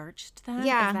 They birched them.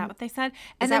 Yeah. Is that what they said?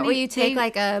 Is that where you take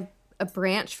like a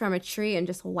branch from a tree and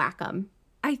just whack them?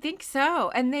 I think so.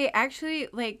 And they actually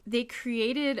they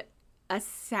created a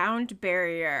sound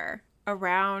barrier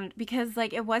around, because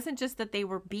it wasn't just that they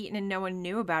were beaten and no one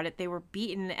knew about it. They were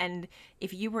beaten, and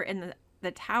if you were in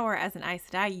the tower as an Aes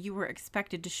Sedai, you were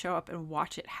expected to show up and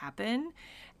watch it happen.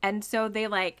 And so they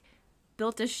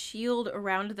built a shield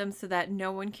around them so that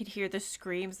no one could hear the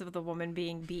screams of the woman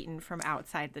being beaten from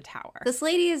outside the tower. This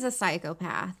lady is a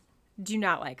psychopath. Do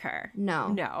not like her.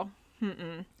 No.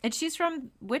 And she's from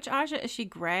which Aja? Is she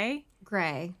Grey?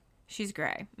 Grey. She's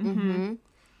Grey.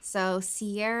 So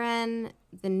Sieran,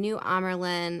 the new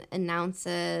Amerlin,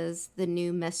 announces the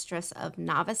new mistress of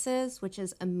novices, which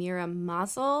is Amira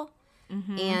Mazel.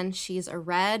 And she's a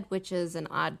red, which is an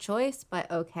odd choice,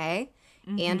 but okay.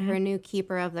 And her new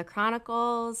keeper of the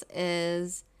chronicles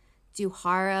is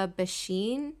Duhara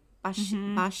Bashin,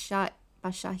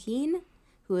 Bashahin,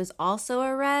 who is also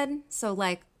a red. So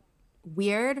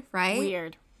weird, right?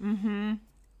 Weird.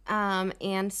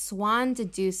 And Swan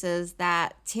deduces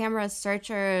that Tamra's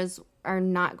searchers are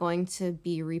not going to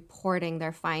be reporting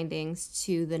their findings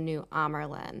to the new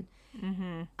Amerlin.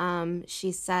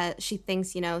 She said she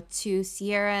thinks, to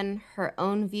Sieran, her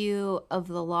own view of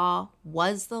the law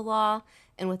was the law,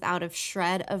 and without a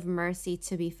shred of mercy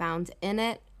to be found in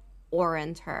it or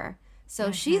in her.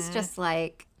 So she's just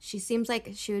she seems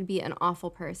like she would be an awful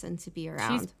person to be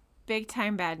around. She's big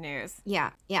time bad news.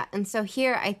 Yeah. And so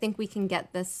here I think we can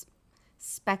get this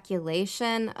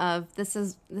speculation of this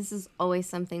is always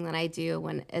something that I do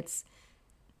when it's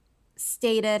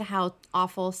stated how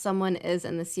awful someone is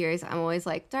in the series. I'm always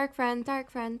like, dark friend,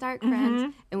 dark friend, dark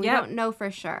friend. And we don't know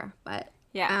for sure, but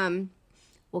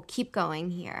we'll keep going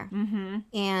here.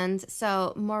 And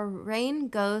so Moraine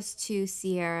goes to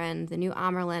Sieran, the new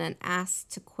Amerlin, and asks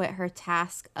to quit her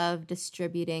task of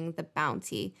distributing the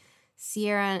bounty.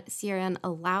 Sieran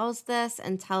allows this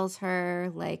and tells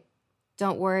her,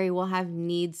 don't worry, we'll have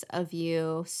needs of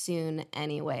you soon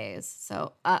anyways.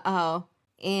 So,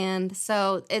 And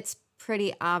so it's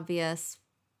pretty obvious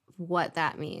what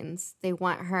that means. They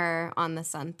want her on the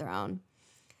Sun Throne.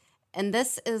 And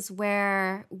this is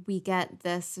where we get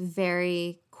this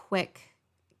very quick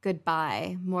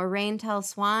goodbye. Moiraine tells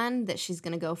Swan that she's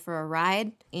going to go for a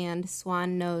ride, and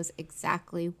Swan knows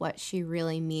exactly what she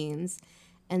really means,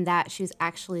 and that she's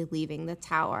actually leaving the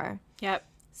tower. Yep.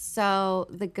 So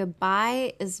the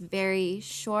goodbye is very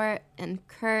short and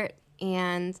curt,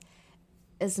 and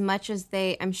as much as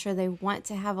I'm sure they want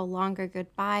to have a longer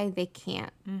goodbye, they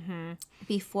can't. Mm-hmm.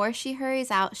 Before she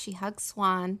hurries out, she hugs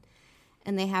Swan,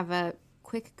 and they have a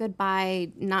quick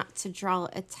goodbye, not to draw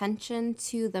attention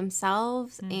to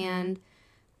themselves, and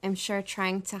I'm sure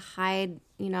trying to hide,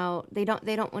 they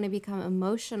don't want to become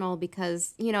emotional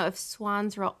because, if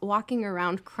Swan's walking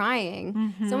around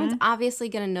crying, someone's obviously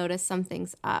going to notice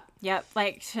something's up. Yep.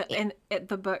 Like,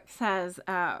 the book says,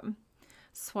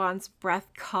 Swan's breath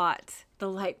caught, the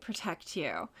light protect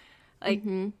you. Like,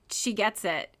 she gets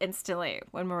it instantly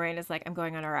when Moiraine is like, I'm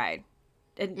going on a ride.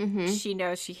 And she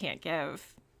knows she can't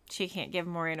give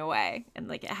Moiraine away, and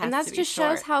like it has to be And that just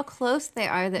short. shows how close they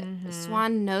are, that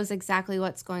Swan knows exactly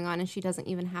what's going on and she doesn't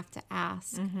even have to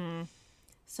ask.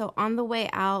 So on the way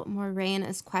out, Moiraine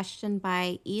is questioned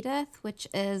by Edith, which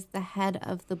is the head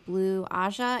of the Blue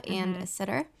Aja and a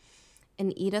sitter.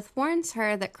 And Edith warns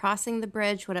her that crossing the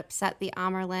bridge would upset the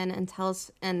Amyrlin,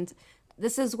 and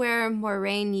this is where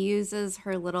Moiraine uses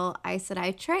her little Aes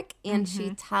Sedai trick, and she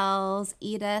tells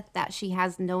Edith that she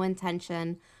has no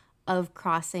intention of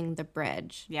crossing the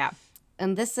bridge. Yeah.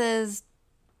 And this is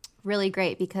really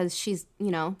great because she's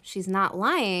not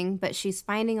lying, but she's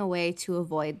finding a way to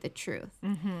avoid the truth.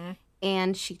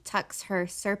 And she tucks her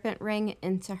serpent ring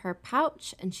into her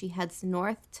pouch, and she heads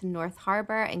north to North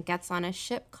Harbor and gets on a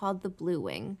ship called the Blue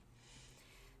Wing.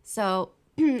 So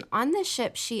on the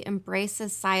ship, she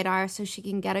embraces Saidar so she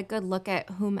can get a good look at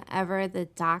whomever the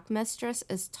dock mistress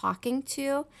is talking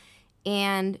to.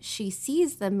 And she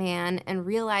sees the man and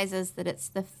realizes that it's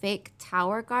the fake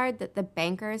tower guard that the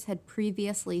bankers had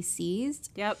previously seized.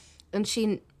 Yep. And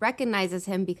she recognizes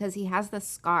him because he has the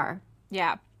scar.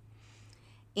 Yeah.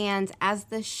 And as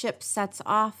the ship sets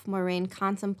off, Moiraine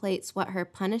contemplates what her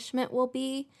punishment will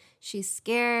be. She's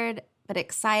scared but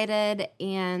excited,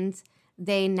 and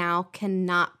they now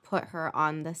cannot put her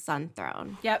on the Sun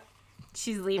Throne. Yep.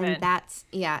 She's leaving. And that's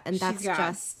gone.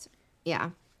 just,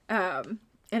 yeah.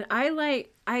 And I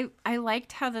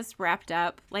liked how this wrapped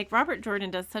up. Like, Robert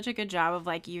Jordan does such a good job of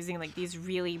like using like these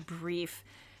really brief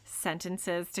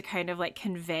sentences to kind of like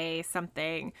convey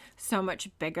something so much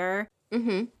bigger.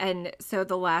 And so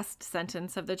the last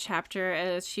sentence of the chapter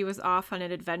is, she was off on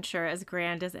an adventure as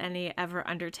grand as any ever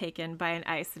undertaken by an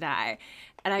Aes Sedai.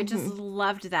 And I just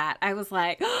loved that. I was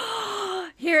like, oh,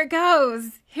 here it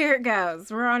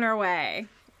goes. We're on our way.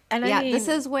 And yeah, I mean, this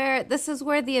is where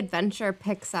the adventure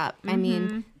picks up. I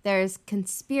mean, there's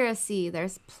conspiracy,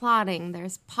 there's plotting,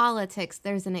 there's politics,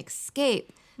 there's an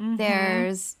escape,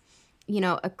 there's,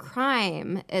 a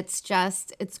crime. It's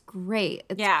great.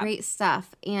 It's great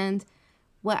stuff. And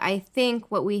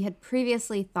what we had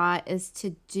previously thought is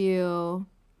to do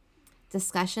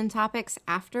discussion topics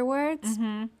afterwards.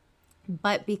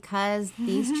 But because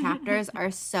these chapters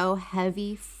are so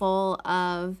heavy, full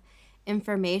of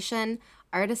information,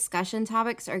 our discussion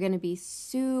topics are going to be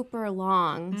super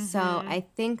long. So I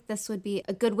think this would be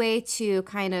a good way to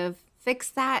kind of fix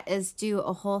that, is do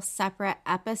a whole separate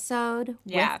episode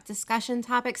with discussion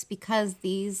topics, because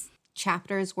these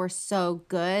chapters were so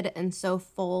good and so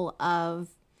full of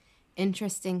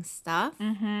interesting stuff.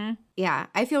 Yeah,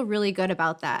 I feel really good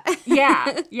about that.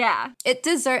 yeah. It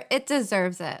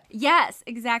deserves it. Yes,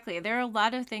 exactly. There are a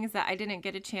lot of things that I didn't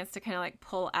get a chance to kind of like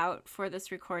pull out for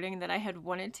this recording that I had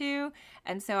wanted to.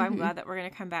 And so I'm glad that we're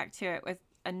going to come back to it with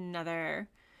another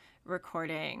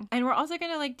recording. And we're also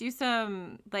going to like do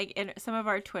some like some of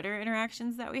our Twitter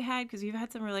interactions that we had, because we've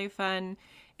had some really fun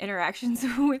interactions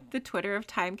with the Twitter of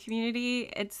Time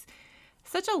community. It's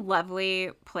such a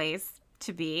lovely place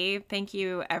to be. Thank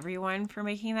you everyone for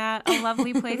making that a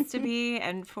lovely place to be,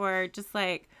 and for just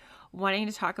like wanting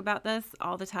to talk about this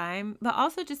all the time, but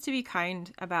also just to be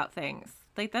kind about things.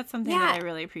 Like, that's something that I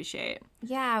really appreciate.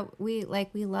 Yeah, we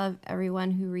love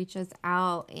everyone who reaches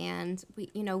out, and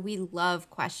we love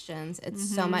questions.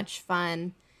 It's so much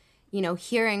fun,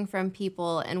 hearing from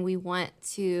people, and we want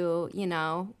to,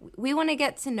 we want to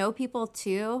get to know people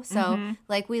too. So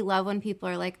like, we love when people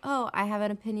are like, oh, I have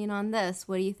an opinion on this.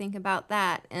 What do you think about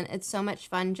that? And it's so much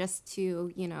fun just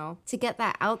to, to get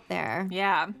that out there.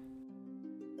 Yeah.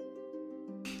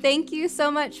 Thank you so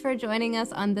much for joining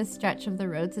us on this stretch of the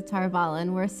road to Tar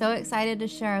Valon. We're so excited to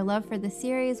share our love for the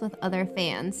series with other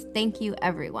fans. Thank you,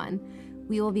 everyone.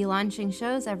 We will be launching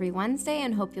shows every Wednesday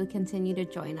and hope you'll continue to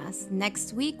join us.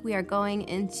 Next week, we are going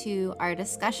into our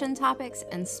discussion topics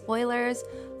and spoilers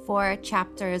for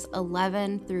chapters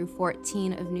 11 through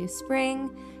 14 of New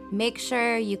Spring. Make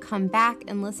sure you come back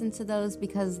and listen to those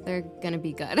because they're going to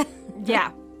be good.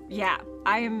 Yeah.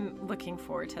 I am looking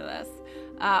forward to this.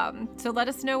 So let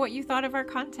us know what you thought of our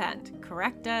content.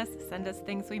 Correct us, send us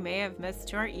things we may have missed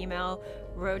to our email,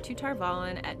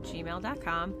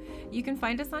 roadtotarvalon@gmail.com. You can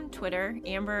find us on Twitter.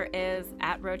 Amber is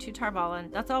at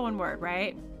roadtotarvalon. That's all one word,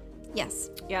 right? Yes.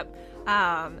 Yep.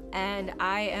 And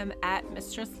I am at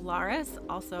Mistress Laris,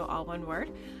 also all one word.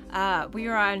 We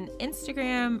are on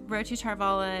Instagram, Road to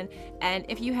Tarvalon, and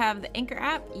if you have the Anchor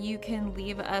app, you can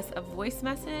leave us a voice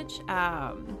message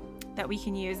that we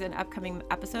can use in upcoming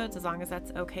episodes, as long as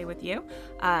that's okay with you.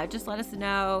 Just let us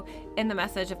know in the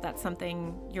message if that's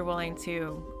something you're willing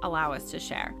to allow us to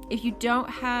share. If you don't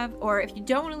want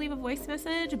to leave a voice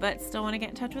message but still want to get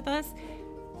in touch with us,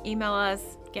 email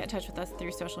us, get in touch with us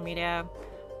through social media.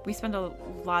 We spend a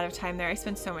lot of time there. I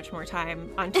spend so much more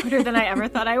time on Twitter than I ever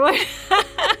thought I would.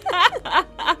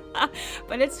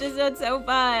 But it's so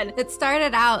fun. It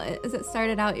started out,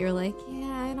 you're like,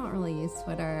 yeah, I don't really use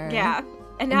Twitter. Yeah.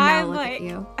 And now I'm like,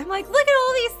 look at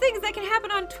all these things that can happen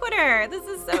on Twitter. This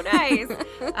is so nice.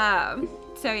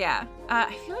 So yeah,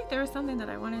 I feel like there was something that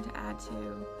I wanted to add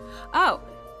to. Oh,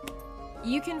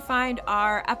 you can find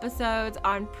our episodes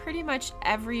on pretty much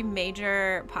every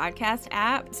major podcast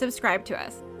app. Subscribe to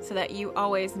us so that you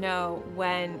always know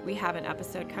when we have an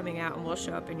episode coming out, and we'll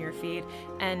show up in your feed.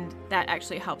 And that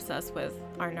actually helps us with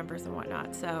our numbers and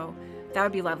whatnot. So that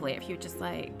would be lovely if you just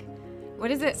what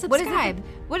is it? Subscribe.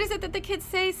 What is it that the kids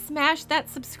say? Smash that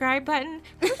subscribe button.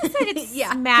 Who decided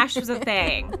smash was a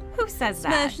thing? Who says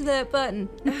that? Smash that button.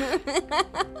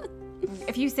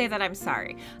 If you say that, I'm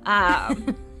sorry.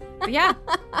 But yeah,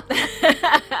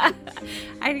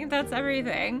 I think that's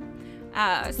everything.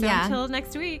 Until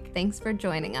next week. Thanks for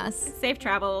joining us. Safe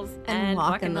travels and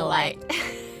walk in the light.